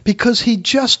 because he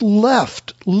just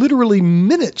left literally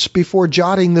minutes before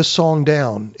jotting this song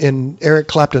down in Eric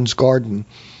Clapton's garden.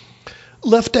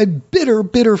 Left a bitter,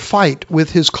 bitter fight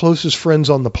with his closest friends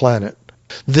on the planet.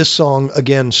 This song,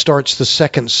 again, starts the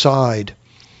second side.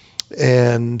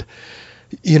 And,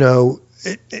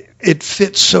 it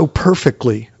fits so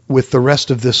perfectly with the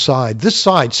rest of this side. This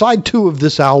side 2 of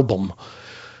this album,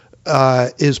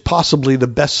 is possibly the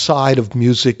best side of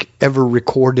music ever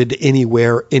recorded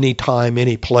anywhere, anytime,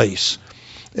 any place.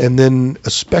 And then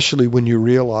especially when you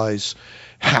realize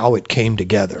how it came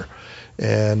together.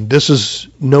 And this is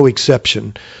no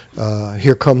exception.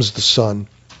 Here Comes the Sun.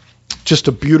 Just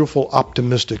a beautiful,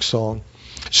 optimistic song.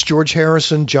 It's George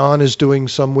Harrison. John is doing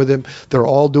some with him. They're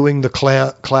all doing the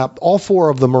clap. All four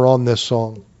of them are on this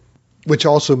song, which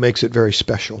also makes it very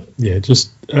special. Yeah,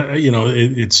 just,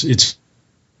 it's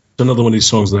another one of these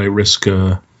songs that I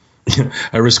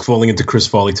risk falling into Chris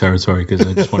Farley territory, because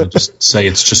I just want to just say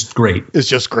it's just great. It's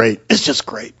just great. It's just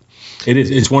great. It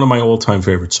is. It's one of my all-time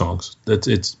favorite songs.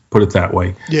 It's put it that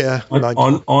way. Yeah.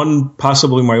 On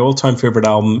possibly my all-time favorite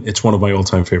album, it's one of my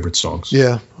all-time favorite songs.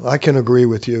 Yeah, I can agree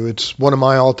with you. It's one of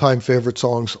my all-time favorite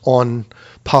songs on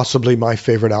possibly my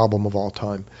favorite album of all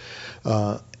time.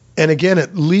 And again,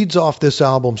 it leads off this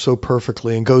album so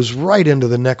perfectly and goes right into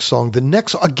the next song.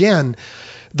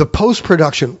 The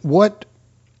post-production,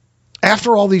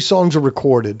 after all these songs are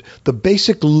recorded, the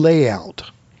basic layout,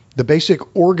 the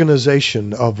basic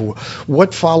organization of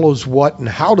what follows what and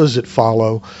how does it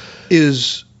follow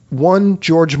is 1,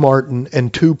 George Martin,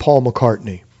 and 2, Paul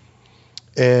McCartney.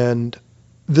 And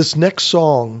this next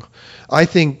song, I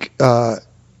think,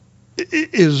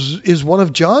 is one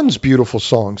of John's beautiful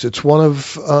songs. It's one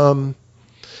of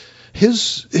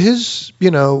his,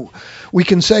 we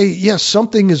can say, yes,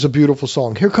 Something is a beautiful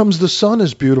song. Here Comes the Sun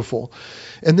is beautiful.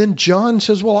 And then John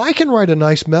says, well, I can write a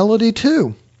nice melody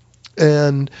too.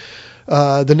 And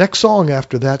the next song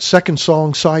after that, second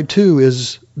song, side 2,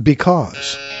 is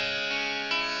Because.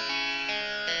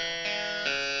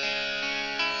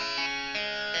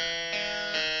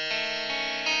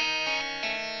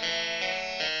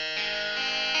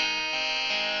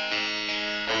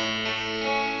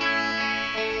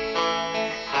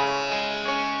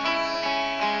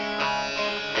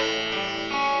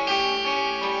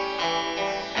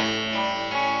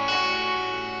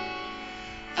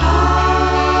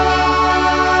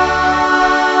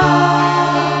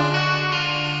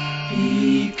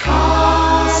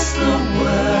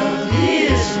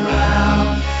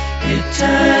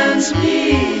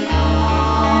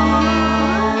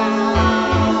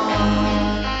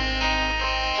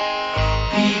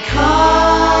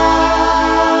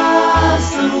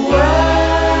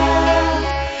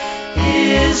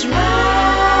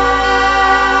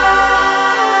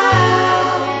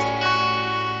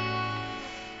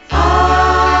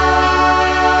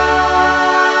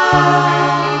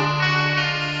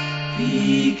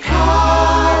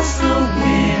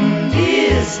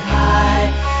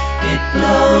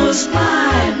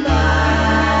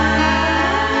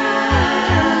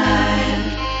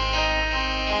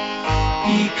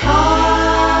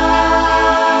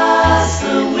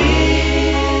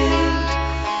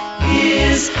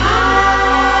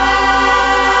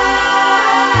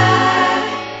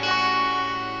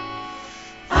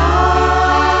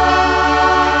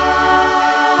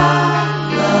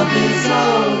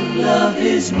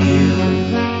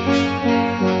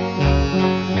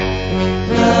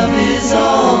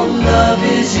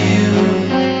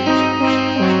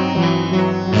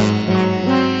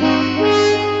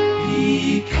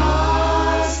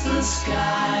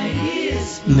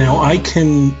 Now I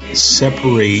can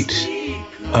separate Here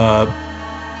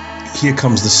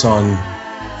Comes the Sun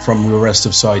from the rest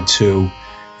of side 2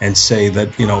 and say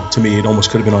that, to me it almost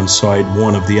could have been on side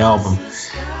 1 of the album,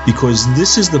 because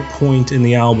this is the point in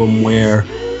the album where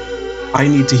I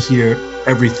need to hear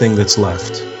everything that's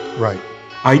left. Right.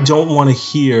 I don't want to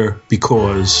hear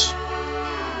Because.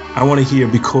 I want to hear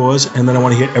Because, and then I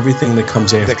want to hear everything that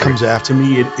comes after. To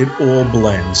me, it all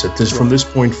blends from this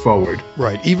point forward.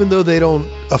 Right. Even though they don't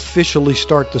officially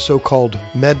start the so-called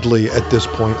medley at this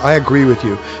point, I agree with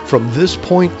you. From this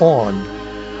point on,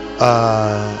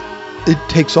 it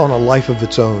takes on a life of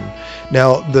its own.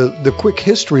 Now, the quick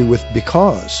history with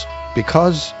Because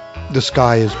the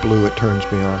Sky is Blue, It Turns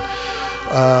Me On.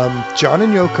 John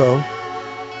and Yoko,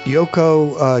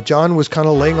 John was kind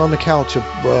of laying on the couch,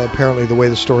 apparently the way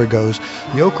the story goes.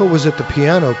 Yoko was at the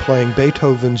piano playing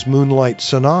Beethoven's Moonlight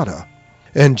Sonata.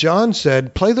 And John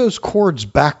said, play those chords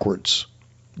backwards,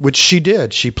 which she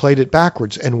did. She played it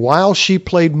backwards. And while she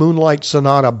played Moonlight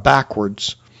Sonata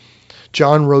backwards,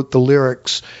 John wrote the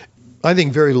lyrics, I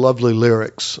think very lovely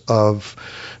lyrics of,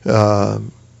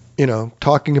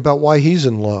 talking about why he's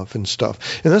in love and stuff.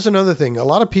 And that's another thing. A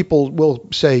lot of people will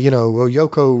say, well,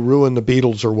 Yoko ruined the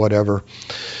Beatles or whatever.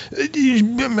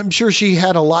 I'm sure she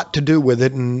had a lot to do with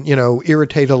it and,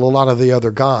 irritated a lot of the other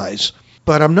guys.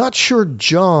 But I'm not sure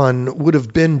John would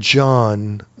have been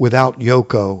John without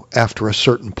Yoko after a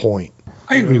certain point.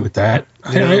 I agree with that.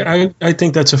 I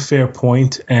think that's a fair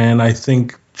point, and I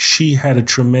think she had a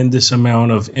tremendous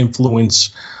amount of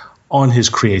influence on his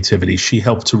creativity. She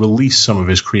helped to release some of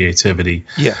his creativity.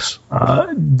 Yes.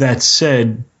 That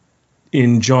said,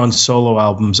 in John's solo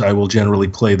albums, I will generally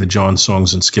play the John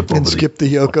songs and skip over the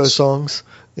Yoko songs.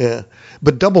 Yeah,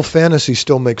 but Double Fantasy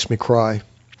still makes me cry.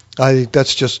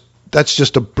 That's just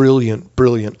a brilliant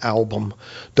album,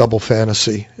 Double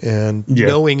Fantasy, and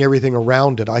knowing everything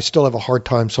around it, I still have a hard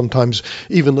time sometimes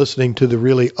even listening to the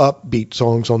really upbeat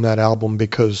songs on that album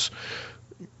because.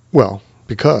 I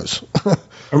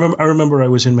remember I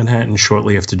was in Manhattan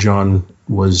shortly after John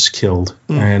was killed,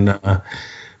 and I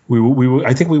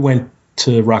think we went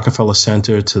to Rockefeller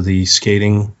Center to the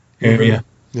skating area.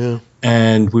 Yeah.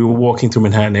 And we were walking through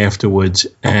Manhattan afterwards,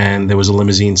 and there was a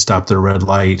limousine stopped at a red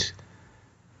light,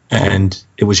 and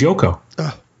it was Yoko.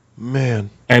 Oh, man.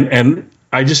 And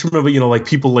I just remember, like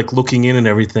people like looking in and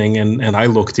everything, and I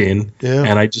looked in,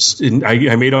 and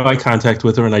I made eye contact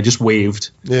with her, and I just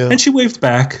waved, and she waved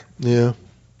back,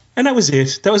 and that was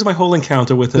it. That was my whole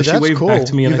encounter with her. But she waved back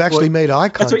to me, and You've actually made eye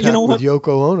contact with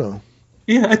Yoko Ono.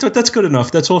 Yeah, I thought that's good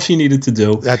enough. That's all she needed to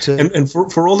do. That's it. And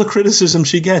for all the criticism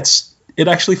she gets, it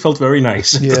actually felt very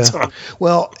nice at the time.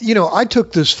 Well, I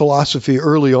took this philosophy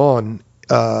early on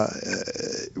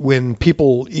when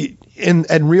people, in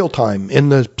real time, in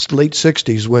the late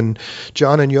 60s, when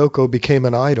John and Yoko became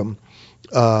an item,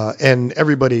 and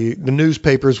everybody, the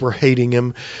newspapers were hating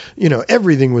him.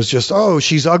 Everything was just, oh,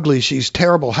 she's ugly, she's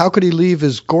terrible. How could he leave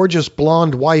his gorgeous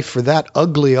blonde wife for that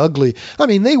ugly? I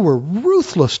mean, they were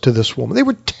ruthless to this woman. They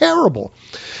were terrible.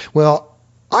 Well,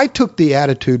 I took the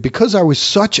attitude, because I was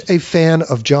such a fan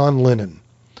of John Lennon,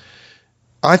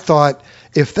 I thought,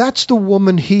 if that's the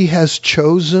woman he has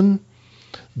chosen,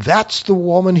 that's the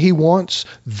woman he wants,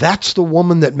 that's the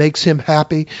woman that makes him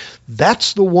happy,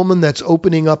 that's the woman that's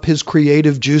opening up his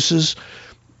creative juices,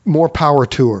 more power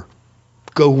to her.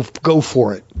 Go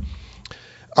for it.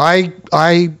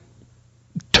 I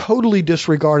totally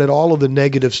disregarded all of the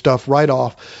negative stuff right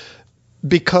off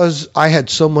because I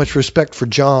had so much respect for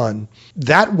John.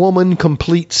 That woman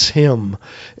completes him.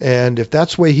 And if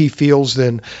that's the way he feels,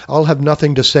 then I'll have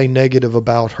nothing to say negative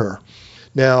about her.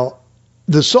 Now,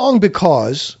 the song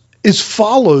Because is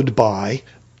followed by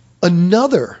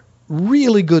another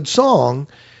really good song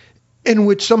in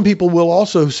which some people will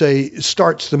also say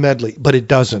starts the medley, but it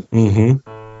doesn't. Mm-hmm.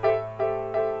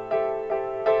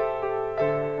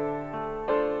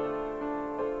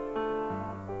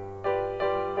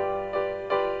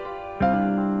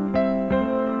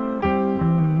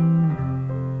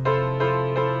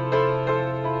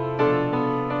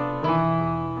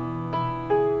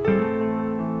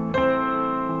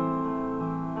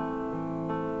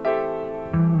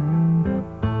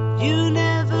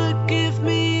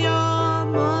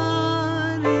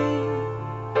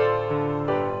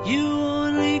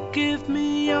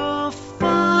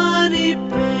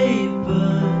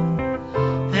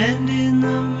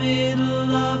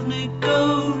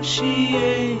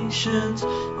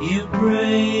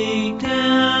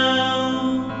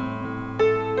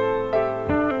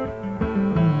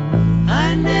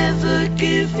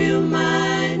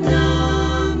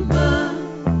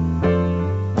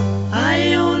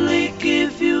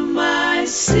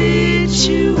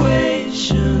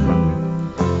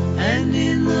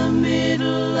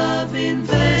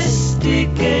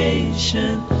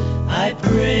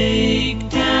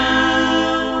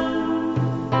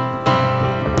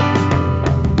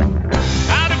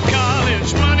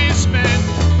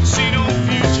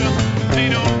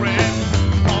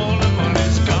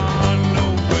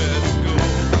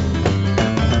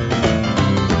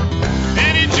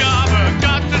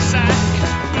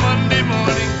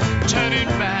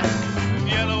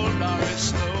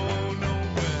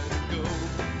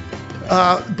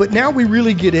 But now we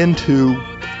really get into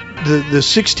the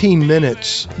 16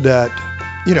 minutes that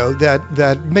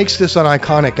makes this an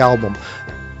iconic album.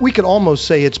 We could almost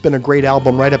say it's been a great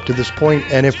album right up to this point,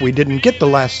 and if we didn't get the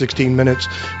last 16 minutes,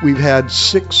 we've had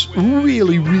 6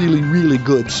 really, really, really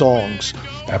good songs.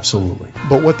 Absolutely.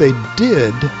 But what they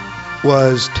did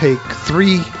was take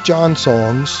 3 John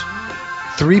songs,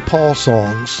 3 Paul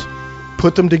songs,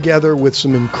 put them together with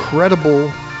some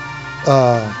incredible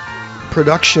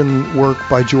production work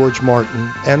by George Martin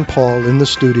and Paul in the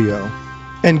studio,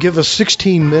 and give us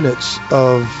 16 minutes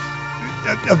of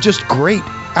just great,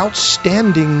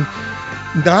 outstanding,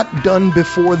 not done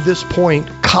before this point,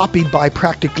 copied by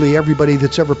practically everybody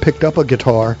that's ever picked up a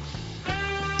guitar.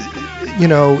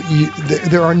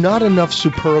 There are not enough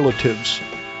superlatives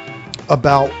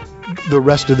about the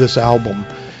rest of this album.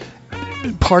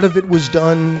 Part of it was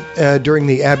done during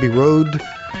the Abbey Road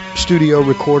studio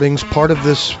recordings. Part of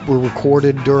this were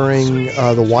recorded during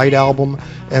the White Album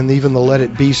and even the Let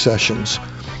It Be sessions.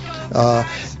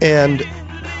 And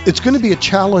It's going to be a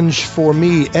challenge for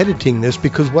me editing this,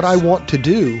 because what I want to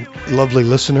do, lovely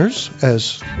listeners,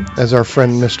 as our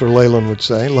friend Mr. Leyland would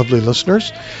say, lovely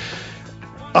listeners,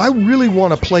 I really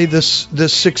want to play this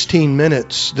 16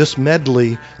 minutes, this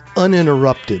medley,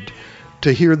 uninterrupted,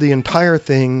 to hear the entire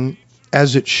thing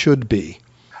as it should be.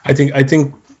 I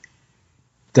think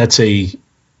that's a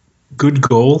good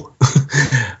goal,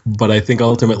 but I think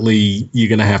ultimately you're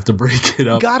going to have to break it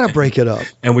up. Got to break it up.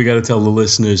 And we got to tell the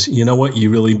listeners, you know what? You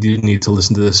really do need to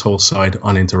listen to this whole side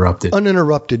uninterrupted.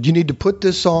 Uninterrupted. You need to put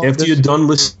this on. After you're done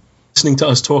listening to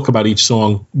us talk about each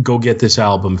song, go get this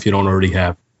album if you don't already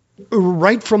have.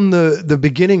 Right from the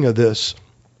beginning of this,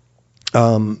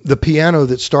 the piano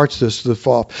that starts this, the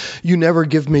fall, "You Never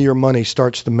Give Me Your Money,"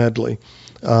 starts the medley.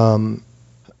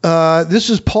 This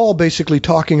is Paul basically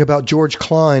talking about George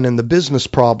Klein and the business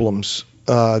problems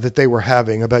that they were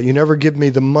having, about, you never give me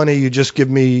the money, you just give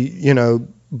me,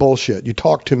 bullshit. You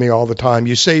talk to me all the time.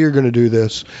 You say you're going to do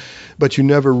this, but you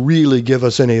never really give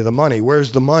us any of the money.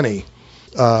 Where's the money?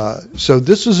 So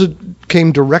this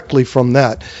came directly from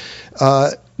that.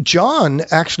 John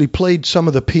actually played some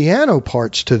of the piano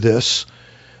parts to this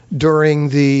during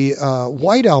the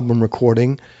White Album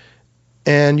recording,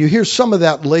 and you hear some of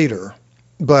that later.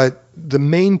 But the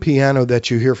main piano that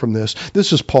you hear from this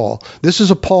is Paul. This is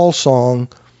a Paul song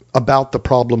about the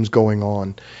problems going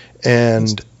on.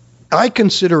 And I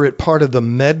consider it part of the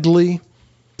medley,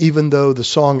 even though the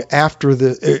song after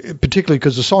particularly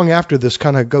because the song after this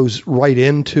kind of goes right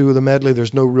into the medley.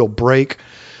 There's no real break.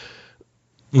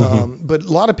 Mm-hmm. But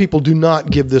a lot of people do not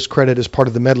give this credit as part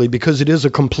of the medley, because it is a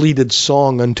completed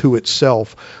song unto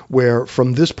itself, where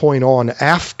from this point on,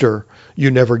 after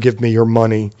 "You Never Give Me Your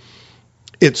Money,"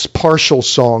 it's partial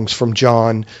songs from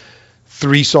John,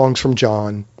 3 songs from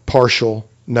John, partial,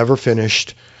 never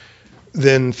finished,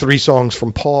 then 3 songs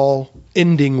from Paul,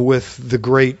 ending with the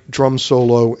great drum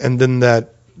solo, and then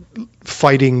that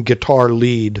fighting guitar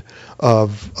lead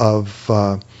of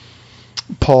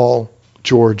Paul,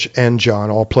 George, and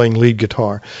John, all playing lead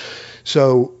guitar.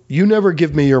 So, "You Never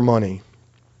Give Me Your Money."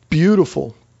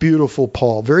 Beautiful, beautiful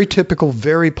Paul. Very typical,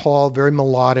 very Paul, very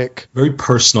melodic. Very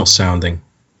personal sounding.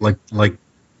 Like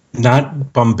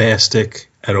not bombastic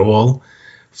at all.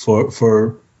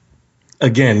 For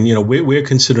again, we're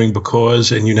considering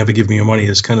 "Because" and "You Never Give Me Your Money"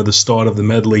 as kind of the start of the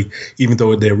medley, even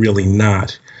though they're really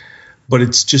not. But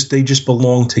it's just, they just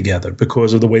belong together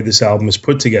because of the way this album is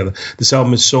put together. This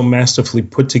album is so masterfully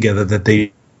put together that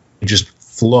they just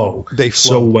flow. They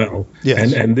flow so well.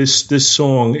 Yes. And this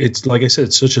song, it's like I said,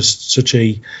 it's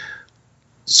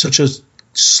such a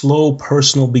slow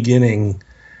personal beginning,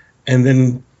 and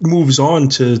then moves on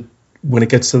to, when it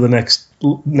gets to the next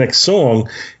song,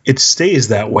 it stays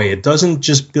that way. It doesn't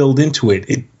just build into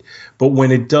it. But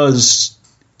when it does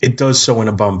so in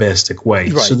a bombastic way.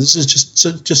 Right. So this is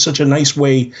just such a nice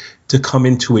way to come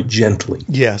into it gently.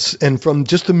 Yes, and from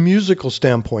just the musical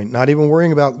standpoint, not even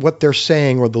worrying about what they're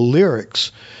saying or the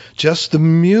lyrics, just the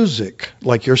music,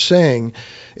 like you're saying,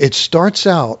 it starts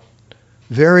out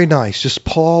very nice. Just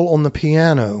Paul on the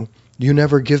piano, "You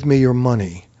never give me your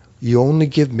money. You only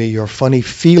give me your funny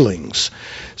feelings."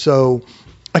 So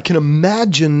I can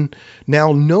imagine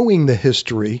now, knowing the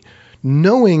history,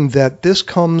 knowing that this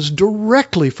comes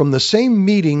directly from the same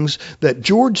meetings that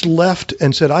George left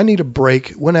and said, "I need a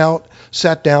break," went out,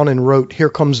 sat down and wrote "Here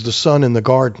Comes the Sun" in the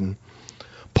garden.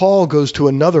 Paul goes to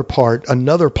another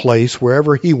place,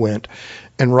 wherever he went,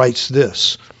 and writes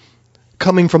this,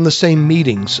 coming from the same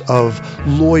meetings of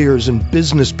lawyers and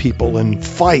business people and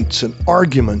fights and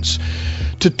arguments,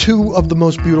 to 2 of the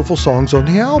most beautiful songs on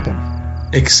the album.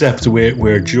 Except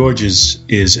where George's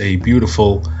is a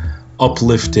beautiful,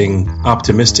 uplifting,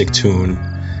 optimistic tune,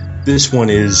 this one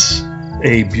is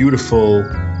a beautiful,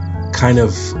 kind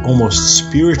of almost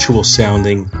spiritual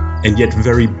sounding, and yet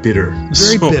very bitter.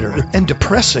 Very bitter and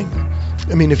depressing.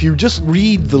 I mean, if you just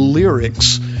read the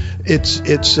lyrics, it's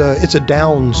a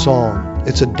down song.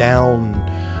 It's a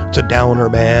downer,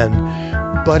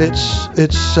 man. But it's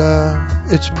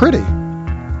pretty.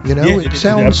 It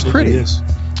sounds pretty. Is.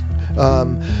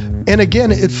 And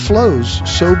again, it flows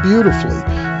so beautifully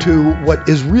to what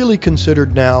is really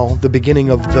considered now the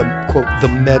beginning of the, quote, the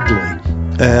medley.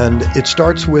 And it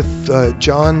starts with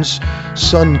John's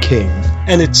Sun King.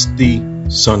 And it's the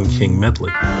Sun King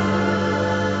medley.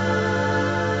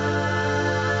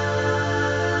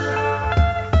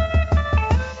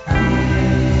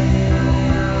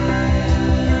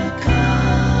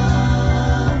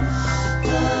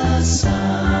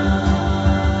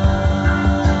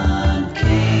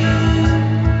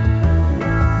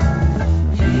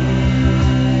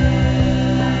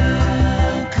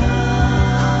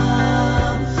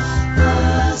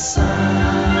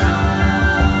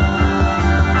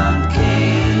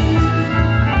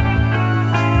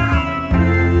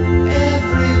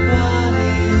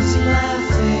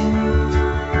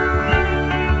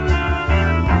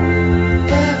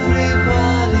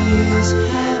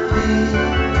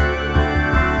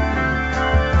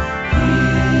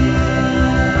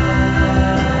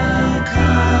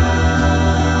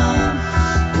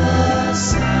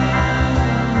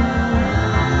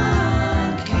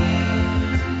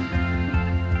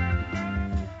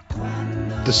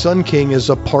 The Sun King is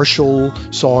a partial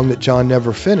song that John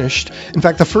never finished. In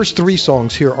fact, the first 3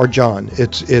 songs here are John.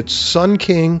 It's Sun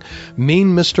King,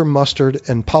 Mean Mr. Mustard,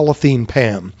 and Polythene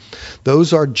Pam.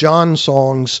 Those are John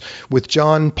songs with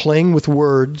John playing with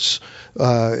words,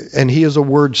 and he is a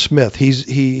wordsmith.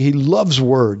 He loves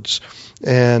words.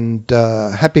 And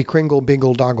Happy Kringle,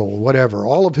 Bingle Doggle, whatever.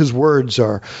 All of his words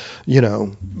are,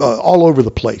 all over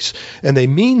the place. And they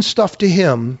mean stuff to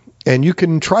him, and you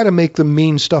can try to make them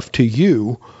mean stuff to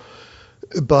you,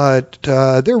 but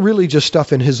they're really just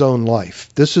stuff in his own life.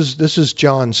 This is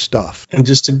John's stuff. And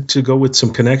just to go with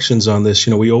some connections on this,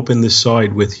 we open this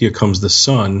side with Here Comes the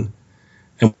Sun,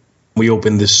 and we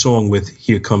open this song with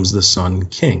Here Comes the Sun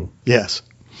King. Yes.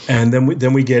 And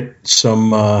then we get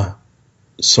some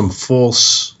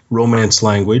false romance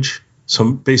language,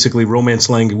 some basically romance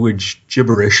language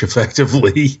gibberish,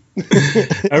 effectively.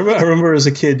 I remember as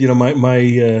a kid,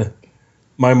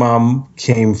 my mom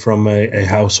came from a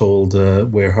household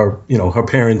where her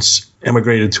parents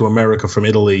immigrated to America from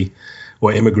Italy,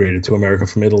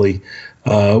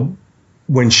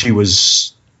 when she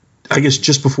was, I guess,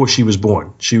 just before she was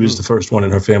born. She was the first one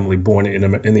in her family born in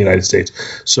the United States.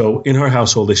 So in her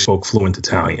household, they spoke fluent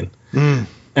Italian. Mm.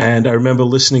 And I remember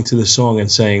listening to the song and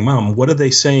saying, "Mom, what are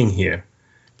they saying here?"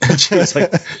 And she was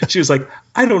like,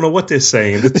 "I don't know what they're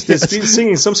saying. They're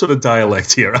singing some sort of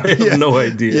dialect here. I have no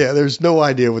idea." Yeah, there's no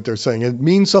idea what they're saying. It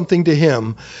means something to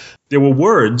him. There were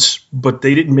words, but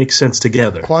they didn't make sense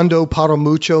together. Quando para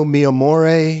mucho, mi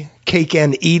amore, cake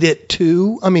and eat it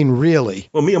too. I mean, really.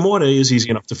 Well, mi amore is easy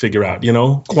enough to figure out,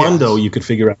 Quando you could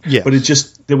figure out. Yes. But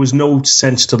there was no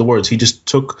sense to the words. He just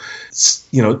took,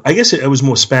 I guess it was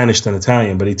more Spanish than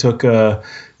Italian, but he took,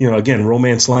 again,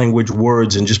 romance language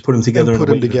words and just put them together in a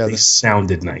way that they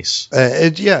sounded nice.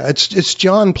 It's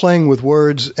John playing with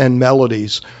words and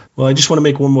melodies. Well, I just want to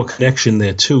make one more connection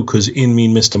there, too, because in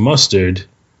Mean Mr. Mustard,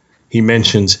 he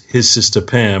mentions his sister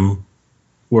Pam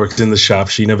works in the shop.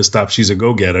 She never stops. She's a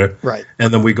go-getter. Right.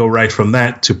 And then we go right from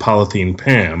that to Polythene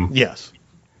Pam. Yes.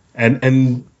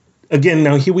 And again,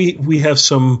 now here we have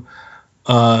some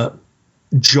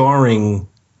jarring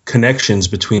connections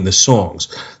between the songs.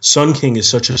 Sun King is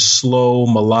such a slow,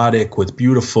 melodic, with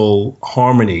beautiful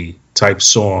harmony type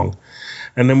song.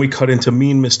 And then we cut into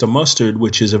Mean Mr. Mustard,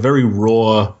 which is a very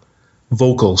raw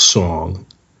vocal song.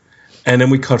 And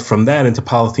then we cut from that into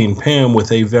Polythene Pam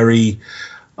with a very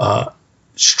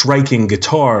striking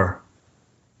guitar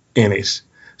in it.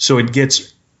 So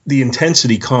the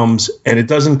intensity comes, and it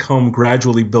doesn't come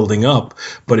gradually building up,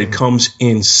 but it comes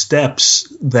in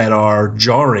steps that are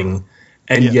jarring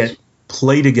and yet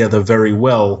play together very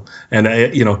well. And,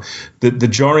 the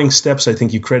jarring steps, I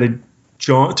think you credit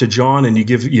John, and you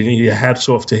give your hats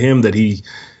off to him that he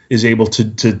is able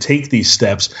to take these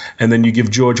steps, and then you give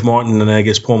George Martin and I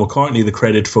guess Paul McCartney the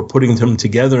credit for putting them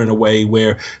together in a way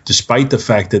where, despite the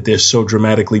fact that they're so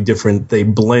dramatically different, they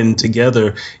blend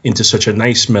together into such a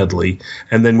nice medley.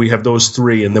 And then we have those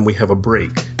 3, and then we have a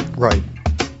break. Right.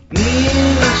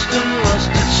 Mr.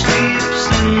 Mustard sleeps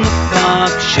in the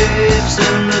park, shaves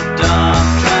in the dark,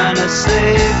 trying to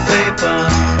save paper.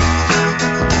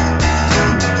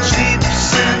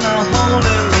 Sleeps in a hole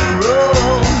in the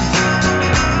road,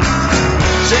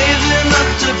 saving up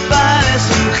to buy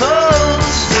some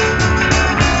clothes.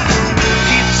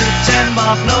 Keeps a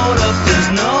 10-bob note up his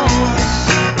nose.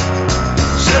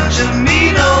 Such a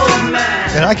mean old man.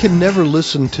 And I can never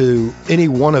listen to any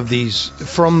one of these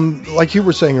from, like you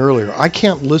were saying earlier, I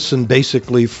can't listen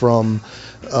basically from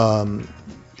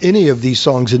any of these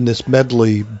songs in this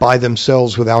medley by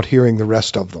themselves without hearing the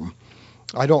rest of them.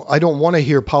 I don't want to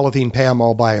hear Polythene Pam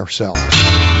all by herself.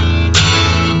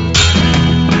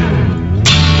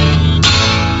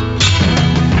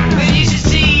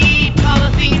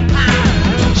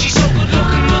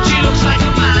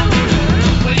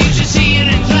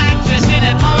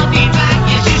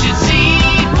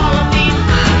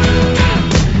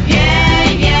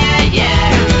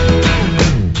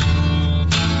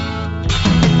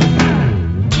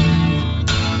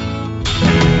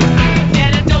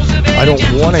 I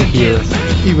don't want to hear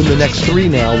even the next 3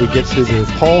 now. We get to the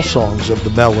Paul songs of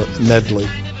the medley,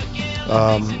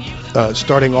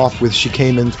 starting off with She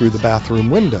Came In Through the Bathroom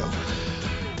Window.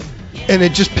 And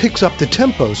it just picks up the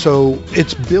tempo. So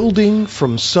it's building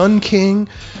from Sun King.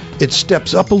 It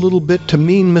steps up a little bit to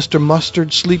Mean Mr.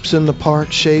 Mustard, sleeps in the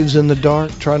park, shaves in the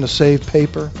dark, trying to save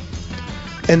paper.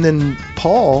 And then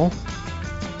Paul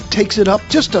takes it up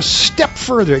just a step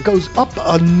further. It goes up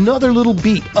another little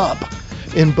beat up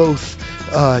in both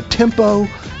tempo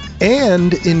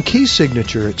and in key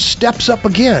signature. It steps up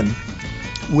again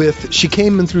with She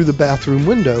Came In Through the Bathroom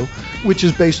Window, which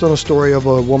is based on a story of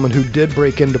a woman who did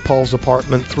break into Paul's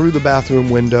apartment through the bathroom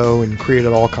window and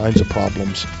created all kinds of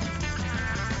problems.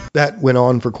 That went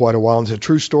on for quite a while. It's a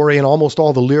true story, and almost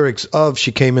all the lyrics of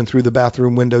She Came In Through the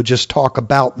Bathroom Window just talk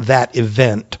about that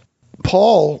event.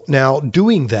 Paul now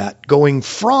doing that, going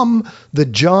from the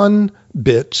John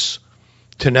bits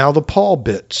to now the Paul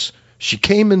bits. She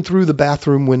came in through the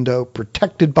bathroom window,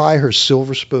 protected by her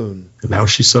silver spoon. And now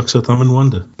she sucks her thumb in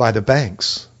wonder. By the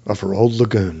banks of her old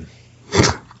lagoon.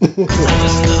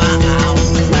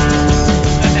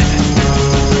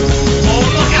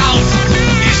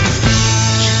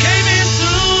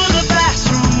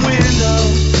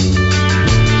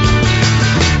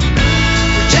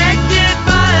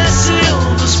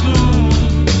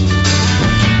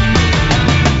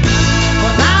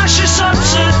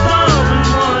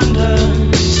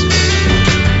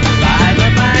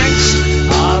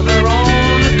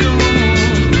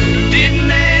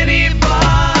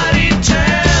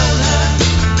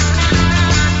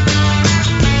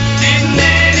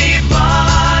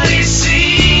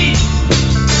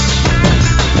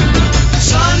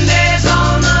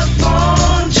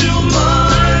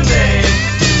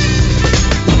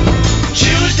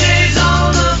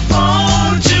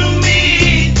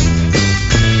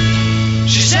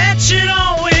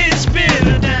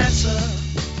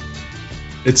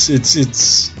 It's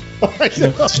it's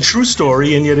a true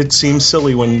story, and yet it seems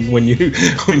silly when you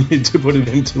put it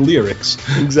into lyrics.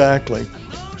 Exactly.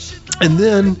 And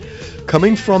then,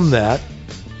 coming from that,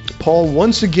 Paul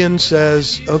once again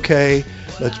says, okay,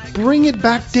 let's bring it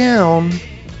back down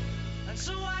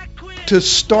to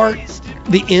start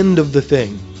the end of the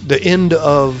thing. The end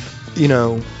of,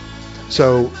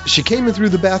 so She Came In Through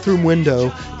the Bathroom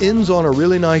Window ends on a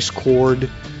really nice chord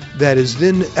that is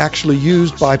then actually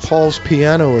used by Paul's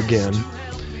piano again.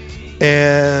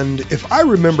 And if I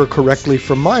remember correctly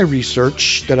from my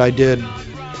research that I did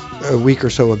a week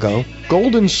or so ago,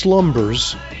 Golden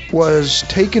Slumbers was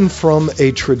taken from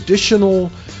a traditional,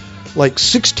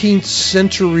 16th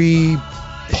century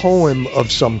poem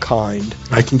of some kind.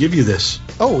 I can give you this.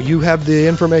 Oh, you have the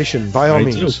information, by all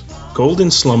means. Do.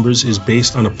 Golden Slumbers is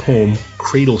based on a poem,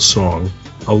 Cradle Song,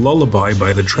 a lullaby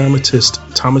by the dramatist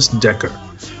Thomas Dekker.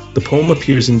 The poem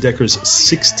appears in Decker's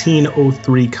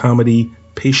 1603 comedy,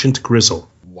 Patient Grizzle.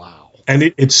 Wow. And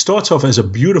it starts off as a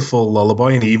beautiful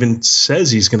lullaby, and he even says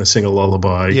he's going to sing a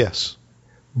lullaby. Yes.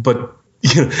 But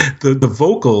the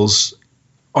vocals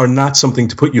are not something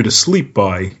to put you to sleep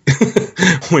by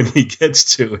when he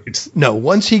gets to it. No,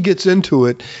 once he gets into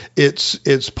it,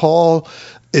 it's Paul,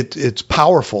 it's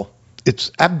powerful.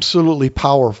 It's absolutely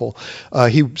powerful.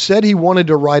 He said he wanted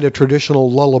to write a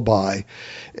traditional lullaby,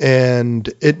 and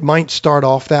it might start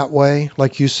off that way,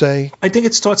 like you say. I think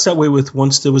it starts that way with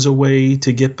Once There Was a Way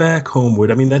to Get Back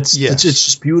Homeward. I mean, it's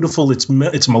just beautiful. It's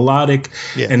melodic,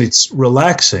 and it's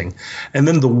relaxing. And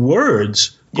then the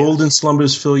words, Golden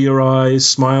Slumbers Fill Your Eyes,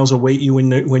 Smiles Await You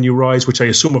when you rise, which I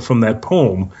assume are from that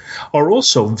poem, are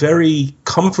also very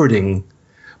comforting,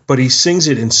 but he sings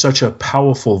it in such a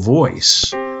powerful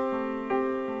voice.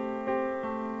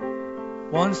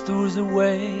 Once there was a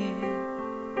way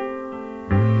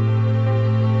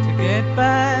to get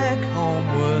back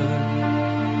homeward.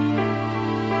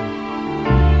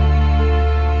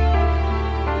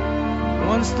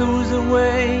 Once there was a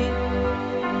way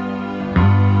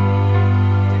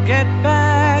to get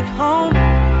back home.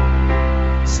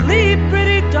 Sleep,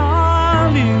 pretty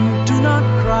darling, do not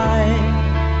cry,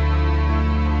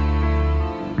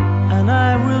 and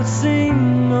I will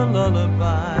sing a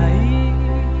lullaby.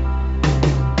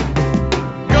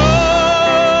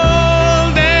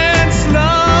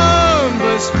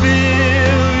 Fill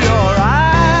your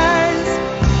eyes,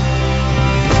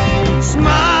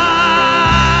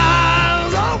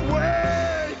 smiles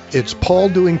away. It's Paul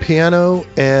doing piano,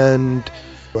 and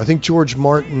I think George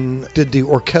Martin did the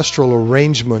orchestral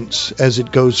arrangements as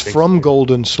it goes from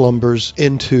Golden Slumbers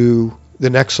into the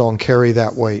next song, Carry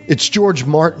That Weight. It's George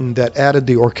Martin that added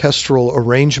the orchestral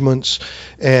arrangements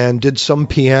and did some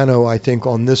piano, I think,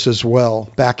 on this as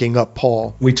well, backing up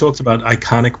Paul. We talked about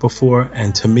iconic before,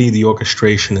 and to me, the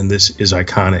orchestration in this is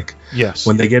iconic. Yes.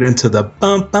 When they get into the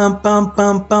bum, bum, bum,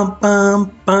 bum, bum,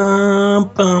 bum,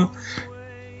 bum, bum,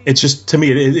 it's just, to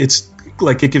me, it's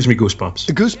like it gives me goosebumps.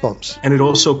 The goosebumps. And it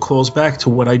also calls back to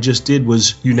what I just did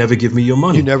was You Never Give Me Your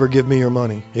Money. You Never Give Me Your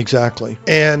Money. Exactly.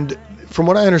 And from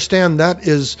what I understand, that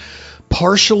is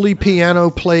partially piano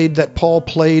played that Paul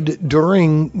played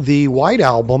during the White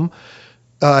Album,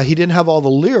 He didn't have all the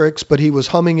lyrics, but he was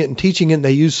humming it and teaching it, and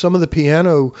they used some of the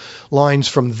piano lines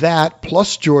from that,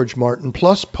 plus George Martin,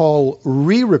 plus Paul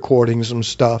re-recording some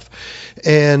stuff,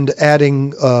 and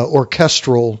adding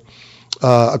orchestral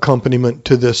accompaniment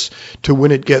to this, to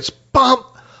when it gets bump,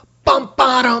 bump,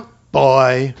 bottom,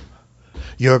 boy,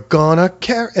 you're gonna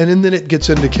carry, and then it gets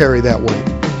into Carry That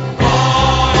Weight.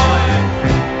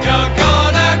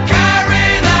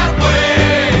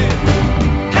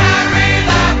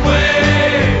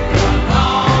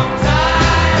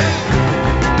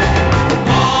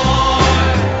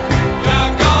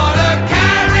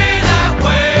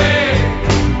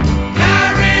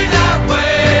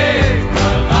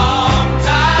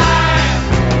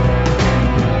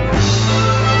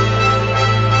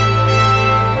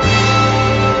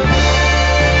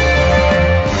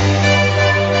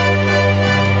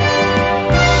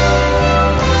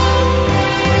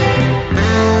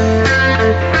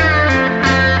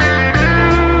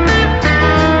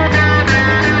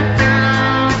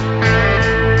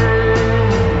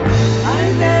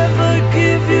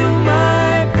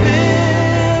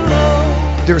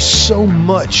 There's so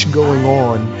much going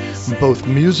on, both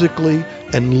musically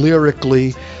and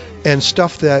lyrically, and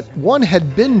stuff that one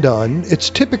had been done. It's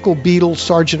typical Beatles,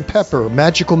 Sgt. Pepper,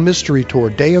 Magical Mystery Tour,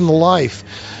 Day in the Life,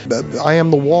 I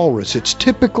Am the Walrus. It's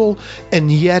typical,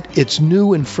 and yet it's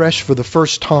new and fresh for the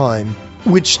first time,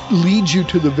 which leads you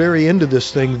to the very end of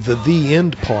this thing, the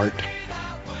end part,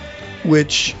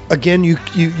 which, again,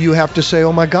 you have to say,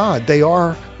 oh my God, they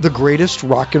are the greatest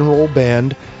rock and roll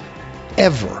band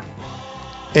ever.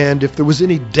 And if there was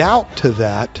any doubt to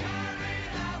that,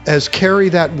 as Carry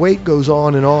That Weight goes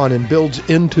on and builds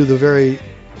into the very,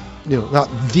 not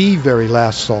the very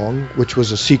last song, which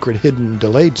was a secret, hidden,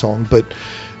 delayed song, but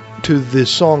to the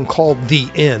song called The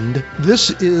End, this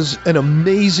is an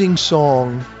amazing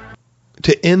song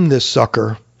to end this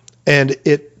sucker. And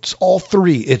it's all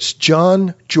three. It's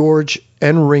John, George,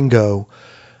 and Ringo,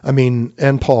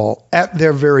 and Paul, at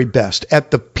their very best,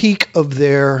 at the peak of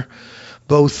their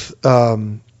both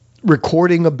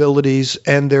recording abilities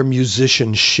and their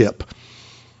musicianship.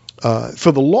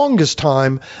 For the longest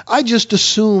time, I just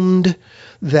assumed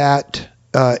that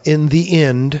in the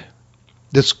end,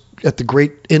 at the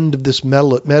great end of this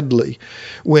medley,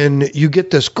 when you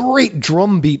get this great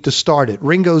drum beat to start it,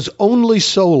 Ringo's only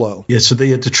solo. Yeah, so they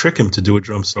had to trick him to do a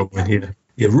drum solo in here.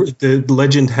 Yeah, the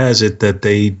legend has it that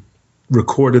they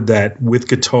recorded that with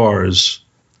guitars,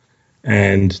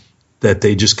 and that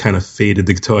they just kind of faded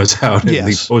the guitars out in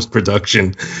the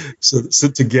post-production. So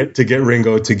to get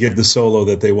Ringo to give the solo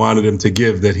that they wanted him to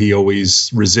give, that he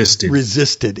always resisted.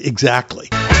 Resisted, exactly.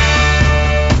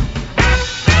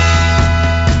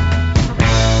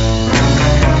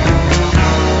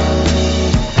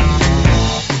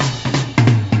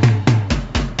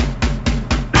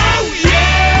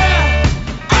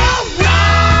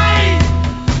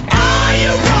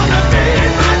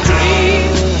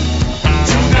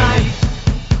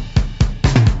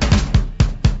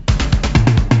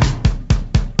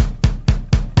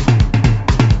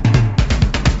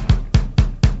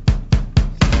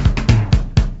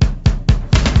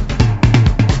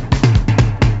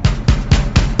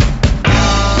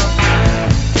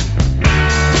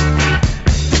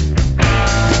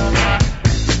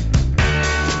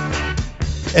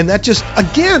 And that just,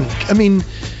 again,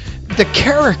 the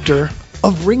character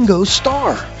of Ringo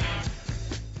Starr.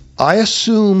 I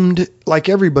assumed, like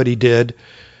everybody did,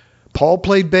 Paul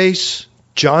played bass,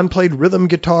 John played rhythm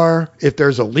guitar. If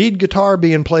there's a lead guitar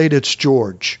being played, it's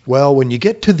George. Well, when you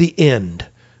get to The End,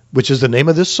 which is the name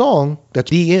of this song,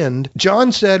 that's The End,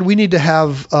 John said we need to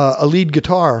have a lead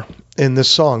guitar in this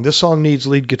song. This song needs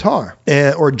lead guitar.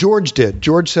 Or George did.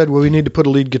 George said, well, we need to put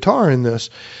a lead guitar in this.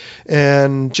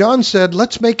 And John said,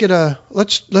 let's make it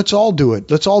let's all do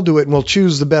it. Let's all do it, and we'll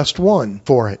choose the best one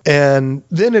for it. And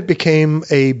then it became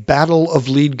a battle of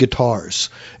lead guitars.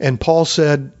 And Paul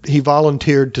said he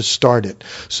volunteered to start it.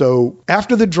 So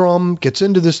after the drum gets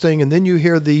into this thing, and then you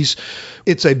hear these,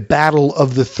 it's a battle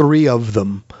of the three of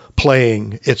them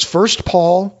playing. It's first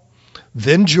Paul,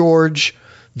 then George,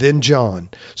 then John.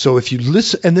 So if you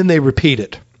listen, and then they repeat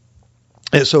it.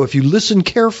 And so if you listen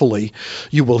carefully,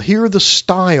 you will hear the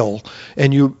style,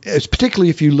 and particularly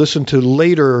if you listen to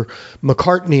later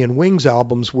McCartney and Wings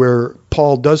albums where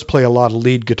Paul does play a lot of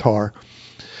lead guitar,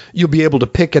 you'll be able to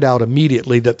pick it out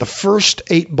immediately that the first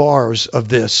 8 bars of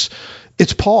this,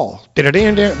 it's Paul.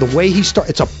 The way he starts,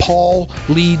 it's a Paul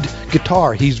lead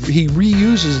guitar. He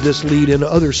reuses this lead in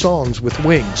other songs with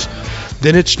Wings.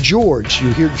 Then it's George.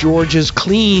 You hear George's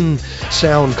clean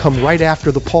sound come right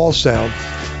after the Paul sound,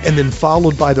 and then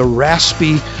followed by the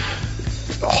raspy,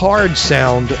 hard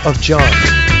sound of John.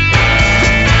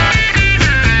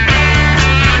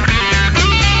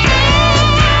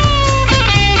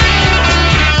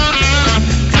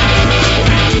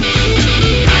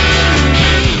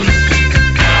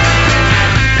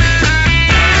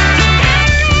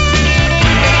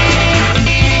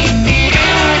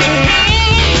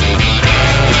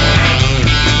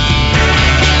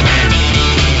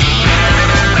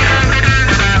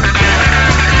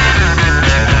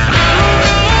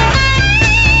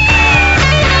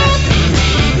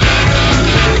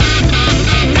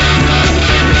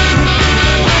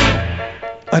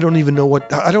 even know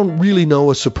I don't really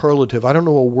know a superlative. I don't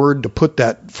know a word to put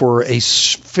that for a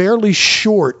fairly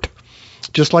short,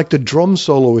 just like the drum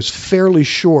solo is fairly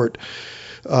short,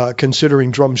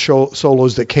 considering drum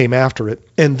solos that came after it.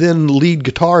 And then lead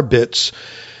guitar bits,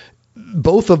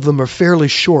 both of them are fairly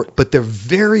short, but they're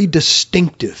very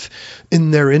distinctive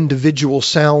in their individual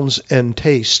sounds and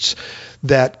tastes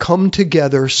that come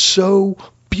together so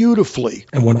beautifully.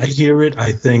 And when I hear it,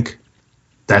 I think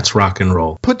that's rock and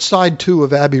roll. Put side 2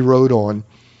 of Abbey Road on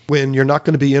when you're not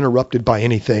going to be interrupted by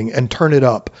anything and turn it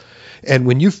up. And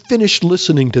when you finish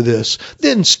listening to this,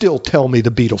 then still tell me the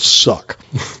Beatles suck.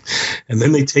 And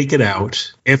then they take it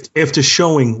out. After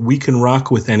showing We Can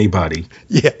Rock With Anybody,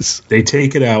 yes, they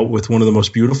take it out with one of the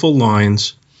most beautiful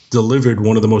lines, delivered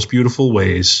one of the most beautiful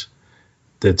ways.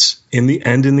 That's in the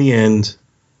end,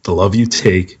 the love you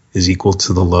take is equal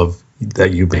to the love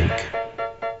that you make.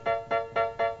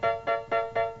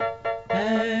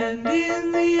 And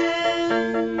in the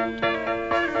end,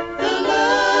 the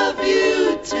love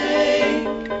you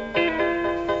take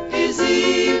is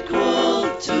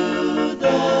equal to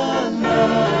the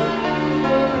love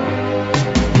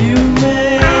you make.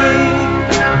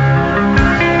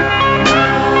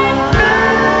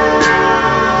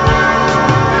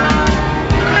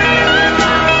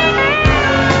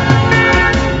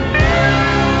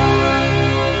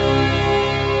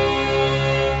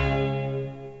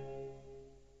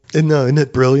 Isn't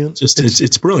it brilliant?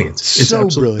 It's brilliant. It's so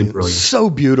absolutely brilliant, so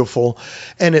beautiful,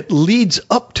 and it leads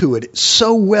up to it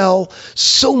so well.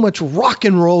 So much rock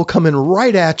and roll coming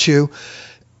right at you,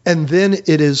 and then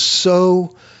it is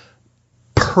so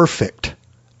perfect,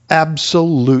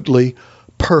 absolutely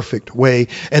perfect way.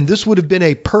 And this would have been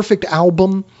a perfect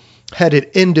album had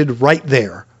it ended right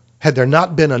there. Had there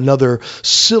not been another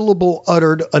syllable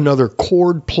uttered, another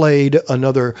chord played,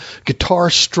 another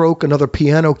guitar stroke, another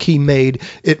piano key made,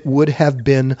 it would have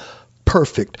been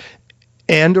perfect.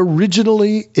 And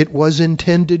originally, it was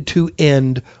intended to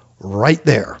end right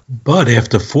there. But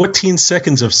after 14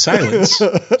 seconds of silence...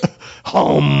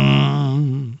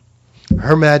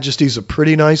 Her Majesty's a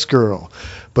pretty nice girl,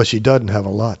 but she doesn't have a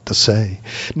lot to say.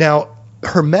 Now,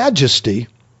 Her Majesty...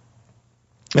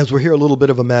 As we hear a little bit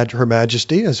of Her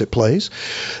Majesty as it plays.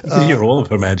 You can hear all of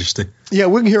Her Majesty. Yeah,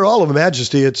 we can hear all of Her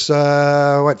Majesty. It's,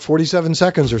 47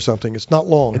 seconds or something. It's not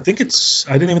long. I didn't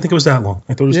even think it was that long.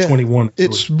 I thought it was 21.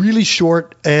 It's really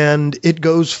short, and it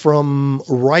goes from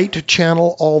right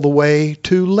channel all the way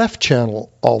to left channel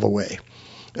all the way.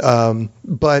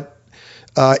 But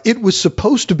it was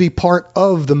supposed to be part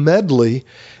of the medley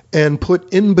and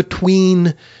put in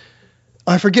between...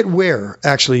 I forget where,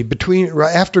 actually,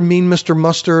 after Mean Mr.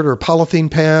 Mustard or Polythene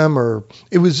Pam, or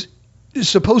it was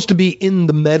supposed to be in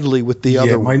the medley with the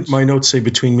other ones. My notes say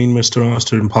between Mean Mr.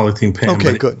 Mustard and Polythene Pam.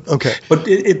 Okay, good. Okay. But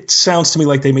it sounds to me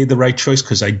like they made the right choice,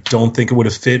 because I don't think it would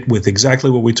have fit with exactly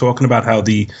what we're talking about, how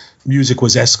the music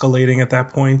was escalating at that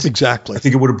point. Exactly. I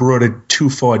think it would have brought it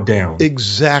too far down.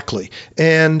 Exactly.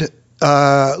 And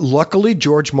luckily,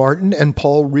 George Martin and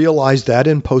Paul realized that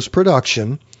in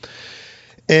post-production.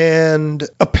 And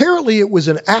apparently it was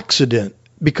an accident,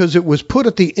 because it was put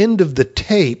at the end of the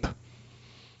tape,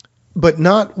 but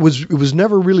it was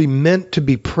never really meant to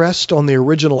be pressed on the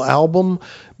original album.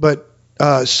 But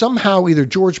somehow either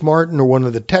George Martin or one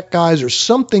of the tech guys or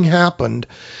something happened.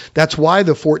 That's why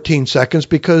the 14 seconds,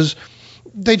 because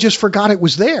they just forgot it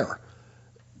was there.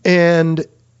 And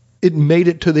it made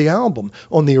it to the album.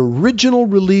 On the original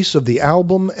release of the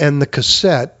album and the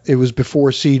cassette, it was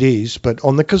before CDs, but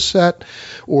on the cassette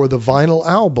or the vinyl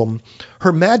album,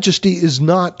 Her Majesty is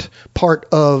not part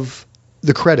of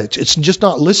the credits. It's just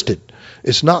not listed.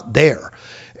 It's not there.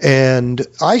 And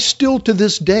I still to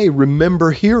this day remember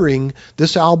hearing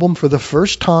this album for the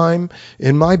first time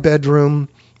in my bedroom,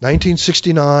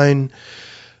 1969,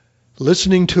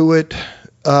 listening to it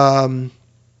on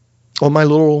my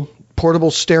little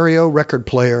portable stereo record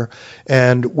player,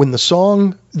 and when the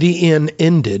song "The End"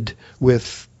 ended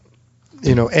with,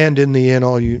 and in the end,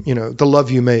 all the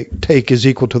love you take is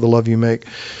equal to the love you make,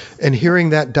 and hearing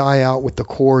that die out with the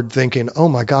chord, thinking, oh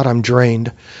my God, I'm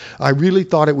drained. I really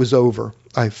thought it was over.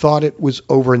 I thought it was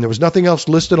over, and there was nothing else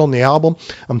listed on the album.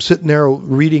 I'm sitting there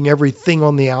reading everything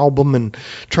on the album and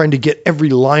trying to get every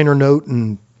liner note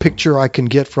and picture I can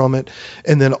get from it,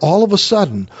 and then all of a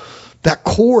sudden, that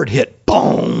chord hit,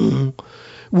 boom,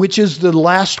 which is the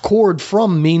last chord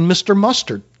from Mean Mr.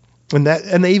 Mustard. And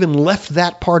they even left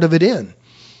that part of it in.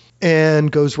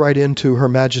 And goes right into Her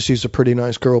Majesty's a pretty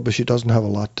nice girl, but she doesn't have a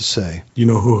lot to say. You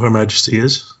know who Her Majesty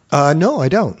is? No, I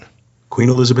don't. Queen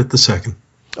Elizabeth II.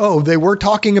 Oh, they were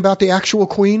talking about the actual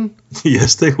queen?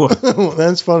 Yes, they were.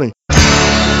 That's funny.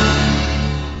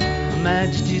 Her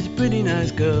Majesty's pretty nice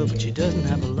girl, but she doesn't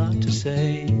have a lot to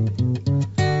say.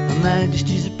 Her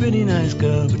Majesty's a pretty nice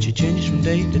girl, but she changes from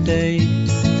day to day.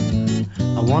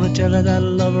 I want to tell her that I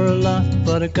love her a lot,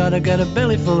 but I gotta get a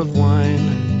belly full of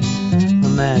wine. Her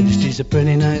Majesty's a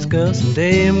pretty nice girl,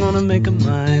 someday I'm gonna make her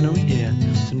mine. Oh yeah,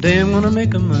 someday I'm gonna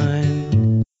make her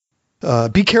mine.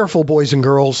 Be careful, boys and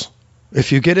girls.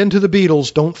 If you get into the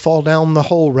Beatles, don't fall down the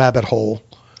whole rabbit hole.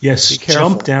 Yes,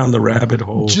 jump down the rabbit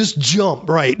hole. Just jump,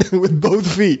 right, with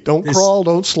both feet. Don't crawl,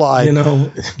 don't slide. You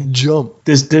know, jump.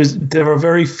 There are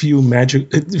very few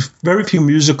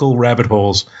musical rabbit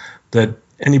holes that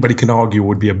anybody can argue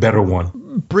would be a better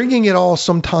one. Bringing it all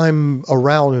sometime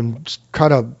around and try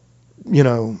to,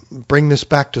 bring this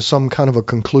back to some kind of a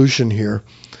conclusion here.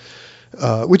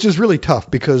 Which is really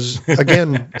tough because,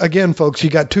 again, folks, you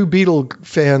got two Beatle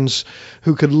fans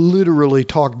who could literally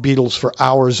talk Beatles for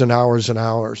hours and hours and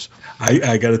hours.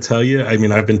 I got to tell you, I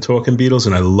mean, I've been talking Beatles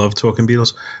and I love talking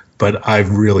Beatles, but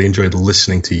I've really enjoyed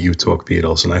listening to you talk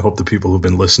Beatles. And I hope the people who've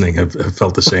been listening have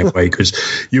felt the same way, because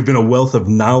you've been a wealth of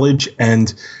knowledge,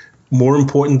 and more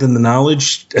important than the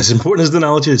knowledge, as important as the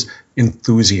knowledge is,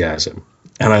 enthusiasm.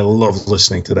 And I love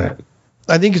listening to that.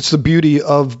 I think it's the beauty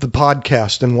of the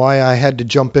podcast, and why I had to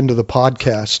jump into the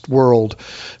podcast world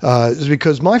is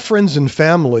because my friends and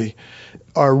family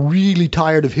are really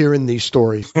tired of hearing these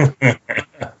stories.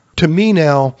 To me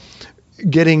now,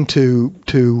 getting to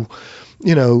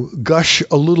gush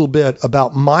a little bit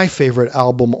about my favorite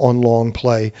album on long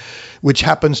play, which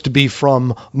happens to be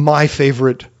from my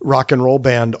favorite rock and roll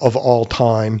band of all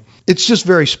time. It's just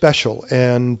very special.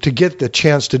 And to get the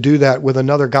chance to do that with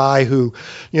another guy who,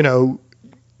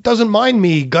 doesn't mind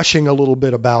me gushing a little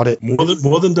bit about it.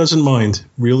 More than doesn't mind.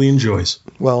 Really enjoys.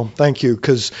 Well, thank you.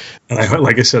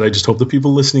 Like I said, I just hope the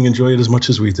people listening enjoy it as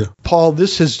much as we do. Paul,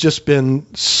 this has just been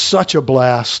such a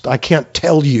blast. I can't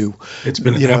tell you. It's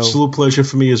been an absolute pleasure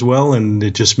for me as well, and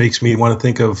it just makes me want to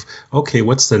think of, okay,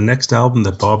 what's the next album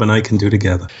that Bob and I can do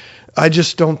together? I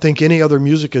just don't think any other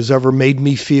music has ever made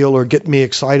me feel or get me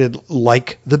excited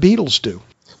like the Beatles do.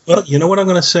 Well, you know what I'm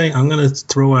going to say? I'm going to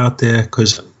throw out there,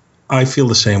 because I feel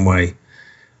the same way.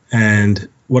 And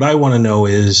what I want to know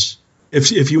is,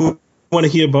 if you want to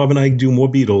hear Bob and I do more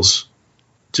Beatles,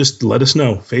 just let us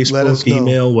know. Facebook,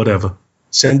 email, whatever.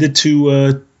 Send it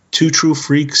to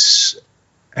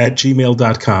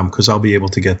twotruefreaks@gmail.com, because I'll be able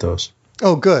to get those.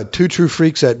 Oh, good.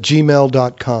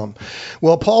 twotruefreaks@gmail.com.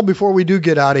 Well, Paul, before we do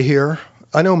get out of here,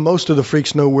 I know most of the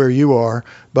freaks know where you are,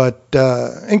 but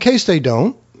in case they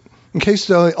don't, in case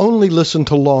they only listen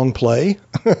to long play.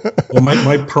 Well,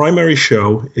 my primary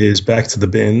show is Back to the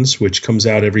Bins, which comes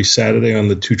out every Saturday on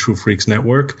the Two True Freaks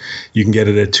Network. You can get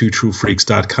it at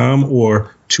twotruefreaks.com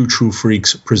or Two True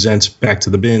Freaks Presents Back to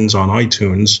the Bins on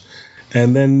iTunes.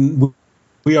 And then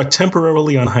we are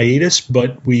temporarily on hiatus,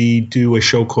 but we do a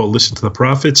show called Listen to the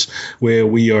Prophets, where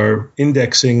we are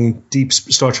indexing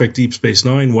Star Trek Deep Space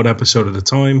Nine, one episode at a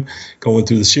time, going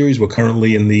through the series. We're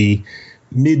currently in the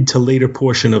mid to later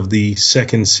portion of the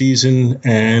second season,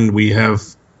 and we have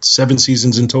 7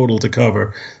 seasons in total to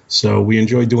cover. So we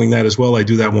enjoy doing that as well. I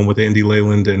do that one with Andy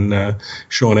Leyland and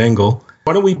Sean Engel.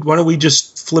 Why don't we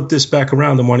just flip this back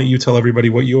around, and why don't you tell everybody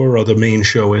what your other main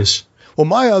show is? Well,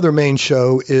 my other main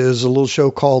show is a little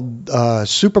show called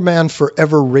Superman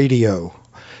Forever Radio.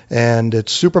 And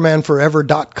it's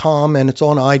supermanforever.com, and it's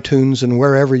on iTunes and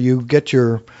wherever you get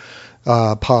your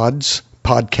podcasts.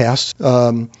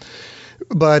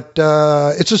 But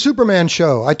it's a Superman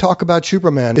show. I talk about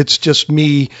Superman. It's just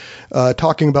me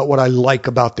talking about what I like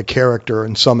about the character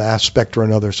in some aspect or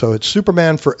another. So it's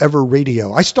Superman Forever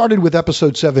Radio. I started with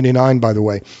episode 79, by the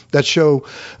way. That show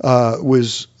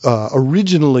was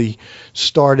originally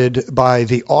started by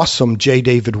the awesome J.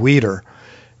 David Weeder.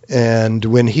 And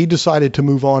when he decided to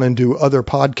move on and do other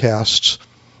podcasts,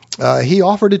 he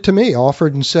offered it to me,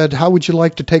 offered and said, how would you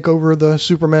like to take over the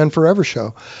Superman Forever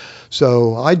show?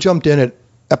 So I jumped in at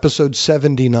episode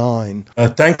 79.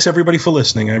 Thanks, everybody, for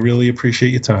listening. I really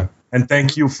appreciate your time. And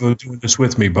thank you for doing this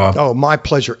with me, Bob. Oh, my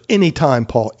pleasure. Anytime,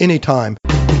 Paul. Anytime.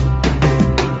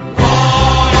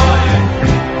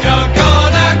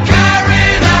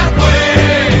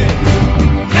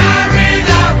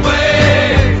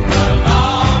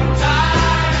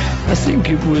 I think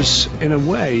it was, in a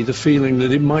way, the feeling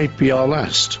that it might be our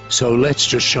last. So let's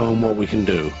just show them what we can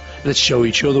do. Let's show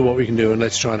each other what we can do, and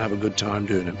let's try and have a good time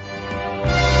doing it.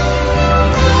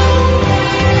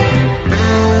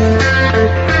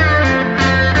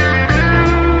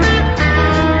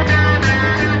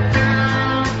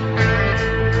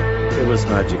 It was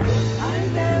magical.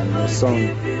 And there were some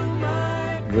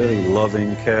really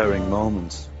loving, caring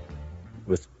moments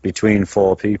between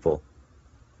 4 people.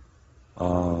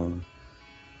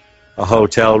 a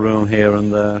hotel room here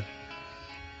and there.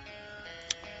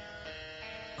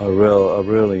 A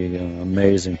really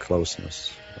amazing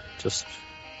closeness. Just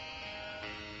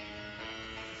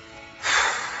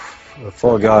the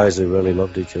 4 guys who really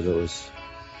loved each other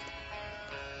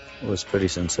was pretty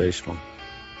sensational.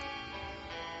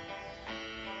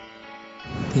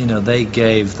 You know, they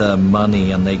gave their money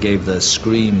and they gave their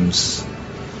screams,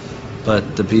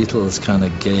 but the Beatles kind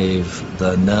of gave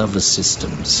their nervous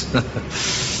systems,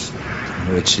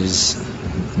 which is,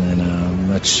 you know, a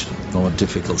much more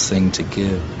difficult thing to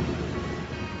give.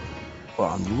 Well,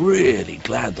 I'm really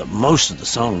glad that most of the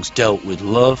songs dealt with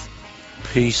love,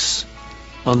 peace,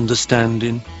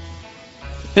 understanding.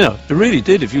 You know, it really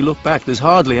did. If you look back, there's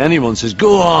hardly anyone says,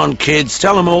 go on, kids,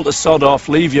 tell them all to sod off,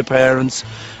 leave your parents.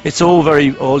 It's all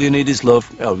you need is love.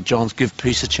 Oh, John's give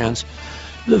peace a chance.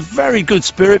 There's a very good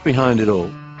spirit behind it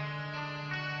all.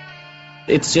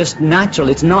 It's just natural.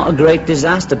 It's not a great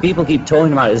disaster. People keep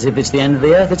talking about it as if it's the end of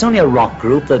the earth. It's only a rock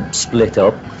group that split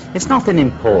up. It's nothing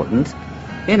important.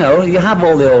 You know, you have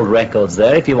all the old records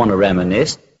there if you want to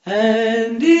reminisce.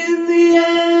 And in the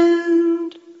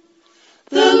end,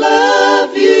 the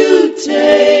love you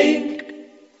take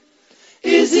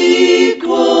is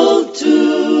equal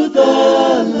to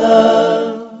the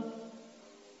love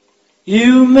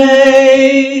you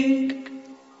make.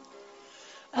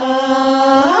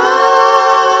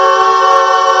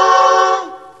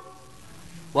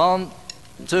 1,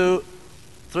 2,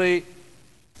 3.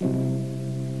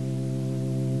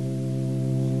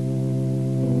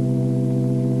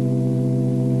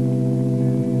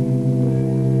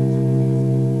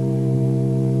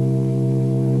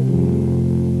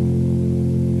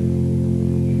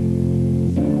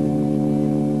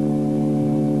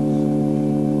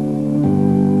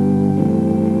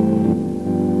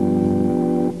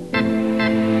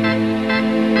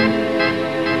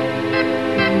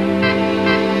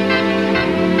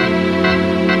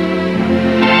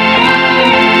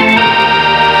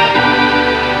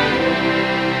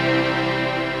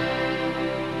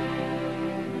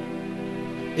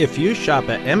 If you shop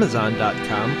at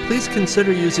Amazon.com, please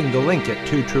consider using the link at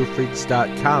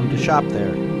twotruefreaks.com to shop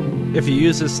there. If you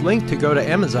use this link to go to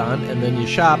Amazon and then you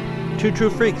shop, Two True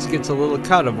Freaks gets a little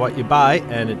cut of what you buy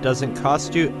and it doesn't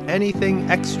cost you anything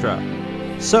extra.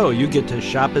 So you get to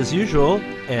shop as usual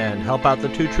and help out the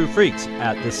Two True Freaks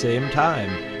at the same time.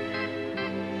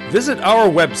 Visit our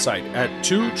website at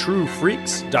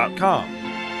twotruefreaks.com.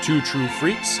 Two True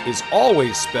Freaks is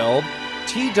always spelled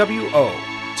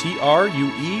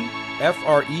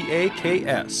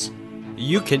TWOTRUEFREAKS.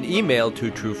 You can email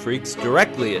Two True Freaks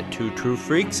directly at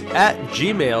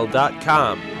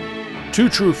twotruefreaks@gmail.com. Two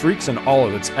True Freaks and all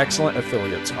of its excellent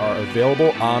affiliates are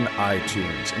available on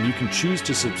iTunes, and you can choose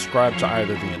to subscribe to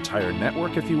either the entire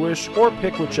network if you wish, or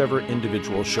pick whichever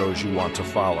individual shows you want to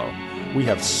follow. We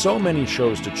have so many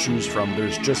shows to choose from,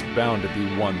 there's just bound to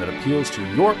be one that appeals to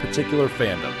your particular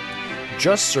fandom.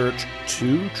 Just search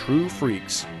Two True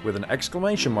Freaks with an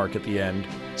exclamation mark at the end,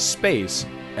 space,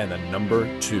 and the number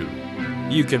 2.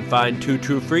 You can find Two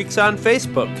True Freaks on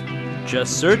Facebook.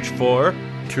 Just search for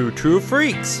Two True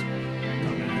Freaks.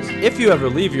 If you ever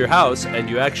leave your house and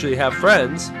you actually have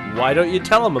friends, why don't you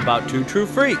tell them about Two True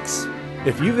Freaks?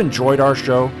 If you've enjoyed our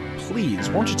show,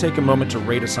 please won't you take a moment to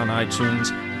rate us on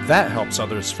iTunes? That helps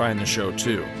others find the show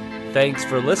too. Thanks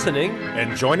for listening,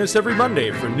 and join us every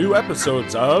Monday for new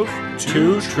episodes of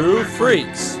Two True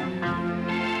Freaks.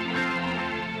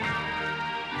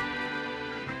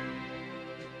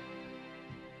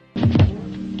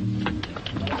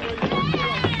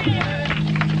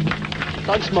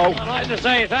 Don't smoke. I'd like to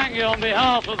say thank you on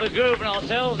behalf of the group and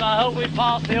ourselves. I hope we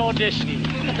pass the audition.